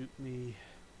please shoot me.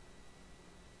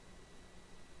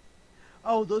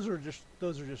 Oh, those are just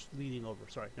leading over.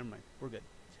 Sorry, never mind. We're good.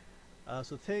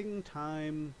 So thing,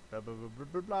 time, blah blah blah blah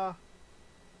blah blah,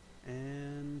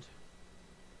 and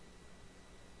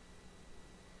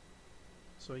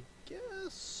so I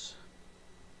guess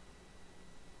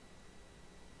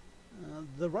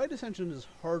the right ascension is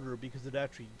harder because it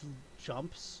actually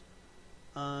jumps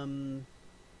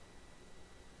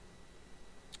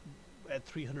at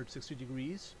 360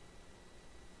 degrees.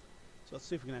 So let's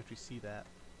see if we can actually see that.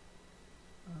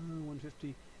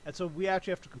 150. And so we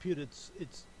actually have to compute its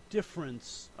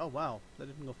difference. Oh wow, that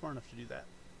didn't go far enough to do that.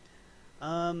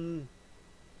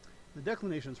 The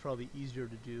declination is probably easier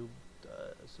to do.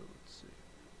 So let's see.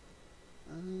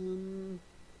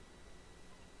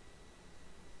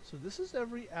 So this is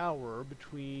every hour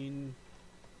between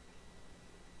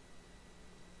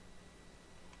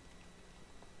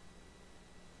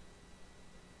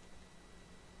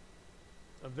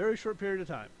a very short period of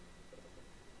time.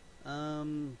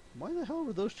 Why the hell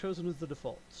were those chosen as the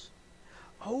defaults?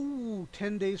 Oh,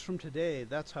 10 days from today.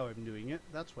 That's how I'm doing it.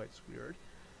 That's why it's weird.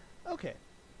 Okay.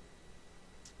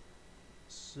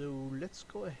 So let's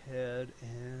go ahead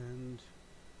and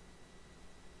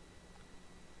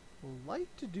like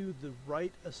to do the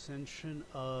right ascension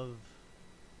of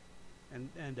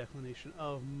and declination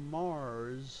of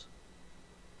Mars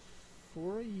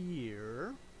for a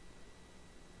year.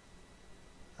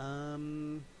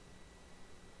 And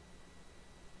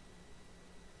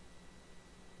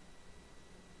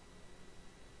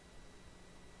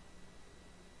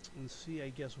see, I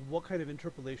guess, what kind of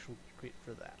interpolation we can create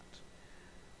for that.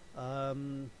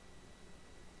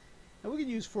 Now we can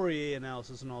use Fourier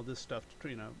analysis and all this stuff to,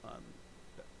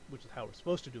 which is how we're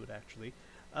supposed to do it actually,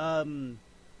 to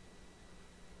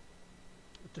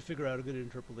figure out a good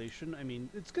interpolation. I mean,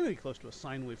 it's going to be close to a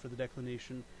sine wave for the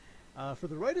declination. For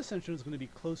the right ascension, it's going to be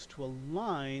close to a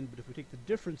line, but if we take the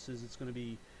differences, it's going to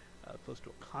be close to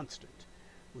a constant,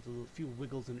 with a few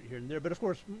wiggles in it here and there. But of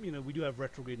course, we do have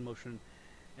retrograde motion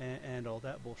and all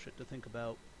that bullshit to think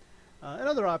about.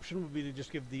 Another option would be to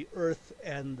just give the Earth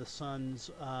and the Sun's,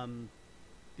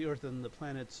 the Earth and the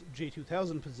planet's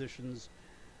J2000 positions,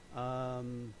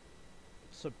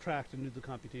 subtract and do the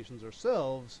computations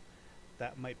ourselves.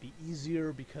 That might be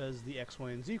easier because the X,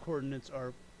 Y, and Z coordinates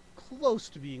are close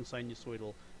to being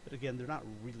sinusoidal, but again, they're not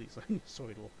really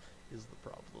sinusoidal, is the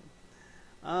problem.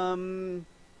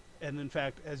 And in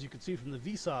fact, as you can see from the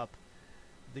VSOP,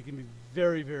 they can be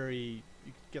very, very,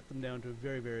 you can get them down to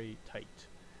very, very tight.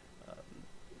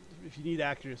 If you need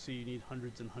accuracy, you need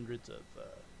hundreds and hundreds of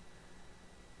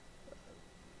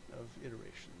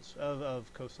iterations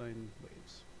of cosine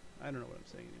waves. I don't know what I'm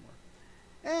saying anymore.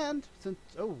 And since,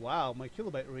 oh wow, my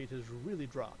kilobyte rate has really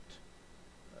dropped.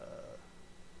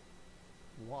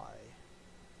 Why?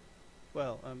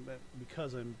 Well,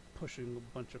 because I'm pushing a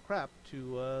bunch of crap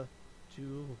to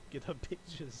GitHub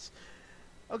pages.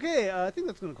 Okay, I think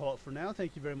that's going to call it for now.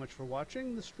 Thank you very much for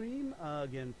watching the stream.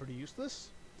 Again, pretty useless.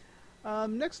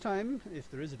 Next time,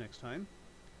 if there is a next time,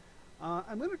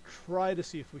 I'm going to try to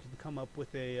see if we can come up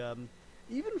with a,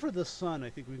 even for the sun, I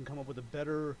think we can come up with a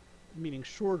better, meaning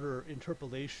shorter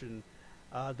interpolation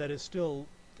that is still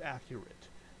accurate.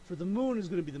 For the moon is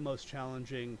going to be the most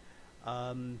challenging,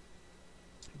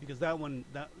 because that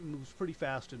moves pretty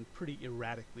fast and pretty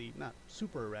erratically, not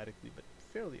super erratically, but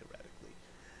fairly erratically.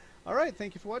 All right,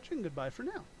 thank you for watching. Goodbye for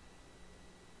now.